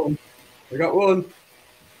have been. We got one.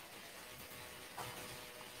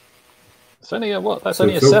 It's only a what? That's So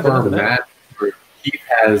only a so 7, far, isn't it? Matt, Keith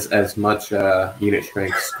has as much unit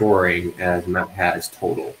strength scoring as Matt has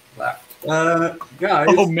total left. Guys,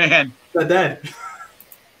 Oh, man. they're dead.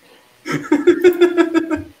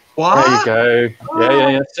 What? There you go.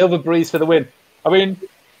 Yeah. Silver Breeze for the win. I mean,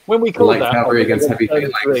 when we called Light that, cavalry against heavy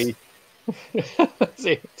turn phalanx. 3.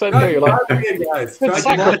 See, turn 3, you're like, Guys, good try to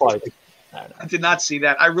sacrifice. I did not see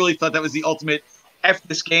that. I really thought that was the ultimate F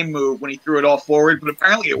this game move when he threw it all forward, but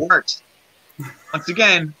apparently it worked. Once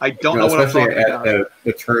again, I don't know what I'm Especially talking at about.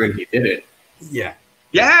 the turn he did it. Yeah.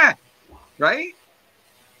 Yeah, right?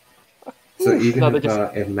 So even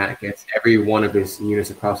No, if Matt gets every one of his units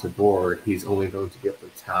across the board, he's only going to be able to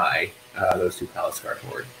tie those two Palace Guard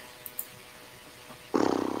Horde.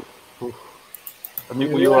 I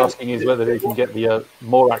mean, what you're asking is whether they can get the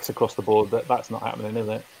Morax across the board. That's not happening, is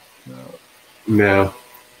it? No.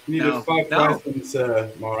 You needed 5,000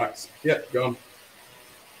 Morax. Yeah, go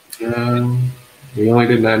on. We only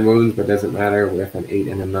did 9 wounds, but it doesn't matter with an 8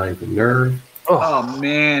 and a 9 for nerve. Oh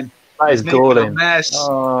man, that is galling. Mess.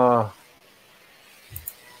 Oh.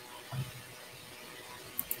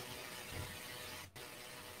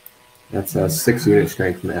 That's a 6-unit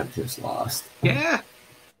strength Matt just lost. Yeah.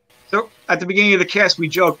 So at the beginning of the cast, we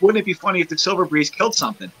joked, wouldn't it be funny if the Silver Breeze killed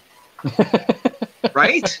something?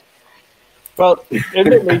 Right? Well,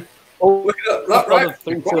 admittedly, all Look at that right.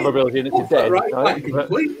 3 silver build units are dead. Right flank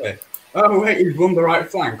completely. Oh wait, he's won the right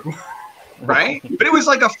flank. Right? But it was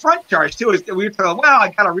like a front charge too. We were told, well, I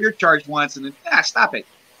got a rear charge once, and then stop it.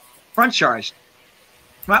 Front charge.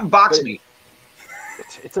 Come out and box me.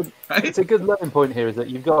 It's a good learning point here, is that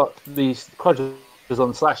you've got these Quadras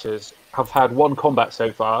on slashers have had 1 combat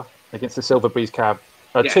so far against the Silver Breeze cab.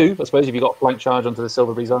 2, I suppose, if you got flank charge onto the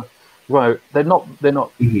Silver Breeze. Well, they're not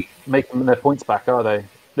making their points back, are they?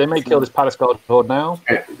 They may kill this Palace Guard Horde now.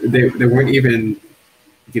 They weren't even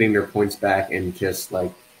getting their points back and just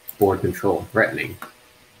like board control, threatening.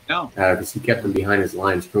 No. Because he kept them behind his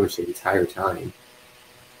lines pretty much the entire time.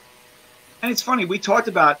 And it's funny, we talked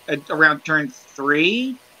about around turn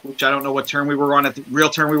 3, which I don't know what turn we were on, at the real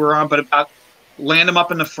turn we were on, but about land him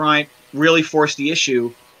up in the front, really force the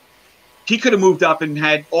issue. He could have moved up and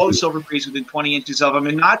had all the Silver Breeze within 20 inches of him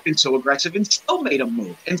and not been so aggressive and still made him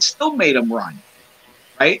move and still made him run.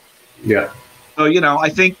 Right? Yeah. So, I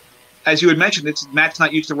think, as you had mentioned, Matt's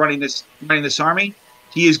not used to running this army.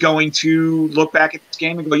 He is going to look back at this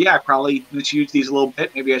game and go, yeah, I probably misused these a little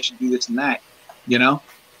bit. Maybe I should do this and that, Yeah,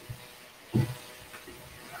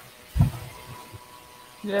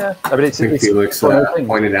 I mean, I think Felix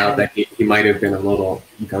pointed out that he might have been a little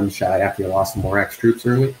gun shy after he lost some more X troops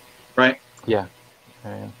early. Right. Yeah.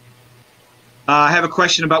 I have a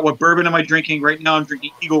question about what bourbon am I drinking right now? I'm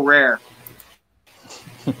drinking Eagle Rare.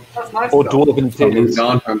 That's nice. Or Dwarven So moved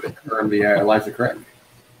on from the Elijah Craig.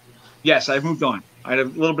 Yes, I've moved on. I had a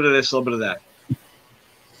little bit of this, a little bit of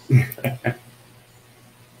that.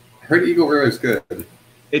 I heard Eagle Rare is good.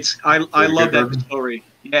 I love that distillery.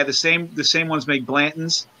 Yeah, the same ones make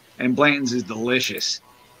Blanton's, and Blanton's is delicious.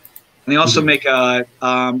 And they also make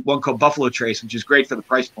one called Buffalo Trace, which is great for the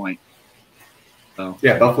price point. So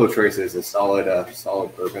yeah, Buffalo Trace is a solid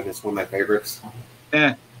bourbon. It's one of my favorites.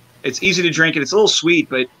 Yeah, it's easy to drink and it's a little sweet,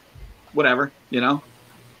 but whatever, Yeah.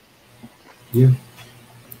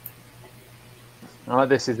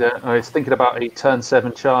 This is I was thinking about a turn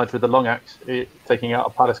 7 charge with the long axe, taking out a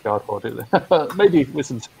Palace Guard Horde. Maybe with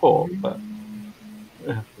some support, but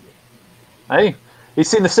hey, he's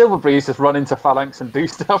seen the Silver Breeze just run into Phalanx and do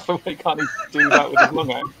stuff, and why can't he do that with his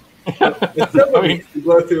long axe? The Silver Breeze can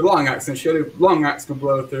blow through long axe, and surely long axe can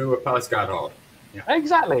blow through a Palace Guard Horde. Yeah.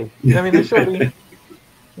 Exactly. I mean, there's surely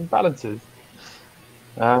imbalances.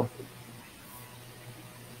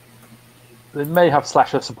 They may have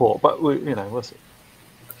slasher support, but we'll see.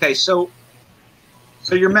 Okay, so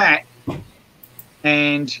you're Matt,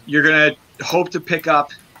 and you're gonna hope to pick up,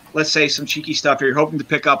 let's say, some cheeky stuff here. You're hoping to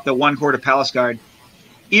pick up the 1 Horde of Palace Guard.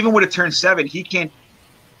 Even with a turn 7, he can't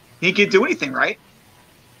do anything, right?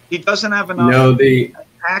 He doesn't have enough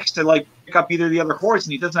attacks to pick up either of the other hordes,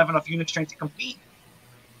 and he doesn't have enough unit strength to compete.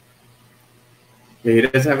 Yeah, he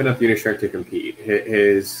doesn't have enough unit strength to compete.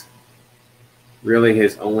 His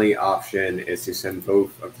only option is to send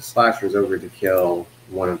both of the slashers over to kill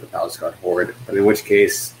one of the Palace Guard Horde, but in which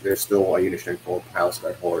case there's still a unit strength 4 Palace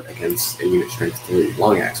Guard Horde against a unit strength 3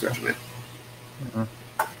 Long Axe Regiment. Mm-hmm.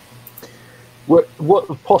 What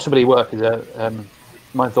would possibly work is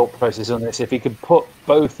my thought process on this. If he could put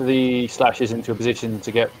both of the slashers into a position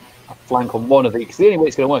to get a flank on one of because the only way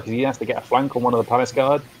it's going to work is he has to get a flank on one of the Palace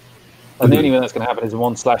Guard, and the only way that's going to happen is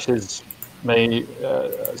one slashers may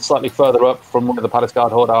slightly further up from where the Palace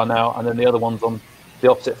Guard Horde are now, and then the other one's on the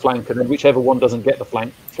opposite flank, and then whichever one doesn't get the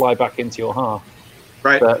flank, fly back into your half.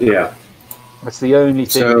 Right. But yeah. That's the only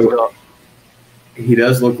thing he's got. He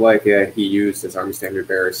does look like he used his Army Standard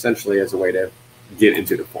Bearer essentially as a way to get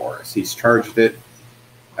into the forest. He's charged it,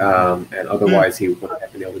 and otherwise he wouldn't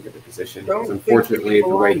have been able to get the position. Because unfortunately, the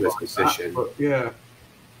way he was positioned. Yeah.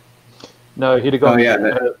 No, he'd have gone. Oh,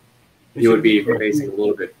 yeah. He would be facing a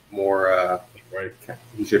little bit more.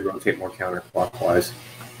 He should rotate more counterclockwise.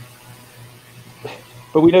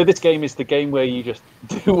 But we know this game is the game where you just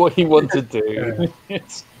do what you want to do.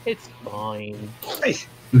 It's fine.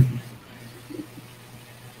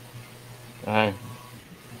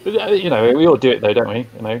 But, you know, we all do it though, don't we?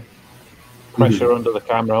 You know, pressure under the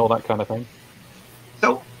camera, all that kind of thing.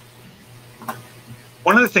 So,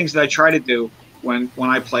 one of the things that I try to do when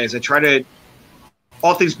I play is I try to,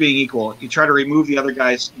 all things being equal, you try to remove the other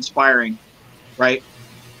guy's inspiring, right?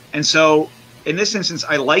 And so, in this instance,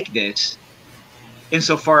 I like this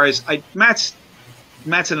insofar as Matt's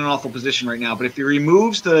in an awful position right now. But if he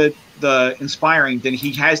removes the inspiring, then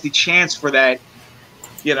he has the chance for that,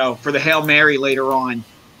 you know, for the Hail Mary later on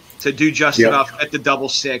to do just enough at the double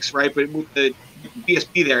six, right? But with the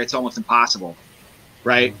BSB there, it's almost impossible,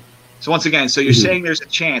 right? So once again, so you're saying there's a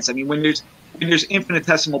chance. I mean, when there's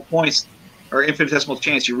infinitesimal points or infinitesimal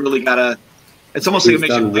chance, you really gotta. It's almost like it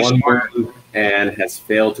makes you play smart. And has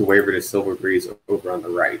failed to waver to Silver Breeze over on the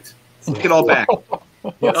right. Take it all back.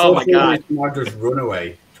 Oh my God! Just run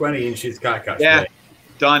away. 20 inches, can't catch. Yeah,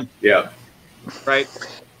 done. Yeah. Right.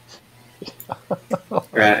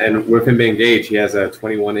 And with him being engaged, he has a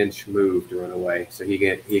 21-inch move to run away, so he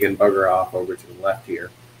can bugger off over to the left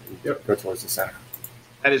here and go towards the center.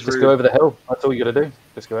 That is Just rude. go over the hill. That's all you got to do.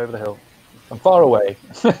 Just go over the hill. I'm far away.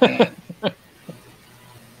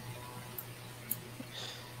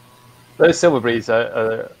 Those Silver Breeze,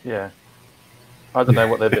 yeah. I don't know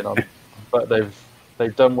what they've been on, but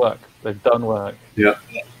they've done work. They've done work. Yeah.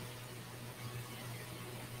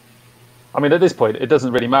 I mean, at this point, it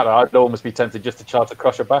doesn't really matter. I'd almost be tempted just to charge the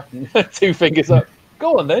crusher back and 2 fingers up.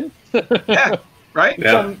 Go on then. Yeah. Right.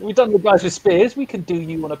 We've done the guys with spears. We can do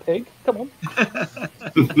you on a pig. Come on.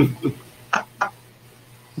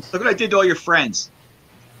 Look what I did to all your friends.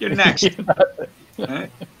 You're next. Right?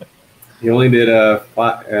 He only did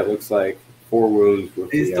it looks like 4 wounds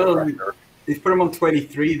with He's put him on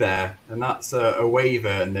 23 there, and that's a waiver,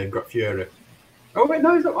 and they've got Fury. Oh wait,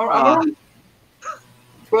 no, he's not. All right.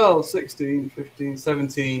 12, 16, 15,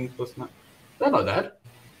 17 plus 9. They're not dead.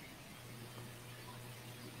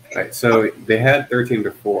 Right, so they had 13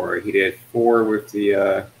 before. He did 4 with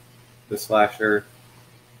the slasher.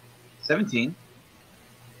 17.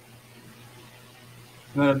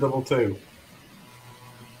 And then a double 2.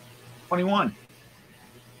 21.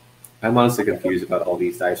 I'm honestly confused about all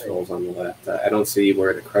these dice rolls on the left. I don't see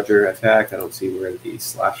where the Crudger attacked. I don't see where the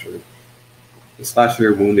slasher. The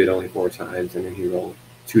slasher wounded only 4 times, and then he rolled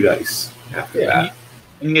 2 dice after that.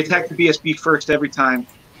 And you attack the BSB first every time,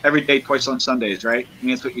 every day, twice on Sundays, right? I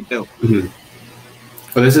mean, that's what you do. Mm-hmm.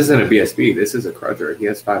 But this isn't a BSB. This is a Crudger. He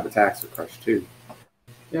has 5 attacks with Crush 2.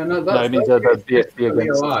 Yeah, no, that's means the BSB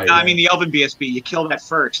against. No, I mean the Elven BSB. You kill that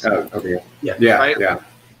first. Oh, okay. Yeah. Right? Yeah.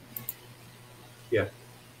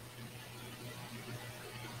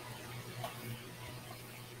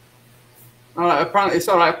 All right, apparently it's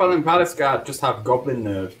all right. Apparently, Palace Guard just have goblin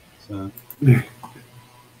nerves. So.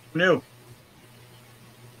 No.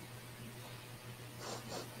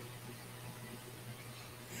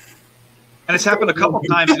 And it's happened a couple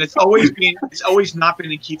times, and it's always not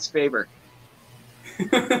been in Keith's favor.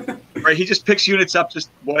 Right? He just picks units up, just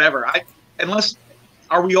whatever.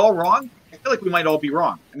 Are we all wrong? I feel like we might all be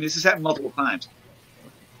wrong. I mean, this has happened multiple times.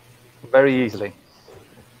 Very easily.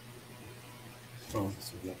 Oh,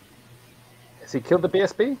 Has he killed the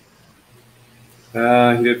BSB?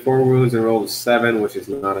 He did 4 wounds and rolled a 7, which is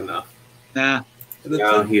not enough. Nah.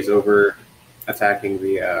 Now he's over attacking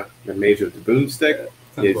the Mage with the Boomstick.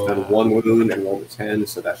 He's done 1 wound and rolled a 10,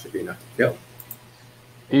 so that should be enough to kill.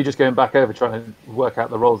 Are you just going back over trying to work out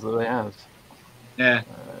the rolls that they have? Yeah.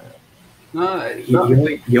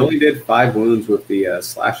 He only did 5 wounds with the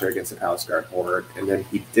slasher against the Palace Guard Horde, and then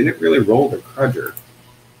he didn't really roll the Crudger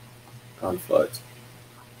on foot.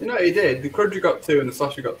 You know, he did. The Crudger got 2 and the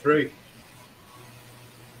slasher got 3.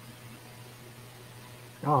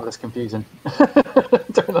 Oh, that's confusing. I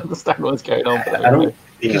don't understand what's going on. I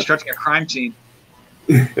Deconstructing a crime scene.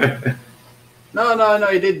 No,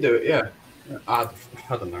 he did do it, yeah. I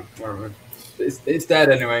don't know. Whatever. It's dead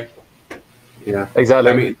anyway. Yeah.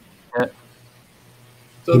 Exactly. I mean,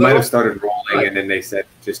 so he might have started rolling, and then they said,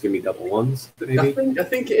 just give me double 1s, maybe? I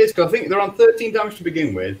think it is, because I think they're on 13 damage to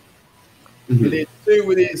begin with. Mm-hmm. He did 2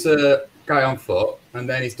 with his guy on foot, and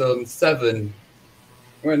then he's done 7.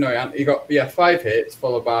 Well, no, he got 5 hits,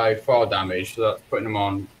 followed by 4 damage, so that's putting him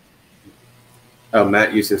on. Oh,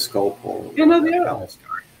 Matt used his skull pole. Yeah, no, they are.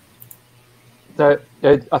 So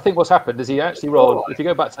I think what's happened is he actually rolled. If you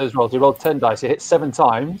go back to those rolls, he rolled 10 dice. He hit 7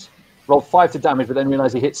 times, rolled 5 to damage, but then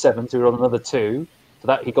realized he hit 7, so he rolled another 2. So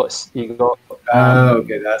that he got.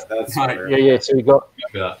 Okay, that's right. Yeah. So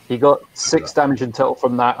he got 6 damage in total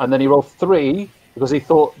from that, and then he rolled 3 because he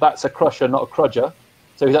thought that's a crusher, not a crudger.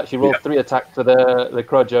 So he's actually rolled 3 attacks for the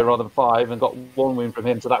crudger rather than 5, and got 1 wound from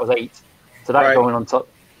him. So that was 8. So that going on top,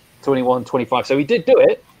 21, 25. So he did do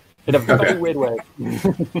it, in a very Okay. weird way.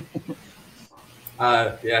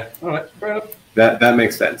 Yeah. All right. Fair enough. That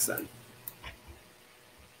makes sense then.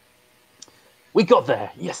 We got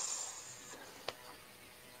there. Yes.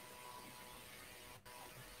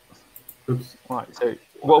 Oops. Right. So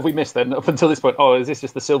what have we missed then up until this point? Oh, is this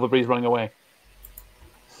just the Silver Breeze running away?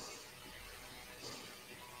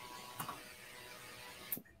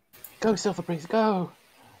 Go, Silver Breeze, go!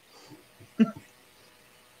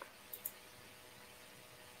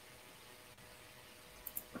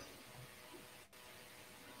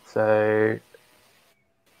 So,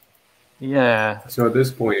 yeah. So at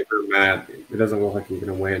this point, for Matt, it doesn't look like you're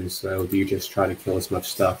going to win. So do you just try to kill as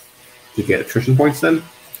much stuff to get attrition points then?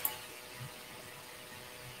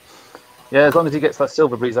 Yeah, as long as he gets that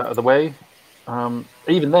Silver Breeze out of the way.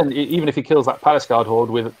 Even then, even if he kills that Palace Guard Horde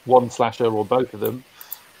with one slasher or both of them,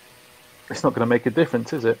 it's not going to make a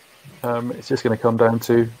difference, is it? It's just going to come down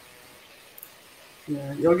to...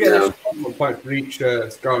 Yeah, you'll get a point for each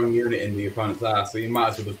scoring unit in the opponent's ass, so you might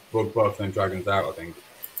as well just bug both them dragons out, I think.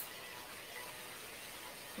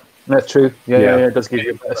 That's true. Yeah, it does give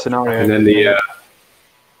you a better scenario. And then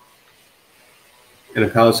and a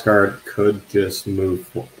Palace Guard could just move...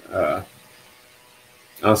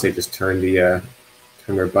 I'll say just turn their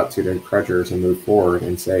butt to their crutchers and move forward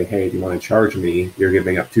and say, hey, if you want to charge me, you're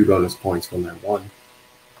giving up 2 bonus points from that 1.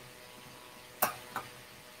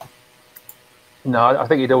 No, I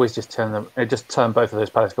think he'd always just turn both of those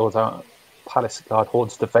Palace Guard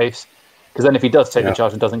Hordes to face. Because then if he does take the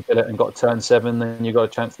charge and doesn't kill it and got a turn 7, then you've got a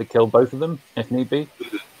chance to kill both of them, if need be.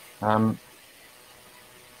 I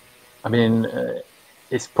mean,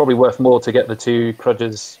 it's probably worth more to get the 2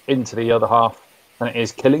 Crudgers into the other half than it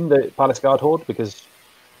is killing the Palace Guard Horde, because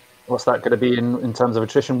what's that going to be in terms of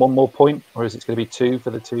attrition? 1 more point? Or is it going to be 2 for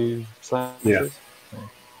the 2 slashers? Yeah.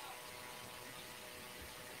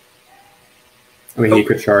 I mean, he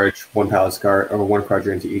could charge 1 Palace Guard or 1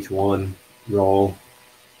 Crudger into each one, roll.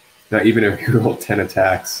 Now, even if you roll 10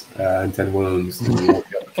 attacks and 10 wounds, you won't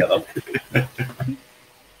be able to kill them.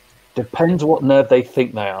 Depends what nerve they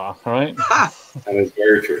think they are, all right? That is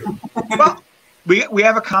very true. Well, we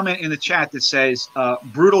have a comment in the chat that says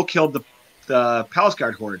Brutal killed the Palace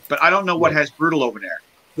Guard Horde, but I don't know what has Brutal over there.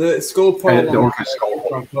 The skull pole. The Orcish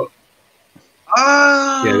skull pole.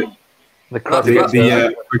 Oh! Yeah, The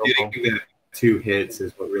forgetting the 2 hits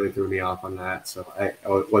is what really threw me off on that. So I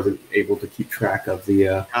wasn't able to keep track of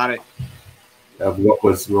the Got it. of what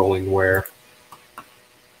was rolling where.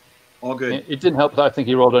 All good. It didn't help that I think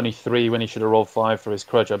he rolled only 3 when he should have rolled 5 for his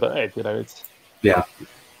Crudger, but hey, it's... Yeah.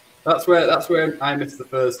 That's where I missed the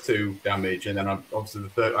first 2 damage, and then obviously the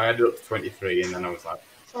third I added up to 23, and then I was like,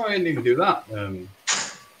 oh, I didn't even do that.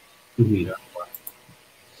 Yeah.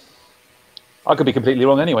 I could be completely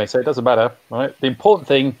wrong anyway, so it doesn't matter, right? The important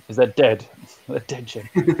thing is they're dead. They're dead, Jim.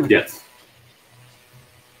 Yes.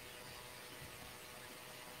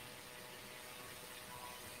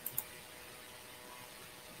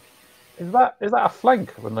 Is that a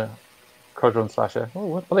flank when the Crudger and Slasher? Oh,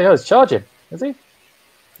 what the hell is charging? Is he?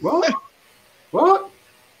 What? What?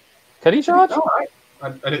 Can he charge? All right.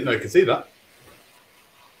 I didn't know you could see that.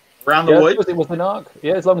 Around the wood? It was an arc.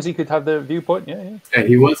 Yeah, as long as he could have the viewpoint. Yeah. Yeah,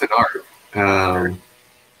 he was an arc.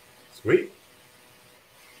 Sweet.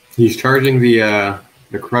 He's charging the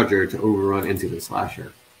Crudger to overrun into the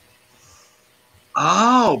Slasher.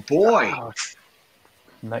 Oh, boy. Oh,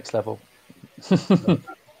 next level.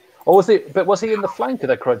 Or was he in the flank of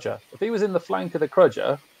the Crudger? If he was in the flank of the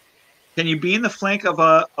Crudger, Can you be in the flank of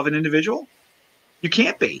an individual? You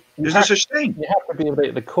can't be. There's no such thing. you have to be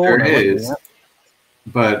at the corner. There wouldn't is. you?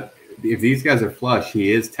 But if these guys are flush,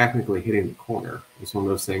 he is technically hitting the corner. It's one of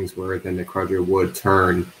those things where then the Crudger would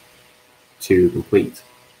turn to complete.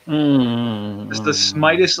 It's the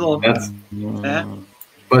slightest little. That's, Eh?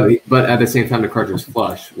 but at the same time, the Crudger's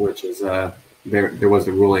flush, which is there was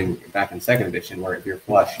a ruling back in 2nd edition where if you're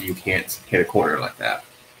flush, you can't hit a corner like that.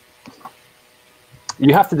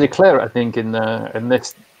 You have to declare it, I think, in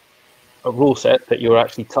this rule set that you're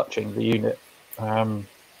actually touching the unit. Because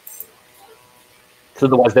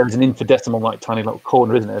otherwise, there is an infinitesimal, tiny little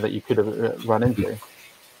corner, isn't there, that you could have run into.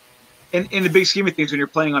 In the big scheme of things, when you're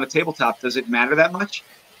playing on a tabletop, does it matter that much?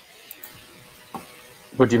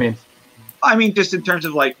 What do you mean? I mean, just in terms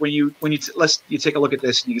of when you take a look at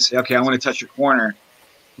this and you can say, okay, I want to touch your corner.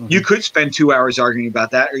 Mm-hmm. You could spend 2 hours arguing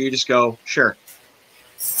about that, or you just go, sure.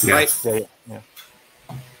 Yes. Right? Yeah.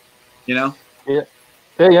 You know? Yeah.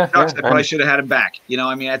 I probably should have had him back. You know,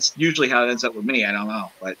 I mean, that's usually how it ends up with me. I don't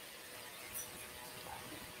know, but.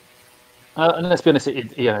 And let's be honest,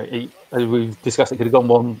 as we've discussed, it could have gone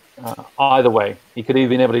one either way. He could have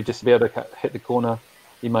been able to just be able to hit the corner.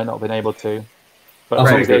 He might not have been able to. But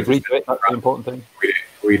as long as they agree to it, that's the important thing.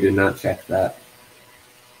 We did not check that.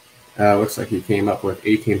 Looks like he came up with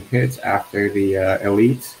 18 hits after the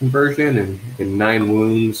elite conversion and 9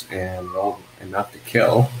 wounds and rolled enough to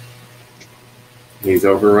kill. He's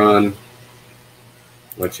overrun,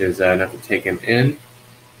 which is enough to take him in.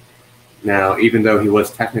 Now, even though he was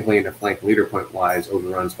technically in the flank leader point wise,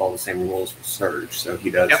 overruns follow the same rules for Surge, so he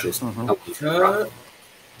does just help you from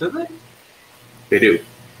Do they? They do.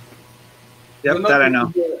 Yep, that I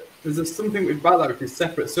know. There's something with that because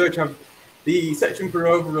separate Surge have the section for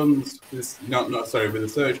overruns is not sorry with the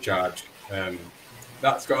Surge charge.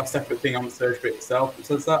 That's got a separate thing on the Surge bit itself that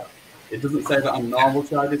says that. It doesn't say that on normal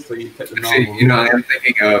charges, so you take the normal. Actually, you know, I am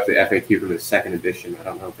thinking of the FAQ from the 2nd edition. I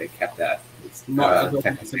don't know if they kept that. It's not as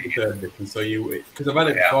often as the 3rd edition, so because I've had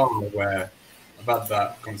it before where I've had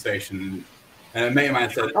that conversation. And a mate of mine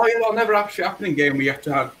said, "Oh, yeah, that'll never actually happen in game where you have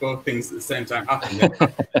to have both things at the same time happening."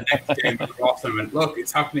 The next game, awesome, and look,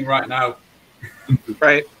 it's happening right now.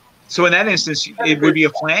 Right. So in that instance, it would be a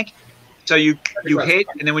flank. So you hit,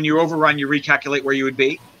 and then when you overrun, you recalculate where you would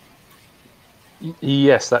be.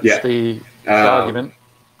 Yes, that's the argument.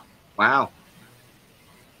 Wow.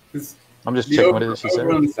 I'm just checking what it is you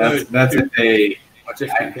said. That's if they.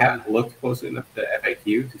 I haven't looked closely enough at the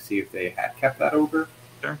FAQ to see if they had kept that over.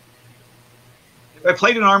 Sure. If I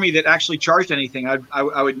played an army that actually charged anything,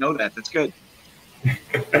 I would know that. That's good.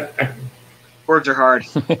 Words are hard.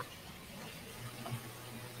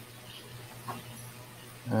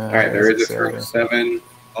 All right, there is a turn 7.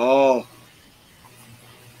 Oh.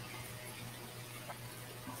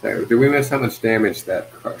 So, did we miss how much damage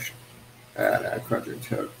that Crusher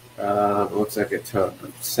took? It looks like it took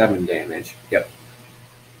 7 damage. Yep.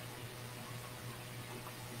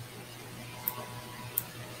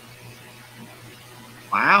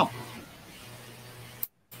 Wow.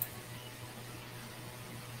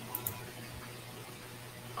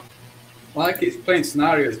 I like it. It's playing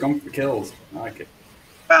scenarios, gone for the kills. I like it.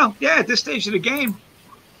 Well, yeah, at this stage of the game,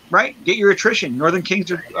 right? Get your attrition. Northern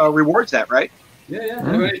Kings rewards that, right? Yeah, yeah.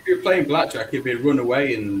 I mean, if you're playing blackjack, it'd be a run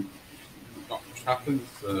away and not much happens.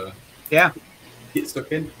 Yeah. Get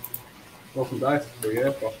stuck in. Roll some dice.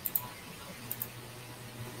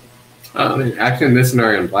 Actually, in this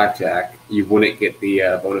scenario in blackjack, you wouldn't get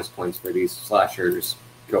the bonus points for these slashers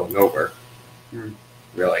going over.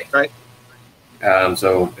 Really. Right.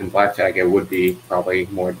 So in blackjack, it would be probably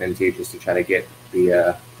more advantageous to try to get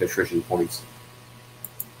the attrition points.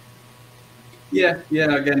 Yeah.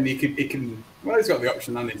 Again, it can. Well, he's got the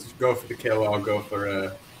option, and it's go for the kill or go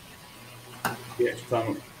for the extra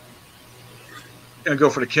time. Gonna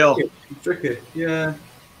go for the kill. It's tricky. Yeah.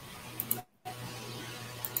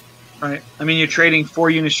 Right. I mean, you're trading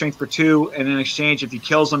 4 unit strength for 2, and in exchange, if he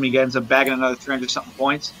kills them, he ends up bagging another 300-something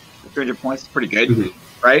points. 300 points is pretty good,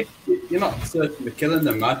 right? You're not certain of killing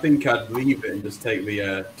them. I think I'd leave it and just take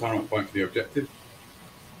the tournament point for the objective.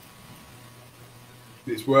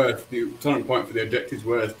 It's worth the tournament point for the objective is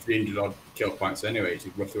worth 300 odd kill points anyway. It's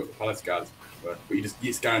roughly what the palace guards worth, but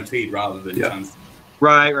it's guaranteed rather than chance.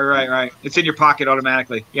 Right. It's in your pocket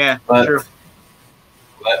automatically. Yeah, but true.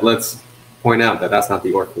 Let's point out that that's not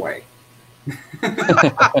the orc way.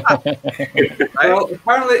 Well,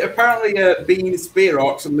 apparently, being spear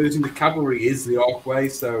orcs and losing the cavalry is the orc way.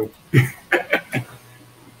 So,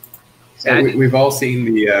 we've all seen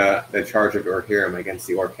the charge of Orhiram against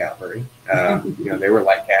the orc cavalry. They were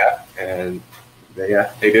light cap, and they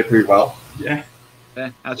did pretty well. Yeah,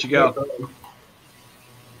 out you go.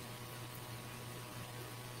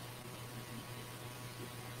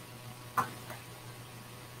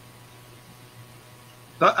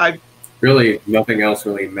 Really, nothing else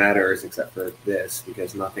really matters except for this,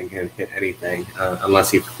 because nothing can hit anything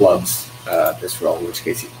unless he clubs this roll, in which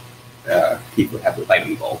case he would have the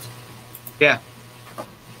lightning bolt. Yeah.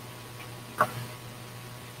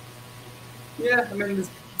 Yeah, I mean, there's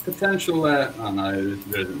potential. Oh no,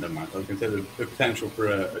 there isn't. Never mind. I was going to say the potential for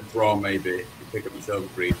a draw, maybe. You pick up the silver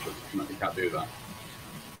breed, but you can't do that.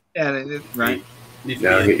 Yeah, right. He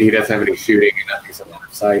doesn't have any shooting and nothing's on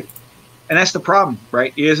the side. And that's the problem,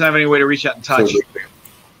 right? He doesn't have any way to reach out and touch.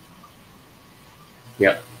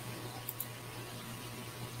 Yep.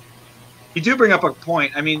 You do bring up a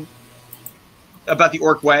point. I mean, about the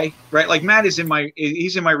orc way, right? Like Matt he's in my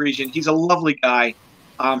region. He's a lovely guy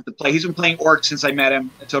to play. He's been playing orc since I met him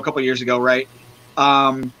until a couple of years ago, right?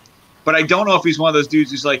 But I don't know if he's one of those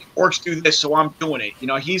dudes who's like, orcs do this, so I'm doing it.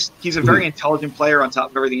 He's a very intelligent player on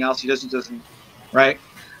top of everything else. He doesn't, right?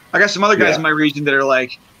 I got some other guys in my region that are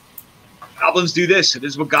like, goblins do this. It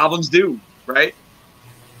is what goblins do, right?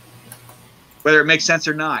 Whether it makes sense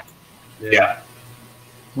or not. Yeah.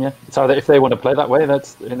 Yeah, so if they want to play that way,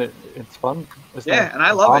 it's fun. Yeah, and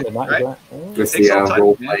I love it. Right? Just the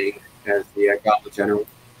role playing as the Gauntlet General.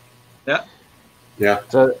 Yeah. Yeah.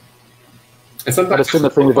 So, and sometimes it's similar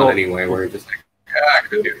thing with fun anyway, where you're just like, I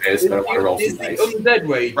could do this, but I want to roll some dice. Is the undead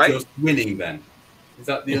way just winning then? Is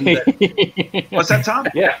that the undead? What's that, Tom?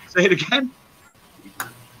 Yeah. Say it again.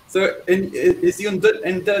 So is the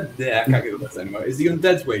undead there? I can't get this anymore. Is the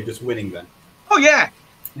undead's way just winning then? Oh yeah.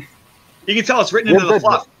 You can tell it's written into the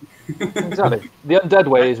fluff. Exactly. The undead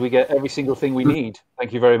way is we get every single thing we need.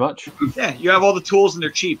 Thank you very much. Yeah, you have all the tools and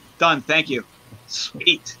they're cheap. Done. Thank you.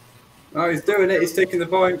 Sweet. Oh, he's doing it. He's taking the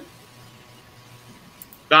point.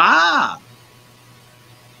 Ah.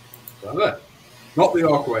 Not the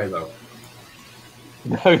orc way though.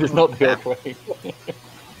 No, it's not the orc way.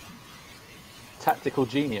 Tactical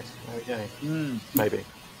genius. There we go. Maybe.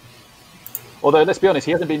 Although, let's be honest,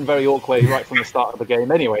 he hasn't been very awkward right from the start of the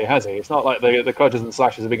game anyway, has he? It's not like the Codgers and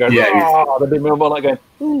Slashers have been going, they've been more like going,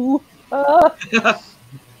 ooh,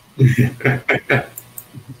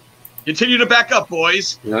 Continue to back up,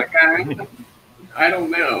 boys. Okay. I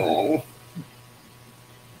don't know.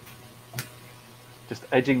 Just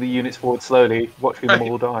edging the units forward slowly, watching them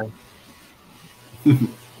all die.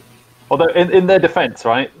 Although, in their defense,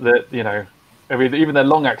 right, that, you know, even their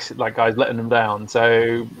long axe guys letting them down,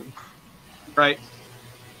 so... Right.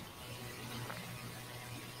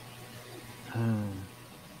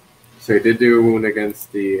 So he did do a wound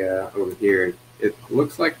against the over here. It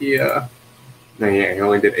looks like he he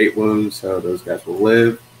only did 8 wounds, so those guys will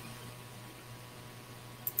live.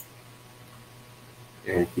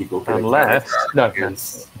 And people can unless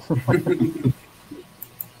against.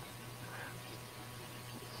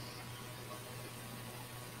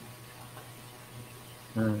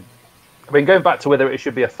 I mean, going back to whether it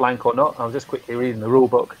should be a flank or not, I was just quickly reading the rule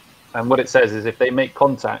book, and what it says is if they make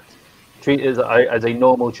contact, treat it as a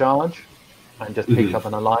normal charge, and just pick up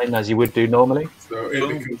on a line as you would do normally. So it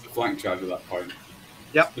becomes a flank charge at that point.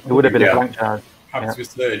 Yep. It would have been a flank charge. Happens with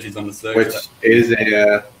surges on the surge. Which is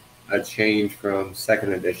a change from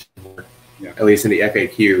 2nd edition. At least in the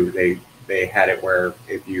FAQ, they had it where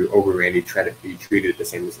if you overran, you treated it the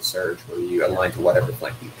same as the surge, where you align to whatever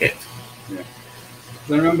flank you hit. Yeah.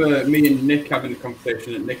 So I remember me and Nick having a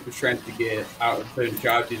conversation that Nick was trying to get out of turn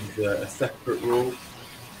charges a separate rule.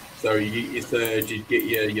 So you surge, you get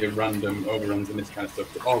your random overruns and this kind of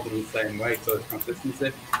stuff, all done the same way, so it's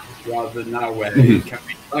consistency. Rather than now where it can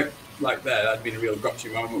be like there, that'd been a real gotcha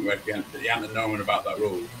moment where you hadn't known about that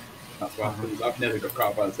rule. That's what happens. I've never got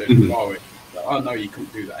caught by the surge before. Like, oh no, you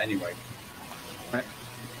couldn't do that anyway. Right.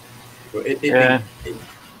 But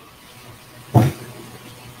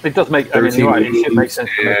it does make. I mean, you're right. It should make sense.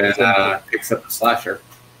 And picks up the slasher.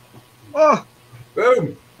 Oh,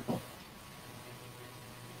 boom!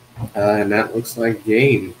 And that looks like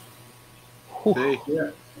game. Yeah.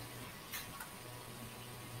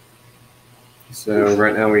 So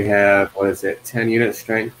right now we have 10 unit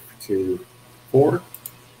strength to 4.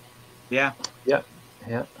 Yeah. Yep.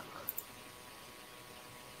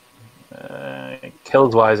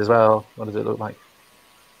 Kills wise as well. What does it look like?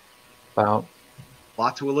 About a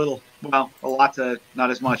lot to a little. Well, a lot to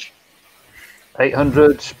not as much.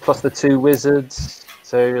 800 plus the 2 wizards,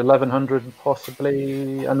 so 1100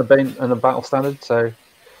 possibly, and the battle standard. So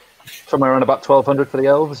somewhere around about 1200 for the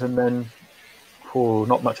elves, and then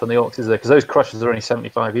not much on the orcs, is there? Because those crushers are only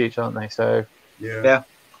 75 each, aren't they? So yeah.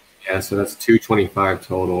 So that's 225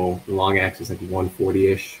 total. The long axe is like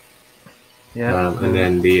 140-ish. Yeah. And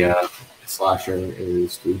then the slasher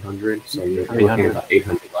is 300. So you're looking at about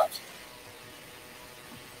 800 left.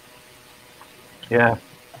 Yeah.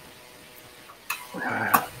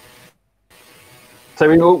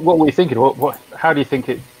 So what were you thinking? How do you think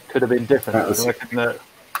it could have been different? I reckon that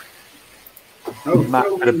Matt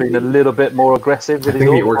could have been a little bit more aggressive. I think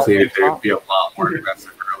the orcs needed to be a lot more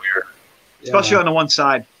aggressive earlier. Especially on the one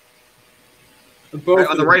side. Right,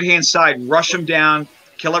 on the right-hand side, rush them down,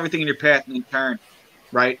 kill everything in your path, and then turn.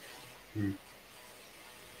 Right?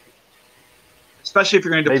 Especially if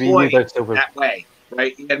you're going to deploy that way.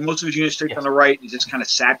 Right? He had most of his units straight on the right, and he just kind of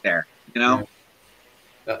sat there. You know?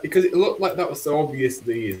 Yeah. Because it looked like that was so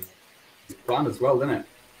obviously his plan as well, didn't it?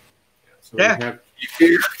 So we have Keith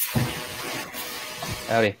here.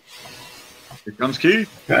 Howdy. Here comes Keith.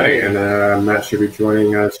 Okay, and Matt should be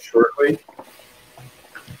joining us shortly.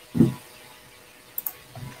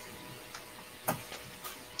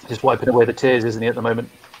 Just wiping away the tears, isn't he, at the moment?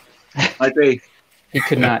 Might be. He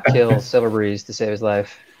could not kill Silverbreeze to save his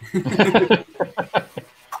life.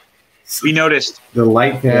 We noticed. The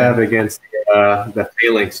light cab against the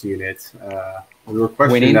phalanx unit. We were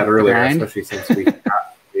questioning that earlier, especially since we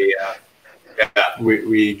got the Yeah,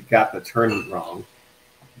 we got the turn wrong.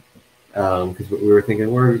 Because we were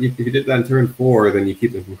thinking, well, if you did that in turn 4, then you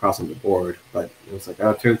keep them from crossing the board. But it was like,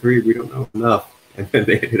 oh, turn 3, we don't know enough. And then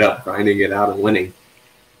they ended up grinding it out and winning.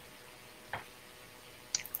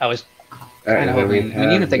 I was kind of hoping,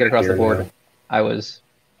 even if they get across the board, I was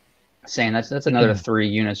saying that's another 3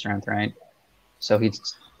 unit strength, right? So he'd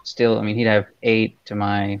still, I mean, he'd have 8 to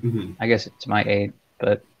my, I guess to my 8,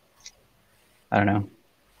 but I don't know.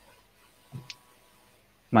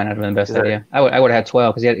 Might not have been the best idea. I would have had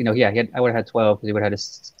 12 because he had, I would have had 12 because he would have had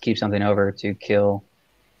to keep something over to kill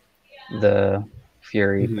the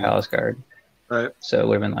Fury Palace Guard. Right. So it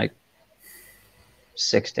would have been like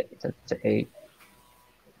 6 to 8.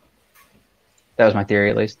 That was my theory,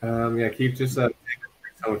 at least. Yeah, Keith, just some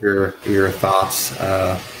of your thoughts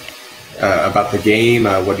about the game.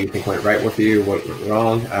 What do you think went right with you? What went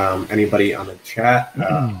wrong? Anybody on the chat?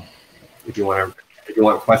 If you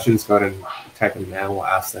want questions, go ahead and type them now. We'll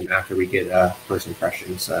ask them after we get first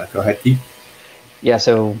impressions. Go ahead, Keith. Yeah,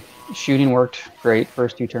 so shooting worked great.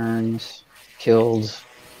 First 2 turns, killed.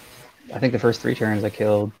 I think the first 3 turns I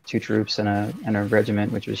killed 2 troops and a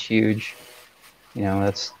regiment, which was huge. You know,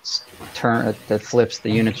 that flips the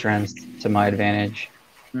unit strength to my advantage.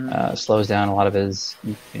 Slows down a lot of his,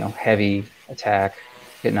 heavy attack,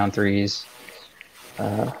 hitting on 3s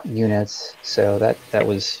units. So that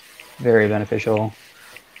was very beneficial.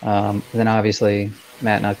 Then obviously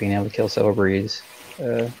Matt not being able to kill Silver Breeze.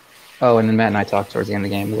 And then Matt and I talked towards the end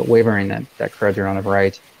of the game about wavering that Crudger on the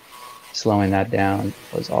right, slowing that down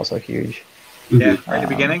was also huge. Yeah, right at the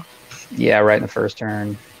beginning? Yeah, right in the first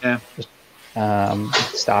turn. Yeah. Just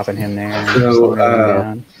stopping him there. So,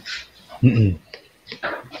 slowing him down.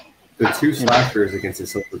 The 2 slashers against the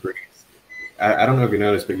Silver Breeze. I don't know if you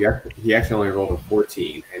noticed, but he actually only rolled a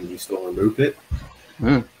 14, and you still removed it.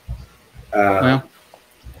 Well,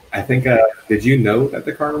 I think, did you know that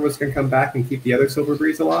the Karma was going to come back and keep the other Silver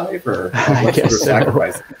Breeze alive? Or I guess so.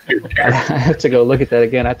 sacrifice? I have to go look at that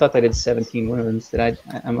again. I thought they did 17 wounds. I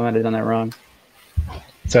might have done that wrong.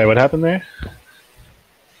 Sorry, what happened there?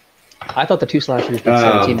 I thought the 2 slashers did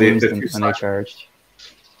 17 wounds when they charged.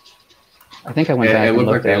 I think I went back and looked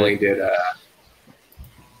like they at only it. did a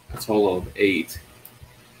total of 8.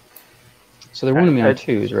 So they're wounding me on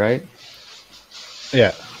 2s, right?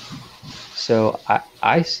 Yeah. So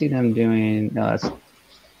I see them doing hold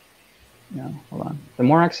on. The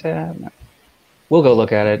Morax have? No. We'll go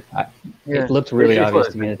look at it. It looked really obvious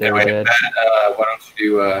to me that they were dead. Why don't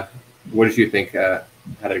you do? What did you think?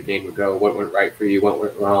 How the game would go? What went right for you? What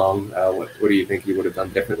went wrong? What do you think you would have done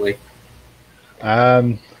differently?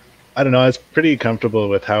 I don't know. I was pretty comfortable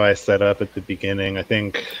with how I set up at the beginning. I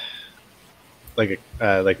think,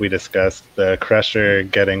 like we discussed, the Crusher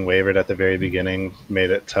getting wavered at the very beginning made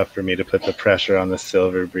it tough for me to put the pressure on the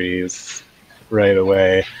Silver Breeze right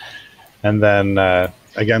away. And then,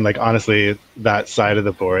 again, honestly, that side of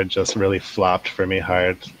the board just really flopped for me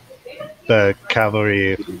hard. The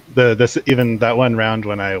cavalry, even that one round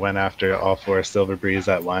when I went after all 4 Silver Breeze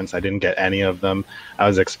at once, I didn't get any of them. I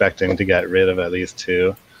was expecting to get rid of at least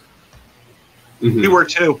 2. We were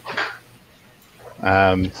too.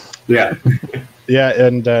 Yeah. Yeah,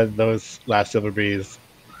 and those last Silver Breeze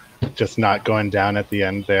just not going down at the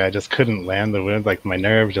end there. I just couldn't land the wound. My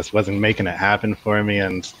nerve just wasn't making it happen for me.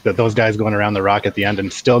 And those guys going around the rock at the end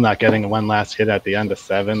and still not getting one last hit at the end of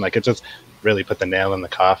 7, it just really put the nail in the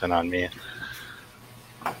coffin on me.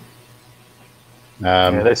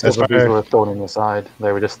 Those Silver Breeze were a thorn in the side.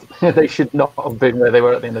 They were just, they should not have been where they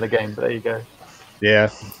were at the end of the game, but there you go. Yeah.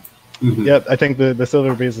 Yep, I think the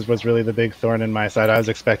Silver Breeze was really the big thorn in my side. I was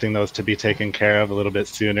expecting those to be taken care of a little bit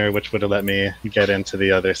sooner, which would have let me get into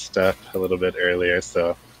the other stuff a little bit earlier.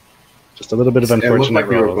 So just a little bit of unfortunate rolls. It looked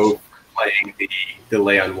like you were both playing the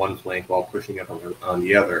delay on one flank while pushing up on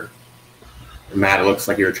the other. And Matt, it looks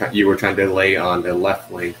like you were trying to delay on the left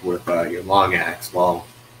flank with your long axe long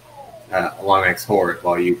axe horde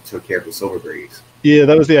while you took care of the Silver Breeze. Yeah,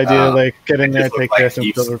 that was the idea. Get in there, take care of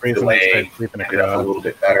some Silver Breeze, and start sweeping across. A little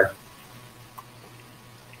bit better.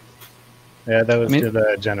 Yeah, that was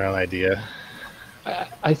the general idea.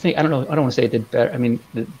 I think I don't know. I don't want to say it did better. I mean,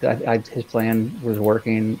 his plan was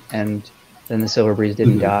working, and then the Silver Breeze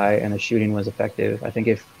didn't die, and the shooting was effective. I think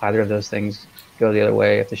if either of those things go the other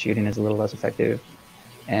way, if the shooting is a little less effective,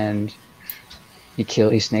 and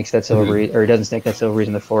he snakes that Silver Breeze, or he doesn't snake that Silver Breeze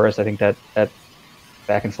in the forest, I think that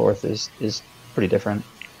back and forth is pretty different.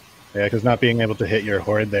 Yeah, because not being able to hit your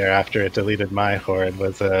horde there after it deleted my horde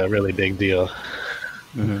was a really big deal.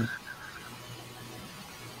 Yeah.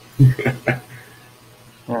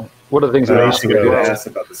 One of the things I asked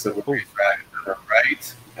about the Silver Breeze right.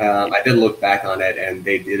 great. I did look back on it, and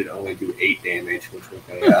they did only do 8 damage, which was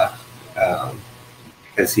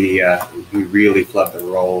because he really flubbed the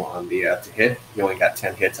roll on the to hit. He only got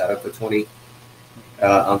 10 hits out of the 20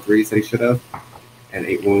 on 3s that he should have, and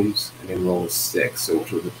 8 wounds, and then roll was 6, so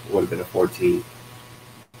which would have been a 14.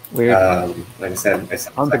 Weird. Like I said, it's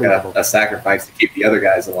like a sacrifice to keep the other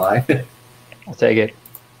guys alive. I'll take it.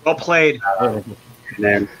 Well played. And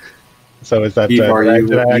then, So is that Did did I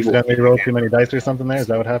you accidentally roll too many dice or something there? Is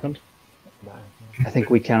that what happened? I think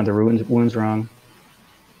we counted the wounds wrong.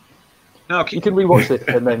 No, You can rewatch it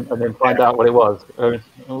and then find out what it was. We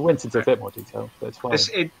went into a bit more detail, but it's fine.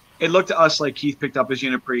 it looked to us like Keith picked up his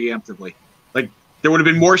unit preemptively. Like there would have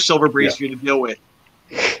been more silver breeze for you to deal with.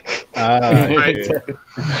 Right.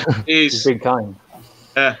 He's been kind.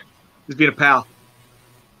 He's being a pal.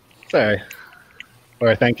 Sorry.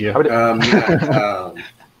 Or thank you. I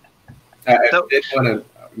did want to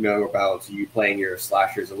know about you playing your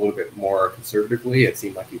slashers a little bit more conservatively. It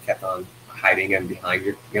seemed like you kept on hiding them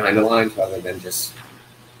behind the lines rather than just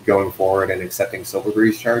going forward and accepting Silver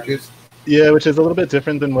Breeze charges. Yeah, which is a little bit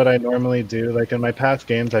different than what I normally do. Like in my past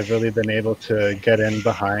games, I've really been able to get in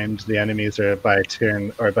behind the enemies or by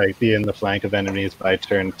turn, or by be in the flank of enemies by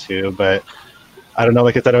turn 2. But I don't know,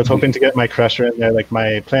 like I said, I was hoping to get my Crusher in there. Like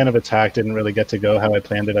my plan of attack didn't really get to go how I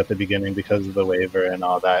planned it at the beginning because of the waiver and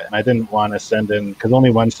all that. And I didn't want to send in, because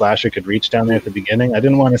only one slasher could reach down there at the beginning. I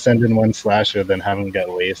didn't want to send in one slasher, then have him get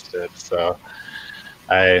wasted. So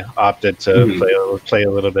I opted to play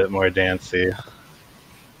a little bit more dancey.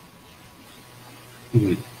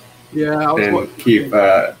 Yeah, I was And Keith,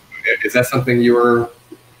 is that something you were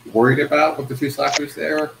worried about with the 2 slashers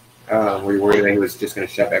there? Were you worried that he was just going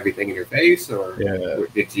to shove everything in your face, or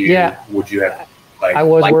did you? Yeah. Would you have like? I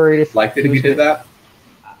was worried if liked it if he did that.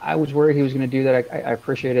 I was worried he was going to do that. I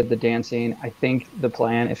appreciated the dancing. I think the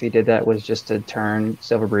plan, if he did that, was just to turn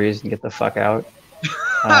Silver Breeze and get the fuck out.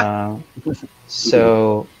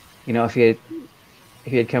 So, you know, if he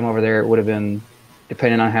had come over there, it would have been,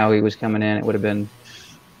 depending on how he was coming in, it would have been,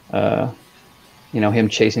 you know, him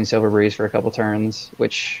chasing Silver Breeze for a couple turns,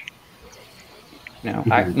 which. You know,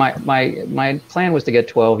 my plan was to get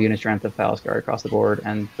 12 unit strength of Palace Guard across the board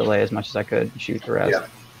and delay as much as I could and shoot the rest.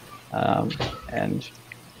 Yeah. And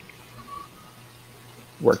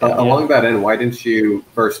worked out. Along that end, why didn't you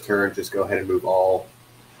first turn just go ahead and move all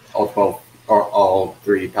 12 or all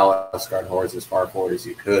 3 Palace Guard hordes as far forward as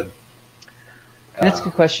you could? That's a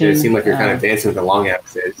good question. It seemed like you're kind of dancing with the long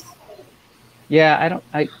axes. Yeah,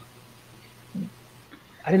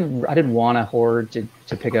 I didn't want a horde to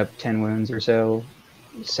pick up 10 wounds or so,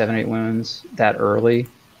 7, 8 wounds that early.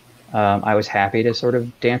 I was happy to sort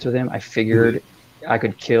of dance with him. I figured I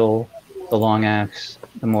could kill the long axe,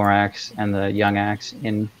 the more axe, and the young axe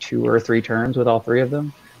in 2 or 3 turns with all 3 of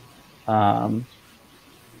them. And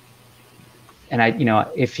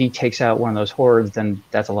if he takes out one of those hordes, then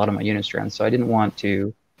that's a lot of my unit strength. So I didn't want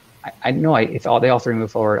to. I know if they all 3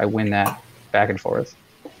 move forward, I win that back and forth.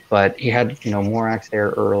 But he had, more axe there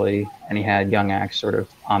early, and he had young axe sort of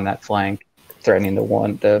on that flank, threatening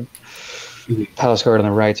the Palace Guard on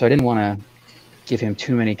the right. So I didn't want to give him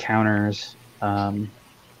too many counters. I had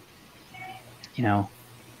the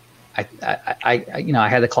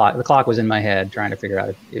clock. The clock was in my head, trying to figure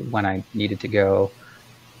out when I needed to go,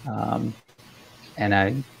 and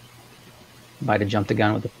I might have jumped the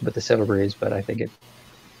gun with the Silver Breeze, but I think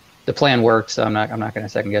the plan worked. So I'm not going to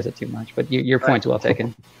second guess it too much. But your point's well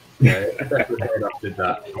taken. Yeah, definitely did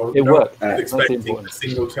that. It worked. I was expecting a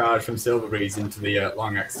single charge from Silver Breeze into the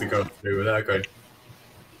long axe to go through with that good.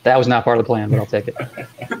 That was not part of the plan, but I'll take it.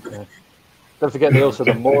 Yeah. Don't forget the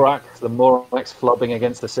Morax flubbing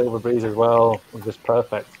against the Silver Breeze as well was just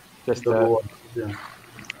perfect. Just drew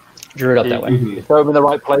it up that way. You throw them in the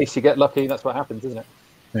right place, you get lucky. That's what happens, isn't it?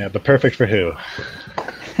 Yeah, but perfect for who?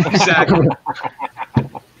 Exactly.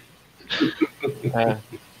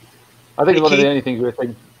 I think one of the only things we were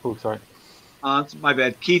thinking. Oh, sorry. It's my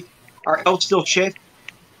bad. Keith, are elves still shit?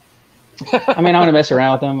 I mean, I'm going to mess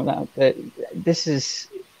around with them. This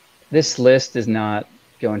list is not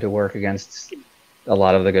going to work against a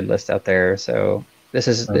lot of the good lists out there. So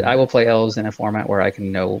I will play elves in a format where I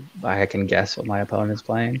can guess what my opponent is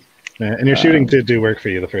playing. Yeah, and your shooting did do work for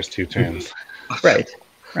you the first 2 turns. Right.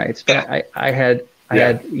 But I had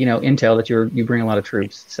intel that you bring a lot of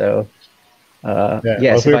troops. So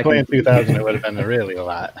if we were playing 2000, it would have been really a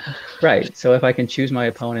lot. Right. So if I can choose my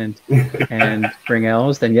opponent and bring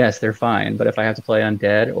elves, then yes, they're fine. But if I have to play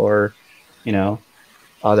undead or,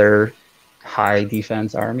 other high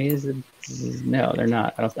defense armies, no, they're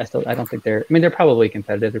not. I don't think they're. I mean, they're probably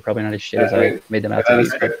competitive. They're probably not as shit as I made them out to be.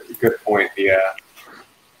 That's a good point.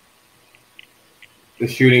 the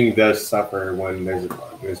shooting does suffer when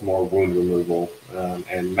there's more wound removal,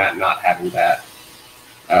 and Matt not having that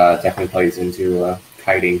definitely plays into a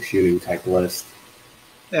kiting shooting type list.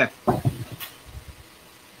 Yeah.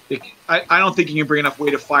 I don't think you can bring enough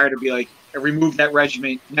weight of fire to be like, remove that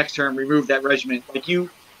regiment, next turn, remove that regiment. Like you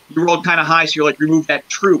rolled kind of high, so you're like, remove that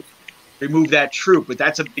troop, but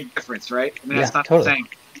that's a big difference, right? I mean, that's not totally. the same.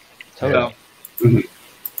 Totally. So,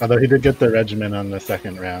 Although he did get the regiment on the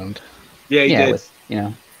second round. yeah, he did. With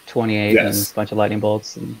 28 and a bunch of lightning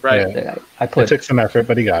bolts. And right. Yeah. I put It took some effort,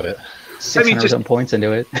 but he got it. 600 some points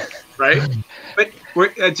into it. Right. But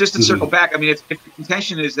just to circle back, I mean, if the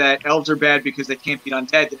contention is that elves are bad because they can't beat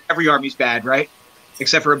undead, then every army's bad, right?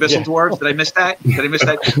 Except for Abyssal Dwarves. Did I miss that?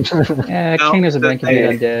 Yeah, No, King doesn't make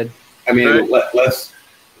it undead. I mean,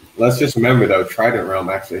 let's just remember though, Trident Realm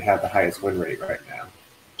actually have the highest win rate right now.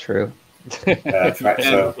 True. Trident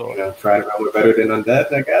Realm are better than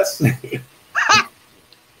undead, I guess.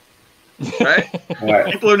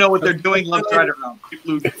 Right? People who know what they're doing love Trident Realm.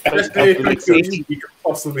 People who you could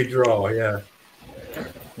possibly draw, yeah.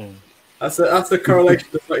 That's a correlation.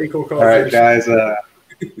 That's not equal correlation. All right, guys.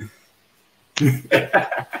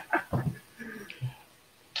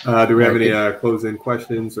 Do we have any closing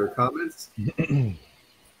questions or comments?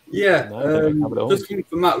 Yeah, just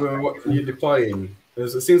from Matt, when you're deploying,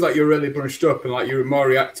 it seems like you're really bunched up and like you're more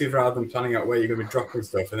reactive rather than planning out where you're going to be dropping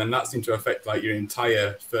stuff, and then that seemed to affect like your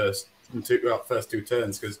entire first two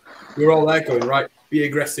turns, because we were all there going, right, be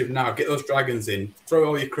aggressive now, get those dragons in, throw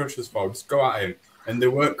all your crushers fogs, go at him, and they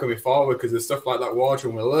weren't coming forward because there's stuff like that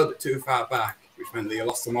wardroom were a little bit too far back, which meant that you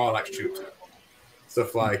lost some more like troops.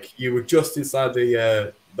 Stuff like you were just inside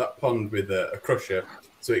the that pond with a crusher,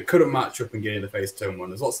 so it couldn't match up and get in the face turn one.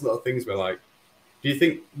 There's lots of little things where like, do you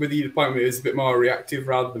think with the deployment it was a bit more reactive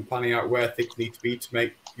rather than planning out where things need to be to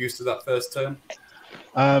make use of that first turn?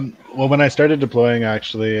 Well, when I started deploying,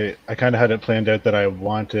 actually, I kind of had it planned out that I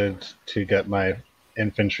wanted to get my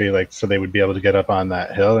infantry, like, so they would be able to get up on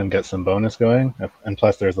that hill and get some bonus going. And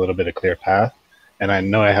plus, there's a little bit of clear path. And I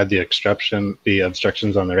know I had the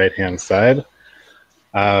obstructions on the right-hand side.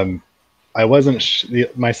 I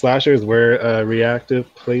wasn't. My slashers were a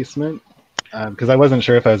reactive placement because I wasn't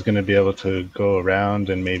sure if I was going to be able to go around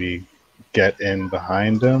and maybe get in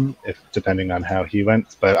behind him, depending on how he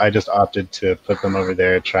went. But I just opted to put them over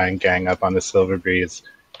there, try and gang up on the Silver Breeze,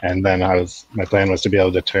 and then my plan was to be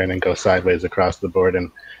able to turn and go sideways across the board, and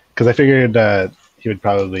because I figured he would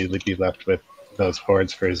probably be left with those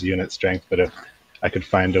hordes for his unit strength. But if I could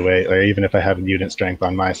find a way, or even if I have unit strength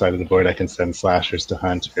on my side of the board, I can send slashers to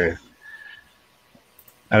hunt. Or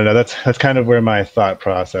I don't know. That's kind of where my thought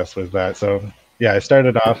process was. That so. Yeah, I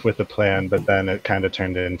started off with a plan, but then it kind of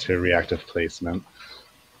turned into reactive placement.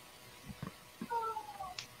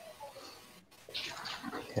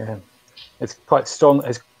 Yeah, it's quite strong.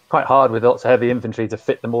 It's quite hard with lots of heavy infantry to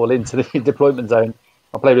fit them all into the deployment zone.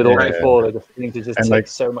 I played with all before; they just seem to just take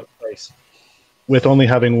so much space. With only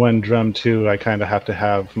having one drum too, I kind of have to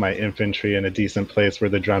have my infantry in a decent place where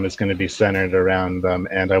the drum is going to be centered around them,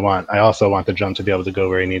 and I also want the drum to be able to go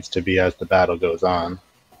where he needs to be as the battle goes on.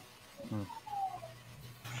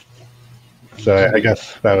 So I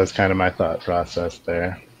guess that was kind of my thought process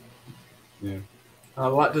there. Yeah, I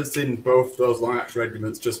like to see both those long axe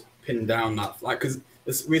regiments just pin down that, like, because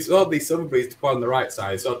we saw these Silver Breeze deploy on the right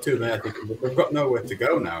side, saw two there, thinking they've got nowhere to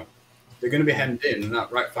go now. They're going to be hemmed in, and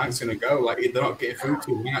that right flank's going to go. Like, they're not getting through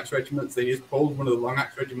two long axe regiments. They just pulled one of the long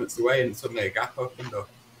axe regiments away, and suddenly a gap opened up.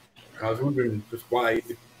 And I was wondering just why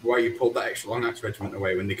you pulled that extra long axe regiment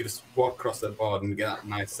away when they could just walk across their board and get that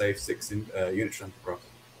nice, safe 6 unit strength across.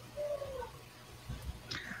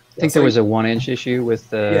 I think there was a 1-inch issue with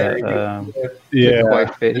the couldn't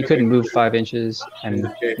quite fit. He couldn't move 5 inches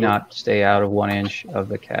and not stay out of 1 inch of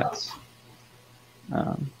the cats.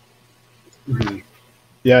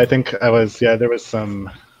 Yeah, I think I was. Yeah, there was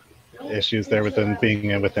some issues there with them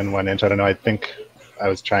being within 1 inch. I don't know. I think I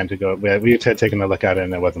was trying to go. We had taken a look at it,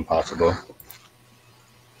 and it wasn't possible.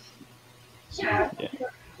 Yeah.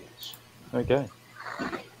 Okay.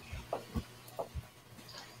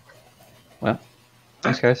 Well.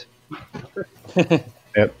 Thanks, guys.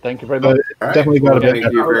 Yep. Thank you very much. Definitely got a bit.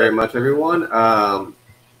 Thank you very much, everyone. Our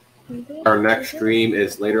next stream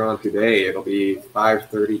is later on today. It'll be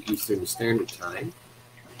 5:30 Eastern Standard Time.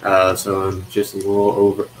 So in just a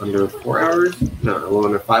little under 4 hours. No, a little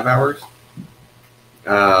under 5 hours.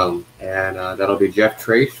 And that'll be Jeff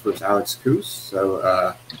Trace versus Alex Coos.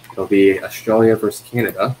 So it'll be Australia versus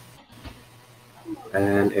Canada.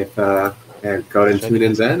 And if and go ahead and tune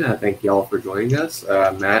in then. Thank you all for joining us.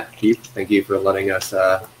 Matt, Keith, thank you for letting us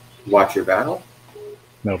watch your battle.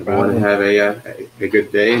 No problem. Everyone have a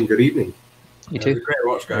good day and good evening. You It was too. a great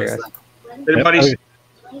watch, guys. Later, guys. Later, buddies.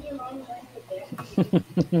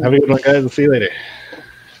 Have a good one, guys. We'll see you later.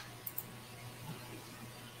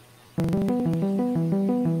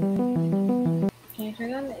 Can you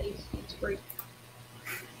turn on the AC? It's breaking.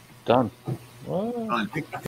 Done. Well, Fine.